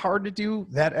kind of hard to do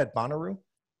that at Bonnaroo?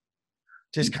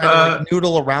 Just kind of like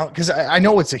noodle around? Because I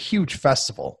know it's a huge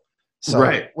festival. So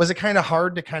right. Was it kind of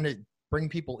hard to kind of bring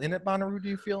people in at Bonnaroo, do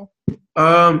you feel?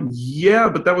 Yeah,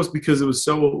 but that was because it was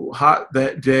so hot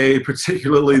that day,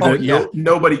 particularly that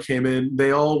nobody came in.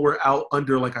 They all were out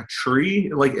under like a tree.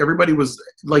 Like everybody was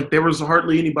like, there was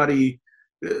hardly anybody,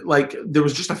 like there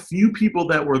was just a few people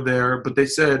that were there, but they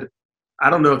said, I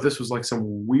don't know if this was like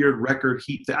some weird record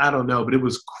heat. I don't know, but it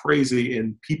was crazy.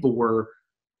 And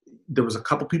there was a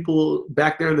couple people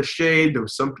back there in the shade. There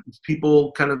was some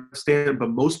people kind of standing, but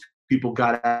most people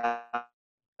got out.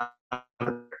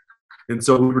 And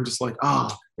so we were just like,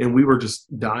 and we were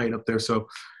just dying up there. So,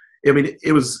 I mean,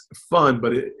 it was fun,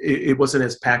 but it wasn't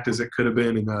as packed as it could have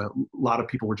been. And a lot of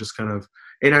people were just kind of,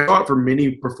 and I thought for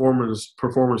many performers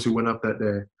who went up that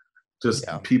day, just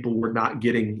people were not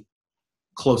getting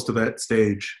close to that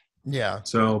stage. Yeah.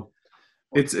 So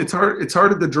it's hard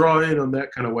to draw in on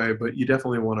that kind of way, but you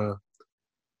definitely want to,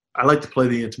 I like to play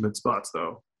the intimate spots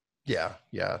though. Yeah.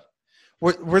 Yeah.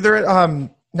 Were there,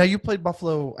 now you played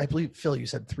Buffalo, I believe, Phil, you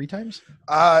said 3 times?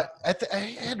 I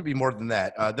had to be more than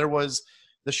that. There was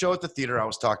the show at the theater I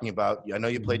was talking about. I know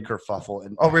you played Kerfuffle.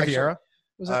 And Riviera?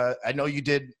 I know you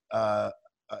did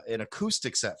an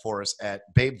acoustic set for us at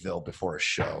Babeville before a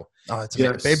show. Oh, it's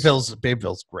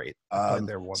Babeville's great.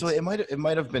 There once. So it might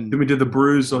have been. Then we did the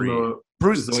Bruise on the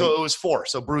Bruise. So it was 4.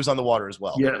 So Bruise on the Water as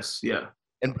well. Yes, yeah.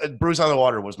 And Bruise on the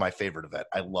Water was my favorite event.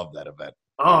 I love that event.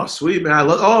 Oh, sweet, man.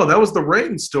 that was the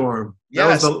rainstorm.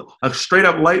 Yes. That was a straight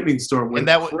up lightning storm. And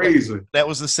that was crazy. That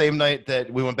was the same night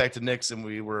that we went back to Nick's and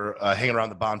we were hanging around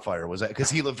the bonfire. Was that because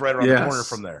he lived right around the corner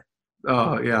from there?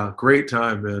 Oh, yeah. Great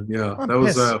time, man. Yeah. I'm that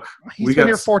was he's been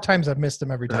here 4 times. I've missed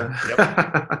him every time.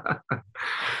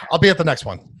 I'll be at the next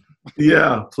one.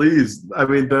 Yeah, please. I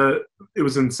mean, it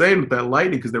was insane with that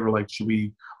lightning because they were like, should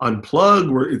we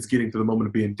unplug? Where it's getting to the moment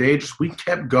of being dangerous. We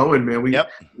kept going, man.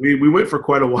 We went for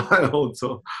quite a while.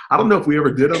 So I don't know if we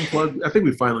ever did unplug. I think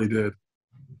we finally did.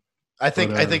 I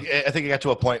think it got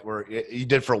to a point where you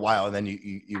did for a while and then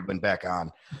you went back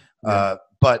on. Yeah.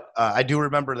 But I do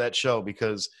remember that show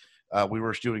because we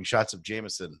were shooting shots of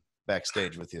Jameson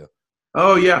backstage with you.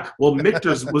 Oh yeah. Well,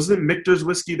 Michter's wasn't Michter's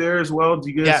whiskey there as well?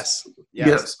 Do you guys?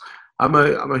 Yes. I'm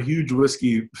a huge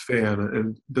whiskey fan,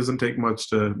 and it doesn't take much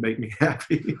to make me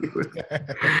happy.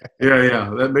 Yeah.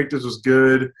 That Michter's was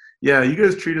good. Yeah, you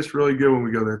guys treat us really good when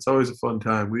we go there. It's always a fun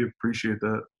time. We appreciate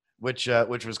that. Which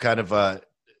was kind of a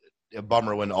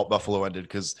bummer when Alt Buffalo ended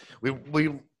because we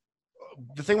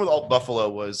the thing with Alt Buffalo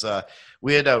was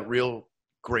we had a real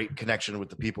great connection with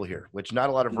the people here, which not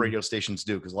a lot of radio stations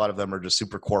do, because a lot of them are just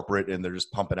super corporate and they're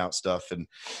just pumping out stuff.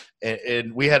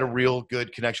 And we had a real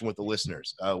good connection with the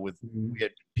listeners. We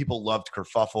had people loved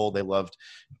Kerfuffle. They loved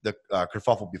the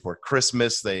Kerfuffle before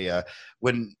Christmas. They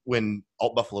when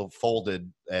Alt Buffalo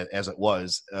folded as it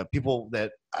was, people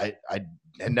that I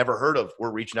had never heard of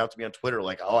were reaching out to me on Twitter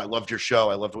like, "Oh, I loved your show.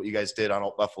 I loved what you guys did on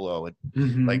Alt Buffalo."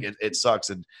 And like it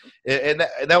sucks, and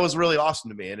that was really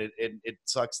awesome to me. And it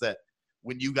sucks that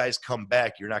when you guys come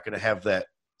back, you're not going to have that.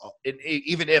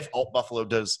 Even if Alt Buffalo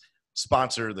does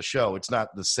sponsor the show, it's not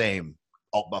the same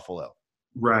Alt Buffalo.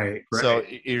 Right. So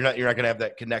you're not going to have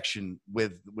that connection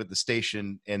with the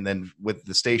station, and then with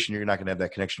the station, you're not going to have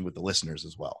that connection with the listeners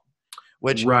as well.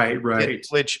 Which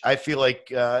which I feel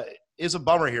like is a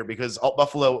bummer here, because Alt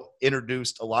Buffalo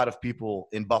introduced a lot of people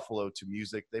in Buffalo to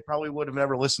music they probably would have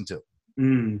never listened to.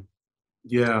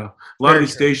 Yeah, a lot of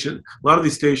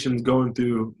these stations going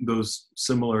through those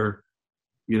similar,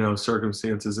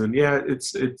 circumstances, and yeah,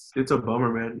 it's a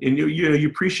bummer, man. And you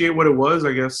appreciate what it was,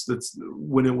 I guess. That's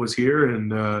when it was here,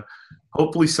 and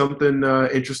hopefully something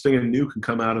interesting and new can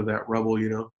come out of that rubble,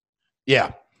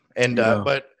 Yeah, and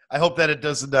but I hope that it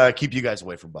doesn't keep you guys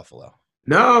away from Buffalo.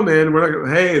 No, man, we're not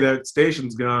gonna. Hey, that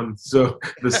station's gone. So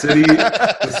the city,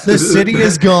 the city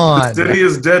is gone. The city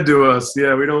is dead to us.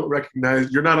 Yeah, we don't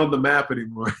recognize. You're not on the map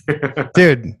anymore.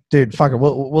 dude, fuck it.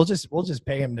 We'll just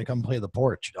pay him to come play the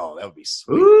porch. Oh, that would be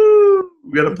sweet. Ooh,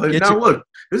 we gotta play. Now look,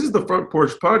 this is the Front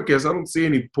Porch Podcast. I don't see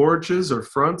any porches or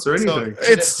fronts or anything.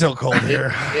 So, it's still cold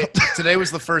here. Today was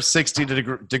the first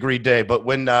 60-degree day, but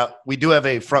when we do have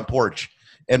a front porch.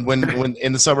 And when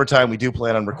in the summertime, we do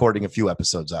plan on recording a few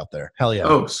episodes out there. Hell yeah!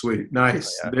 Oh, sweet,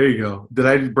 nice. Yeah. There you go. Did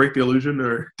I break the illusion,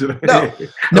 or did I?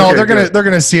 No, okay, they're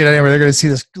gonna see it anyway. They're gonna see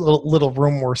this little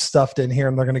room we're stuffed in here,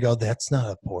 and they're gonna go, "That's not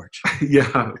a porch."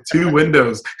 Yeah, 2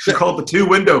 windows. Should call it the 2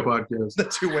 window podcast. The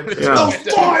 2 windows. Yeah. Those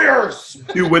flyers.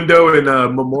 2 window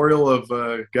and memorial of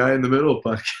guy in the middle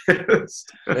podcast.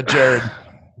 Jared.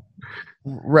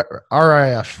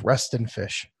 RIF, rest in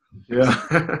fish.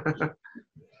 Yeah.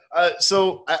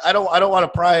 So I don't want to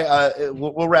pry.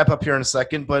 We'll wrap up here in a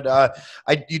second, but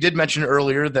you did mention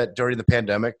earlier that during the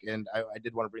pandemic, and I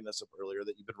did want to bring this up earlier,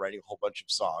 that you've been writing a whole bunch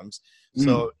of songs.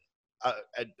 So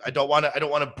I don't want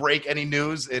to break any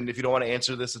news, and if you don't want to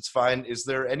answer this, it's fine. Is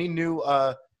there any new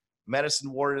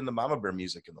Madisen Ward and the Mama Bear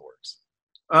music in the works?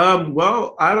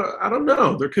 Well, I don't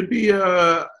know. There could be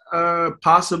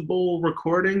possible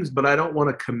recordings, but I don't want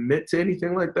to commit to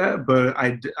anything like that. But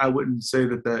I wouldn't say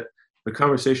that the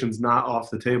conversation's not off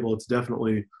the table. It's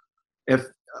definitely,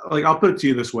 I'll put it to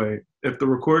you this way: if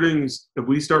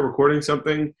we start recording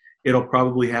something, it'll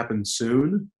probably happen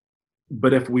soon.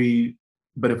 But if we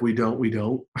don't, we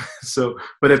don't.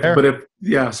 But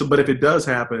if it does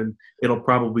happen, it'll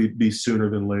probably be sooner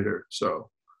than later.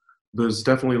 So there's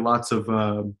definitely lots of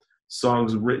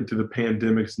songs written through the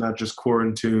pandemic. It's not just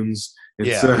quarantunes.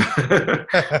 It's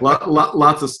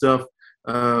lots of stuff.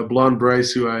 Blonde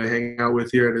Bryce, who I hang out with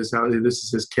here at his house, this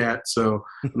is his cat. So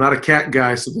I'm not a cat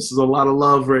guy. So this is a lot of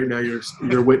love right now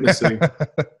you're witnessing.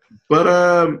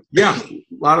 But yeah, a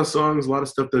lot of songs, a lot of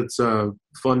stuff that's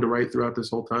fun to write throughout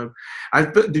this whole time.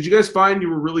 Did you guys find you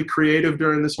were really creative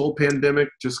during this whole pandemic?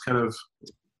 Just kind of.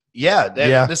 Yeah.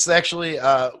 This is actually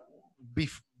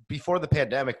before the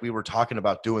pandemic, we were talking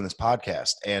about doing this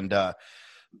podcast, and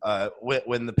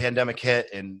when the pandemic hit,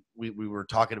 and we were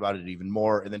talking about it even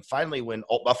more, and then finally when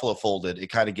Alt Buffalo folded, it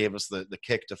kind of gave us the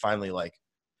kick to finally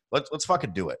let's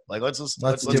fucking do it. Let's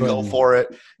go for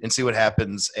it and see what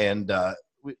happens. And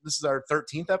this is our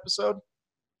 13th episode.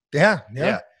 Yeah.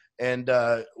 And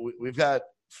we've got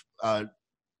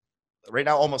right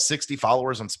now almost 60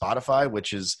 followers on Spotify,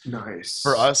 which is nice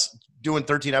for us. Doing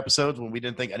 13 episodes when we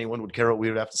didn't think anyone would care what we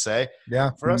would have to say. Yeah,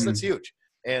 for us that's huge.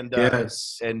 And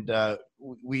yes.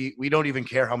 We don't even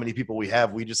care how many people we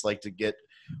have. We just like to get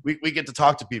we get to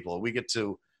talk to people. We get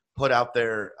to put out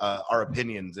there our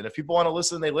opinions, and if people want to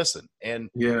listen, they listen. And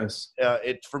yes,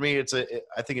 for me, I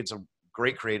think it's a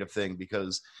great creative thing,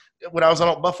 because when I was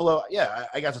on Buffalo,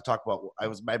 I got to talk about.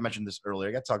 I mentioned this earlier.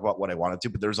 I got to talk about what I wanted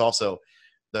to, but there's also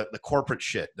the corporate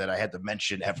shit that I had to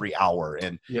mention every hour,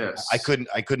 and yes, I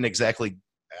couldn't exactly.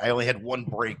 I only had one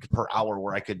break per hour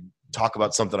where I could talk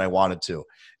about something I wanted to.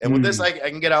 And with this, I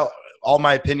can get out all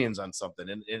my opinions on something,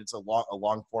 and it's a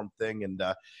long form thing, and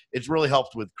it's really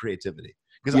helped with creativity,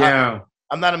 because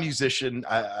I'm not a musician.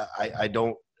 I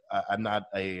don't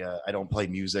play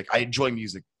music. I enjoy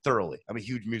music thoroughly. I'm a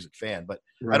huge music fan, but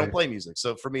I don't play music.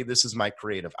 So for me, this is my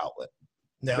creative outlet.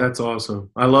 No. That's awesome.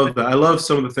 I love that. I love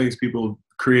some of the things people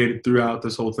created throughout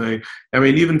this whole thing. I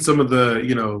mean, even some of the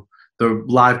the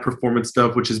live performance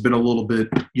stuff, which has been a little bit,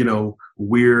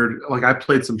 weird. Like I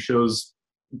played some shows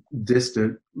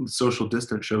social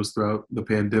distant shows throughout the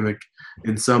pandemic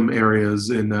in some areas,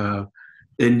 and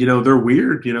they're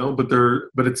weird,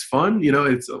 but it's fun.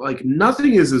 It's like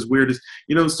nothing is as weird as,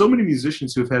 so many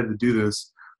musicians who have had to do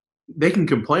this, they can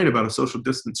complain about a social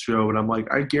distance show, and I'm like,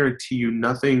 I guarantee you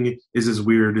nothing is as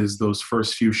weird as those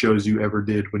first few shows you ever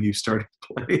did when you started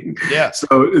playing. Yeah.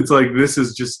 So it's like, this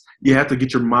is just, you have to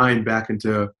get your mind back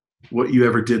into what you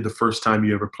ever did the first time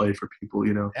you ever played for people,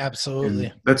 Absolutely.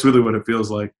 And that's really what it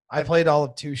feels like. I played all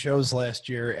of 2 shows last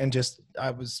year, and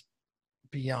I was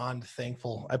beyond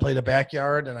thankful. I played a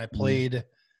backyard, and I played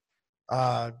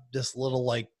this little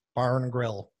like barn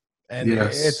grill. And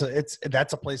yes.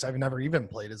 that's a place I've never even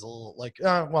played. Is a little like,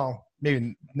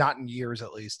 maybe not in years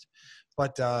at least,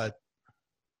 but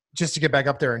just to get back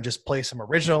up there and just play some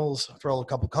originals, throw a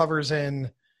couple covers in.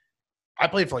 I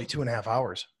played for like 2.5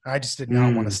 hours. I just did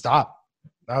not want to stop.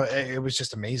 It was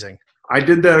just amazing. I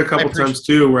did that a couple times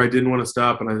too, where I didn't want to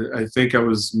stop, and I think I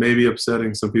was maybe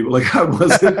upsetting some people. Like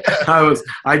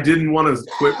I didn't want to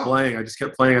quit playing. I just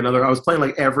kept playing another. I was playing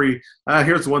like every.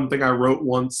 Here's one thing I wrote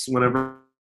once whenever.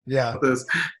 Yeah. This,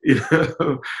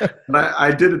 and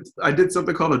I did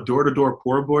something called a door-to-door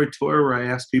poor boy tour, where I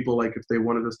asked people like if they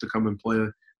wanted us to come and play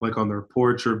like on their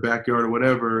porch or backyard or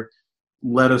whatever,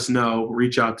 let us know,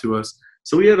 reach out to us.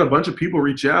 So we had a bunch of people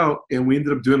reach out, and we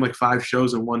ended up doing like 5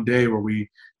 shows in one day, where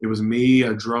it was me,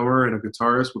 a drummer, and a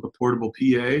guitarist with a portable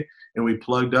PA, and we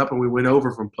plugged up and we went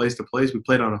over from place to place. We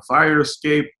played on a fire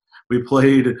escape. We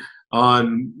played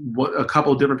on a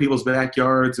couple of different people's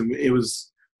backyards, and it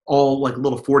was all like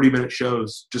little 40-minute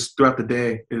shows just throughout the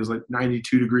day. It was like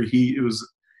 92-degree heat. It was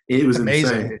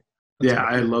amazing. Insane. Yeah,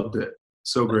 I loved it.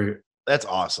 So great. That's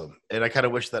awesome. And I kind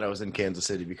of wish that I was in Kansas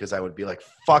City, because I would be like,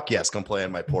 fuck yes, come play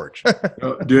on my porch.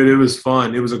 Dude, it was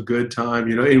fun. It was a good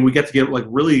time, and we get to get like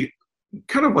really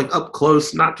kind of like up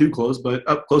close, not too close, but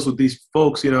up close with these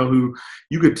folks, who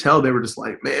you could tell they were just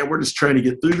like, man, we're just trying to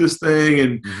get through this thing.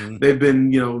 And they've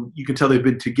been, you can tell they've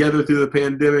been together through the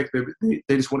pandemic.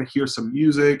 They just want to hear some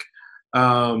music.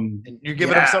 And you're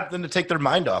giving them something to take their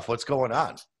mind off what's going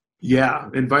on. Yeah,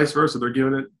 and vice versa. They're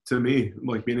giving it to me,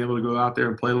 like being able to go out there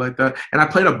and play like that. And I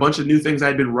played a bunch of new things I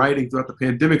had been writing throughout the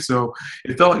pandemic, so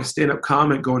it felt like a stand-up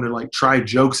comic going to like try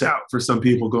jokes out for some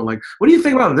people, going like, "What do you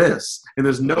think about this?" And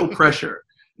there's no pressure.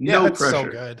 No that's pressure. So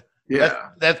good. Yeah,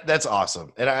 that's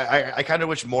awesome. And I kind of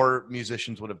wish more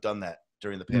musicians would have done that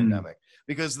during the pandemic,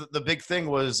 because the big thing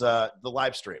was the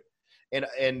live stream,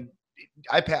 and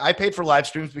I paid for live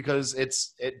streams because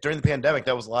during the pandemic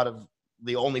that was a lot of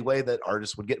the only way that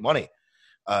artists would get money.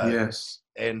 Yes.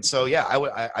 And so, yeah,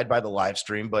 I'd buy the live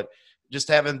stream, but just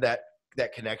having that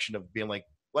connection of being like,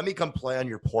 let me come play on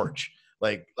your porch.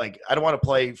 Like I don't want to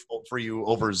play for you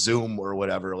over Zoom or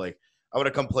whatever. Like I want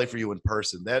to come play for you in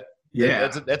person. That's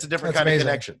a different kind of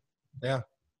connection. Yeah.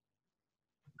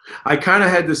 I kind of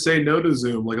had to say no to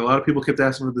Zoom. Like a lot of people kept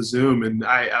asking for the Zoom, and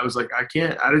I was like, I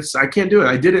can't do it.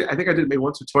 I did it. I think I did it maybe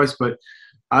once or twice, but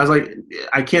I was like,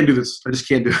 I can't do this. I just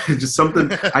can't do it. It's just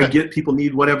something I get, people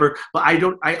need, whatever. But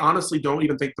I honestly don't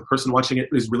even think the person watching it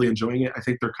is really enjoying it. I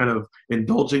think they're kind of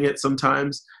indulging it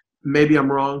sometimes. Maybe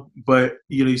I'm wrong, but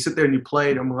you sit there and you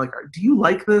play, and I'm like, do you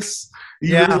like this?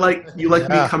 Really like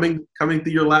me coming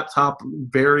through your laptop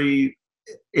very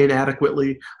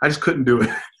inadequately? I just couldn't do it.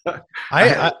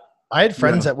 I had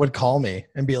friends that would call me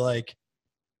and be like,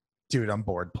 dude, I'm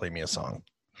bored. Play me a song.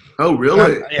 Oh,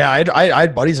 really? I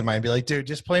had buddies of mine be like, dude,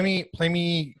 just play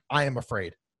me I Am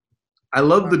Afraid. I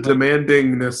love the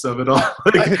demandingness of it all.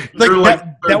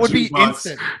 That would be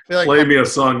instant. Like, play me a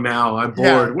song now. I'm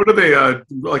bored. Yeah. What are they,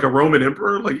 like a Roman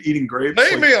emperor, like eating grapes?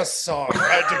 Play me a song.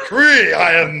 I decree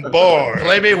I am bored.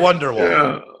 Play me Wonderwall.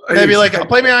 Yeah. They'd be like,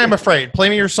 play me I Am Afraid. Play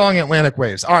me your song Atlantic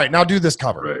Waves. All right, now do this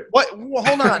cover. Right. What? Well,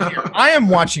 hold on here. I am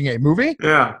watching a movie.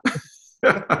 Yeah.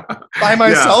 By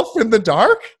myself in the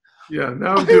dark. Yeah,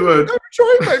 now I'm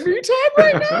enjoying my me time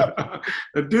right now.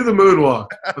 Do the moonwalk.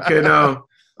 Okay, now,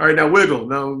 all right, now wiggle.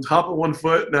 Now hop on one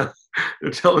foot. Now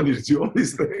they're telling you to do all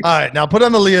these things. All right, now put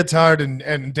on the leotard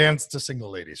and dance to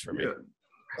Single Ladies for me.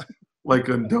 Yeah. Like,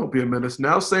 don't be a menace.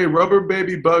 Now say rubber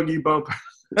baby buggy bumper.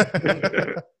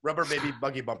 Rubber baby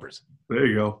buggy bumpers. There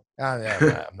you go.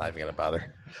 Yeah, I'm not even gonna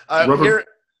bother. Rubber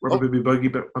baby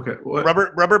buggy. Okay, what?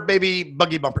 Rubber baby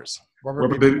buggy bumpers.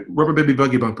 Rubber baby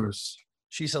buggy bumpers.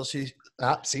 She sells see.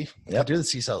 Yeah, do the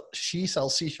seashell. She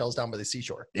sells seashells down by the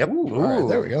seashore. Yep. Ooh, all right,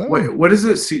 there we go. Wait, what is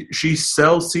it? She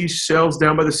sells seashells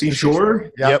down by the seashore?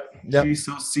 Yep. She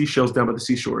sells seashells down by the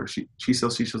seashore. She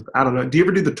sells seashells. I don't know. Do you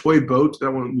ever do the toy boat?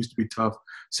 That one used to be tough.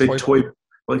 Say toy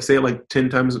like say it like 10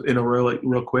 times in a row, like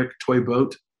real quick. Toy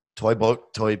boat. Toy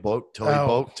boat, toy boat, toy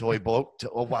boat, toy boat.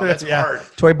 Oh, wow, that's Yeah. hard.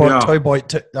 Toy boy, Yeah. toy boy,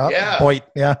 Yeah. boy.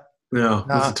 Yeah. Yeah,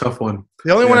 that's a tough one.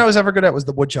 The only one Yeah. I was ever good at was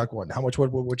the woodchuck one. How much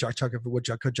wood would woodchuck chuck if a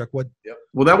woodchuck could chuck wood?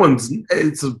 Well,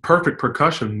 it's a perfect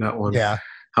percussion, that one. Yeah.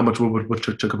 How much wood would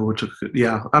woodchuck chuck if a woodchuck could?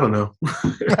 Yeah, I don't know.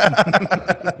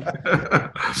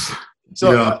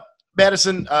 So, Yeah.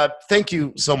 Madison, thank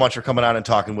you so much for coming on and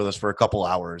talking with us for a couple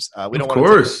hours. We don't Of want to take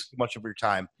course. too much of your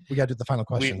time. We got to do the final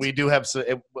questions. We do have some,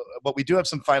 but we do have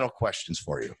some final questions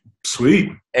for you.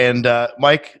 Sweet. And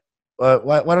Mike,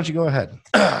 why don't you go ahead?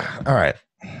 All right.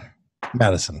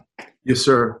 Madison. Yes,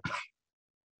 sir.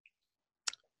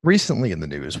 Recently in the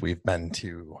news, we've been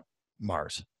to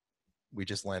Mars. We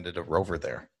just landed a rover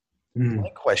there. Mm-hmm. My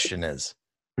question is,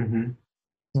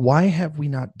 why have we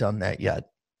not done that yet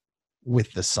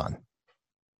with the sun?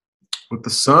 With the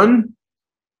sun?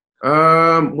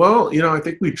 Well, I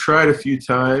think we tried a few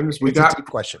times. It's a deep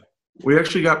question. We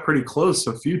actually got pretty close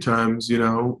a few times,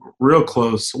 real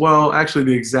close. Well, actually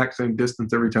the exact same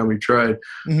distance every time we tried.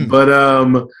 Mhm. But,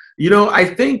 I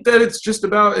think that it's just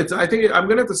about, I think I'm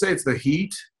going to have to say it's the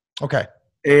heat Okay.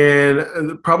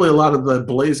 and probably a lot of the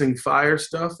blazing fire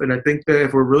stuff. And I think that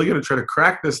if we're really going to try to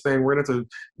crack this thing, we're going to have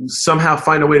to somehow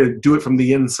find a way to do it from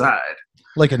the inside.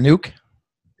 Like a nuke?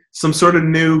 Some sort of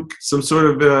nuke, some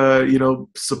sort of,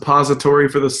 suppository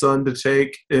for the sun to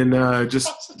take. And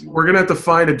we're going to have to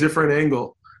find a different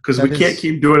angle because we can't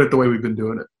keep doing it the way we've been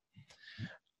doing it.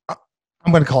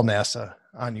 I'm going to call NASA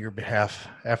on your behalf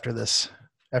after this.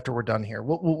 After we're done here,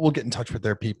 we'll get in touch with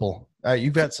their people.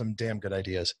 You've got some damn good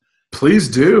ideas. Please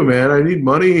do, man. I need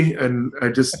money, and I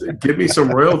just give me some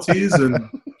royalties and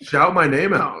shout my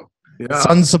name out. Yeah.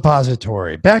 Sun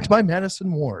Suppository, backed by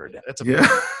Madisen Ward. That's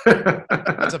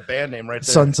That's a band name right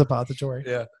there. Sun Suppository.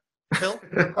 Yeah. Phil,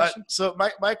 so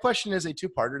my question is a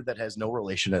two-parter that has no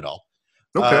relation at all.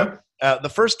 Okay. The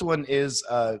first one is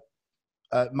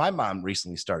my mom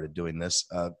recently started doing this.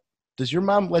 Does your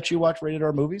mom let you watch rated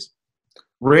R movies?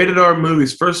 Rated R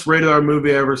movies. First rated R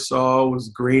movie I ever saw was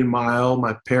Green Mile.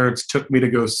 My parents took me to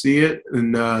go see it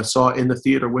and saw it in the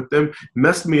theater with them.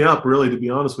 Messed me up, really, to be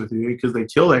honest with you, because they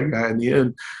kill that guy in the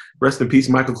end. Rest in peace,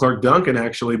 Michael Clark Duncan,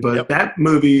 actually. But that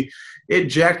movie, it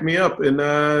jacked me up. And,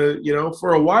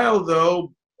 for a while,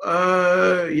 though,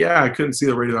 I couldn't see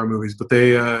the rated R movies. But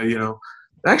they,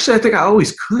 actually, I think I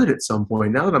always could at some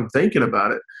point, now that I'm thinking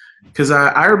about it. Because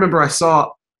I remember I saw...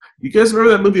 You guys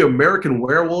remember that movie American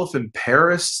Werewolf in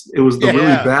Paris? It was the really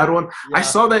bad one. Yeah. I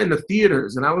saw that in the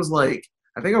theaters, and I was like,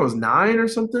 I think I was 9 or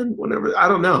something. Whatever, I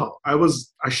don't know. I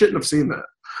shouldn't have seen that.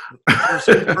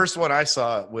 The first one I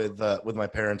saw with my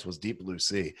parents was Deep Blue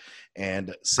Sea,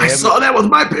 and I saw that with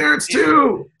my parents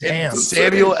too. Damn,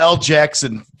 Samuel L.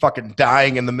 Jackson fucking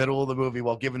dying in the middle of the movie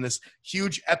while giving this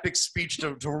huge epic speech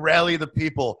to rally the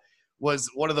people was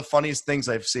one of the funniest things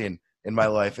I've seen in my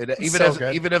life. And even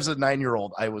as a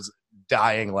 9-year-old, I was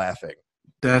dying laughing.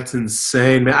 That's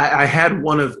insane, man. I had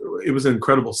it was an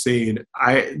incredible scene.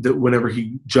 Whenever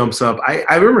he jumps up, I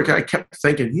remember I kept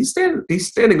thinking he's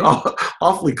standing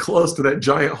awfully close to that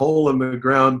giant hole in the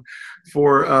ground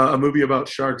for a movie about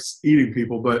sharks eating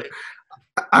people. But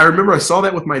I remember I saw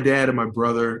that with my dad and my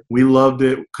brother. We loved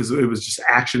it because it was just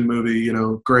action movie,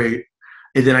 great.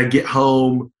 And then I get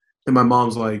home. And my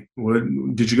mom's like, "What?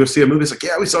 Did you go see a movie?" It's like,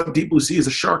 "Yeah, we saw Deep Blue Sea. It's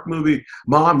a shark movie.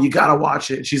 Mom, you got to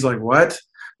watch it." And she's like, "What?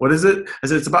 What is it?" I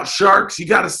said, "It's about sharks. You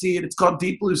got to see it. It's called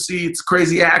Deep Blue Sea. It's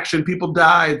crazy action. People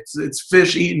die. It's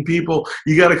fish eating people.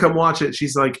 You got to come watch it."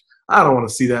 She's like, "I don't want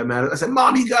to see that, man." I said,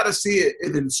 "Mom, you got to see it."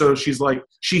 And then so she's like,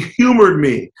 she humored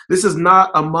me. This is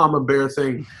not a mama bear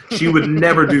thing. She would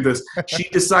never do this. She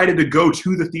decided to go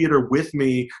to the theater with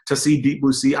me to see Deep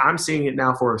Blue Sea. I'm seeing it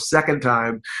now for a second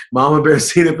time. Mama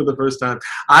Bear's seen it for the first time.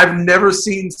 I've never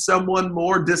seen someone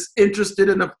more disinterested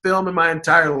in a film in my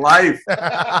entire life.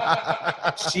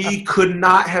 She could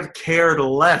not have cared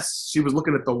less. She was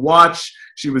looking at the watch.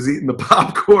 She was eating the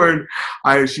popcorn.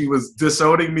 She was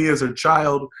disowning me as her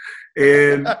child.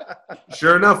 And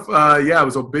sure enough, it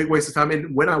was a big waste of time.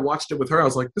 And when I watched it with her, I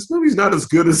was like, this movie's not as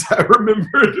good as I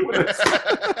remembered.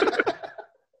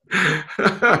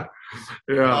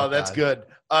 Oh, that's good.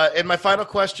 And my final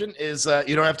question is,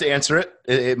 you don't have to answer it.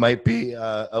 It might be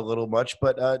a little much,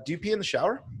 but do you pee in the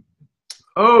shower?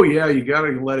 Oh yeah, you gotta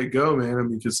let it go, man. I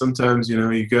mean, because sometimes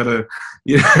you gotta.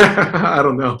 Yeah, I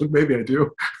don't know. Maybe I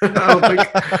do. I don't think.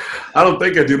 I don't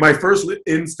think I do. My first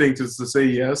instinct is to say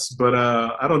yes, but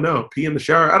I don't know. Pee in the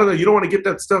shower. I don't know. You don't want to get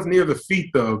that stuff near the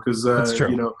feet though, because That's true.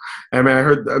 you know. I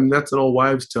mean, that's an old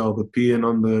wives' tale, the peeing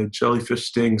on the jellyfish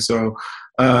sting. So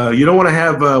you don't want to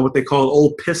have what they call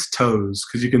old piss toes,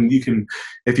 because you can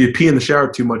if you pee in the shower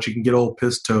too much, you can get old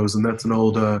piss toes, and that's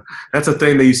that's a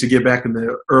thing they used to get back in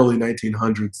the early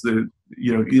 1900s. The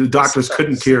doctors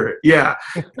couldn't cure it. Yeah,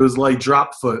 it was like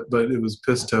drop foot, but it was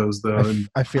piss toes though. And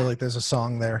I feel like there's a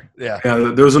song there. yeah,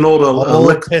 there was an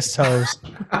old piss toes.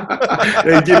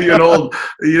 They give you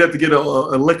you'd have to get a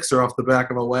elixir off the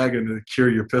back of a wagon to cure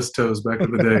your piss toes back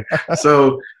in the day.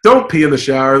 So don't pee in the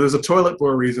shower. There's a toilet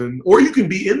for a reason. Or you can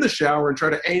be in the shower and try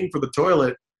to aim for the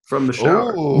toilet from the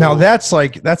shower. Ooh. Now that's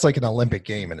like an Olympic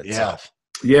game in itself.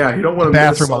 Yeah, you don't want to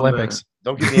bathroom Olympics.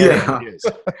 Don't give me any ideas.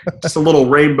 Just a little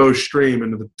rainbow stream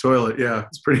into the toilet. Yeah,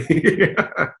 it's pretty.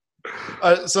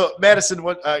 So Madisen,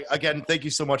 again, thank you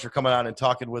so much for coming on and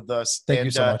talking with us. Thank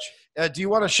you so much. Do you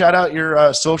want to shout out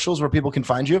your socials where people can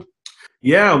find you?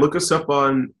 Yeah, look us up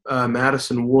on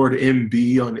Madisen Ward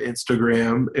MB on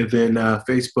Instagram, and then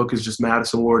Facebook is just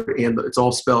Madisen Ward, and it's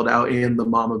all spelled out, and the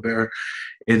Mama Bear.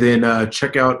 And then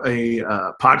check out a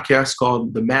podcast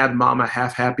called the Mad Mama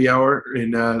Half Happy Hour,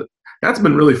 and that's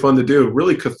been really fun to do.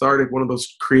 Really cathartic. One of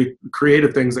those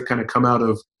creative things that kind of come out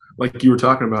of, like you were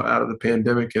talking about, out of the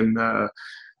pandemic, and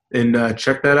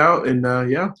check that out.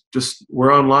 And just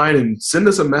we're online, and send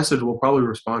us a message. We'll probably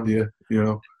respond to you. You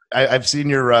know. I've seen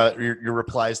your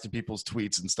replies to people's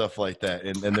tweets and stuff like that,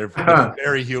 and they're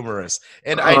very humorous.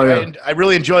 And I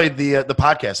really enjoyed the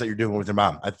podcast that you're doing with your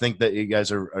mom. I think that you guys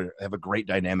have a great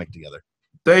dynamic together.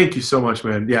 Thank you so much,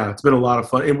 man. Yeah, it's been a lot of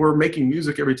fun, and we're making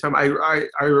music every time. I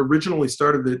originally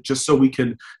started it just so we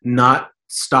can not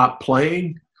stop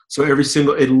playing. So I'm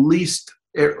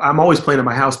always playing at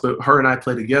my house, but her and I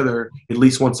play together at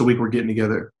least once a week. We're getting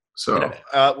together. So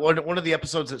one of the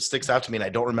episodes that sticks out to me, and I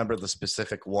don't remember the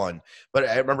specific one, but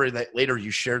I remember that later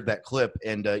you shared that clip,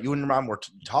 and you and your mom were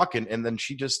talking, and then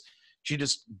she just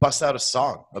busts out a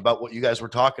song about what you guys were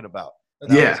talking about.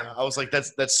 And I was like,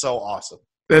 that's so awesome.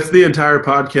 That's the entire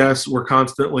podcast. We're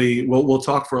constantly, we'll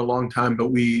talk for a long time, but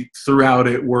throughout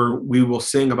it, we will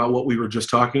sing about what we were just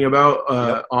talking about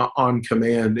on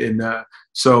command. And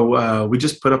so we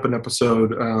just put up an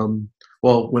episode.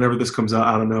 Whenever this comes out,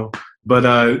 I don't know.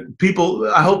 But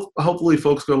people, hopefully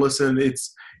folks go listen.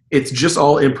 It's just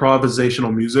all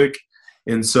improvisational music,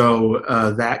 and so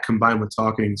that combined with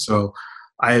talking. So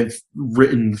I've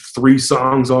written 3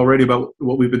 songs already about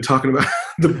what we've been talking about: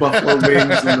 the buffalo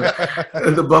wings,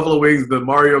 and the buffalo wings, the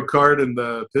Mario Kart, and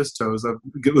the Pistos. I've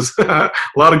given a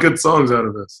lot of good songs out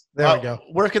of this. There we go.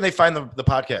 Where can they find the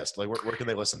podcast? Like, where can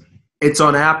they listen? It's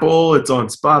on Apple, it's on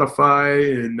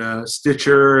Spotify, and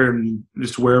Stitcher, and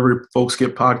just wherever folks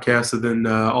get podcasts. And then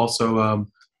also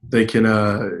they can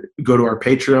go to our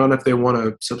Patreon if they want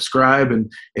to subscribe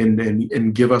and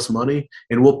give us money.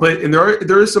 And we'll put, and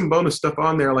there is some bonus stuff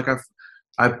on there. Like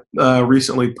I've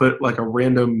recently put like a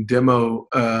random demo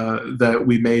that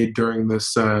we made during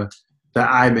this that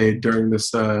I made during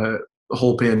this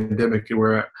whole pandemic,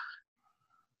 where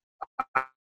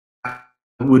I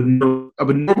would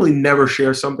normally never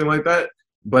share something like that,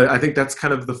 but I think that's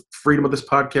kind of the freedom of this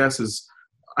podcast. Is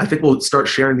I think we'll start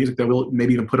sharing music that we'll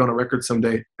maybe even put on a record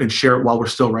someday and share it while we're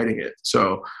still writing it.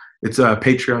 So it's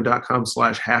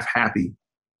patreon.com/halfhappy.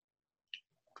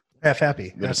 Half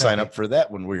happy. I'm gonna sign up for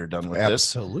that when we're done with this.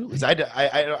 Absolutely.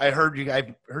 I heard you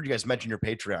guys mention your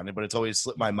Patreon, but it's always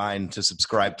slipped my mind to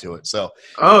subscribe to it. So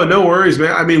no worries,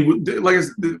 man. I mean,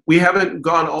 we haven't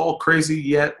gone all crazy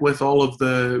yet with all of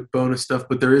the bonus stuff,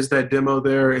 but there is that demo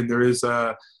there, and there is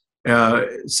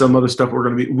some other stuff we're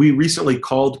going to be. We recently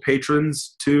called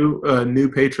patrons too, new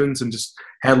patrons, and just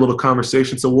had a little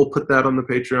conversation. So we'll put that on the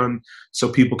Patreon so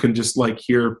people can just like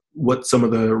hear what some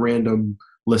of the random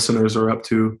listeners are up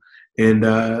to. And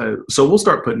so we'll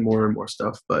start putting more and more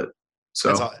stuff. But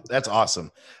so that's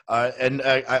awesome. And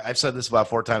I've said this about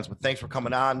 4 times, but thanks for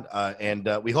coming on. And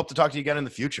we hope to talk to you again in the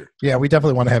future. Yeah, we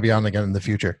definitely want to have you on again in the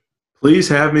future. Please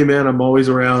have me, man. I'm always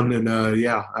around. And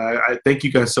I thank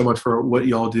you guys so much for what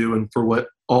y'all do and for what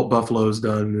Alt Buffalo's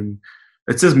done. And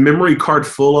it says memory card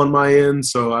full on my end,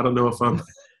 so I don't know if I'm.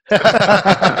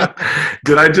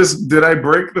 Did I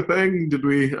break the thing?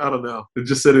 I don't know. It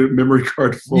just said memory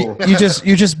card full. You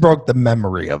just broke the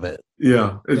memory of it.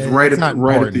 Yeah, it's right at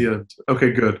the end.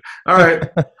 Okay, good. All right.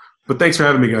 But thanks for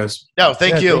having me, guys. No,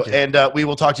 thank you. And we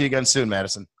will talk to you again soon,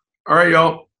 Madisen. All right,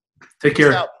 y'all. Take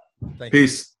care. Peace.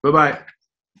 Peace. Bye-bye.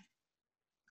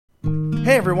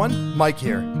 Hey everyone, Mike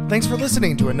here. Thanks for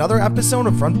listening to another episode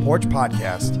of Front Porch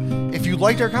Podcast. If you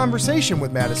liked our conversation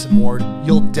with Madisen Ward,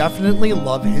 you'll definitely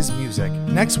love his music.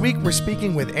 Next week, we're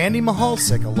speaking with Andy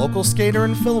Mahalsik, a local skater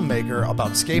and filmmaker,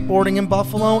 about skateboarding in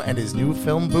Buffalo and his new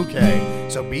film Bouquet.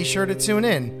 So be sure to tune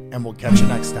in, and we'll catch you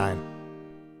next time.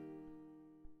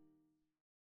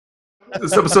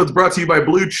 This episode's brought to you by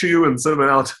Blue Chew and Cinnamon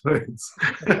Altoids.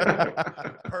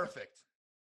 Perfect.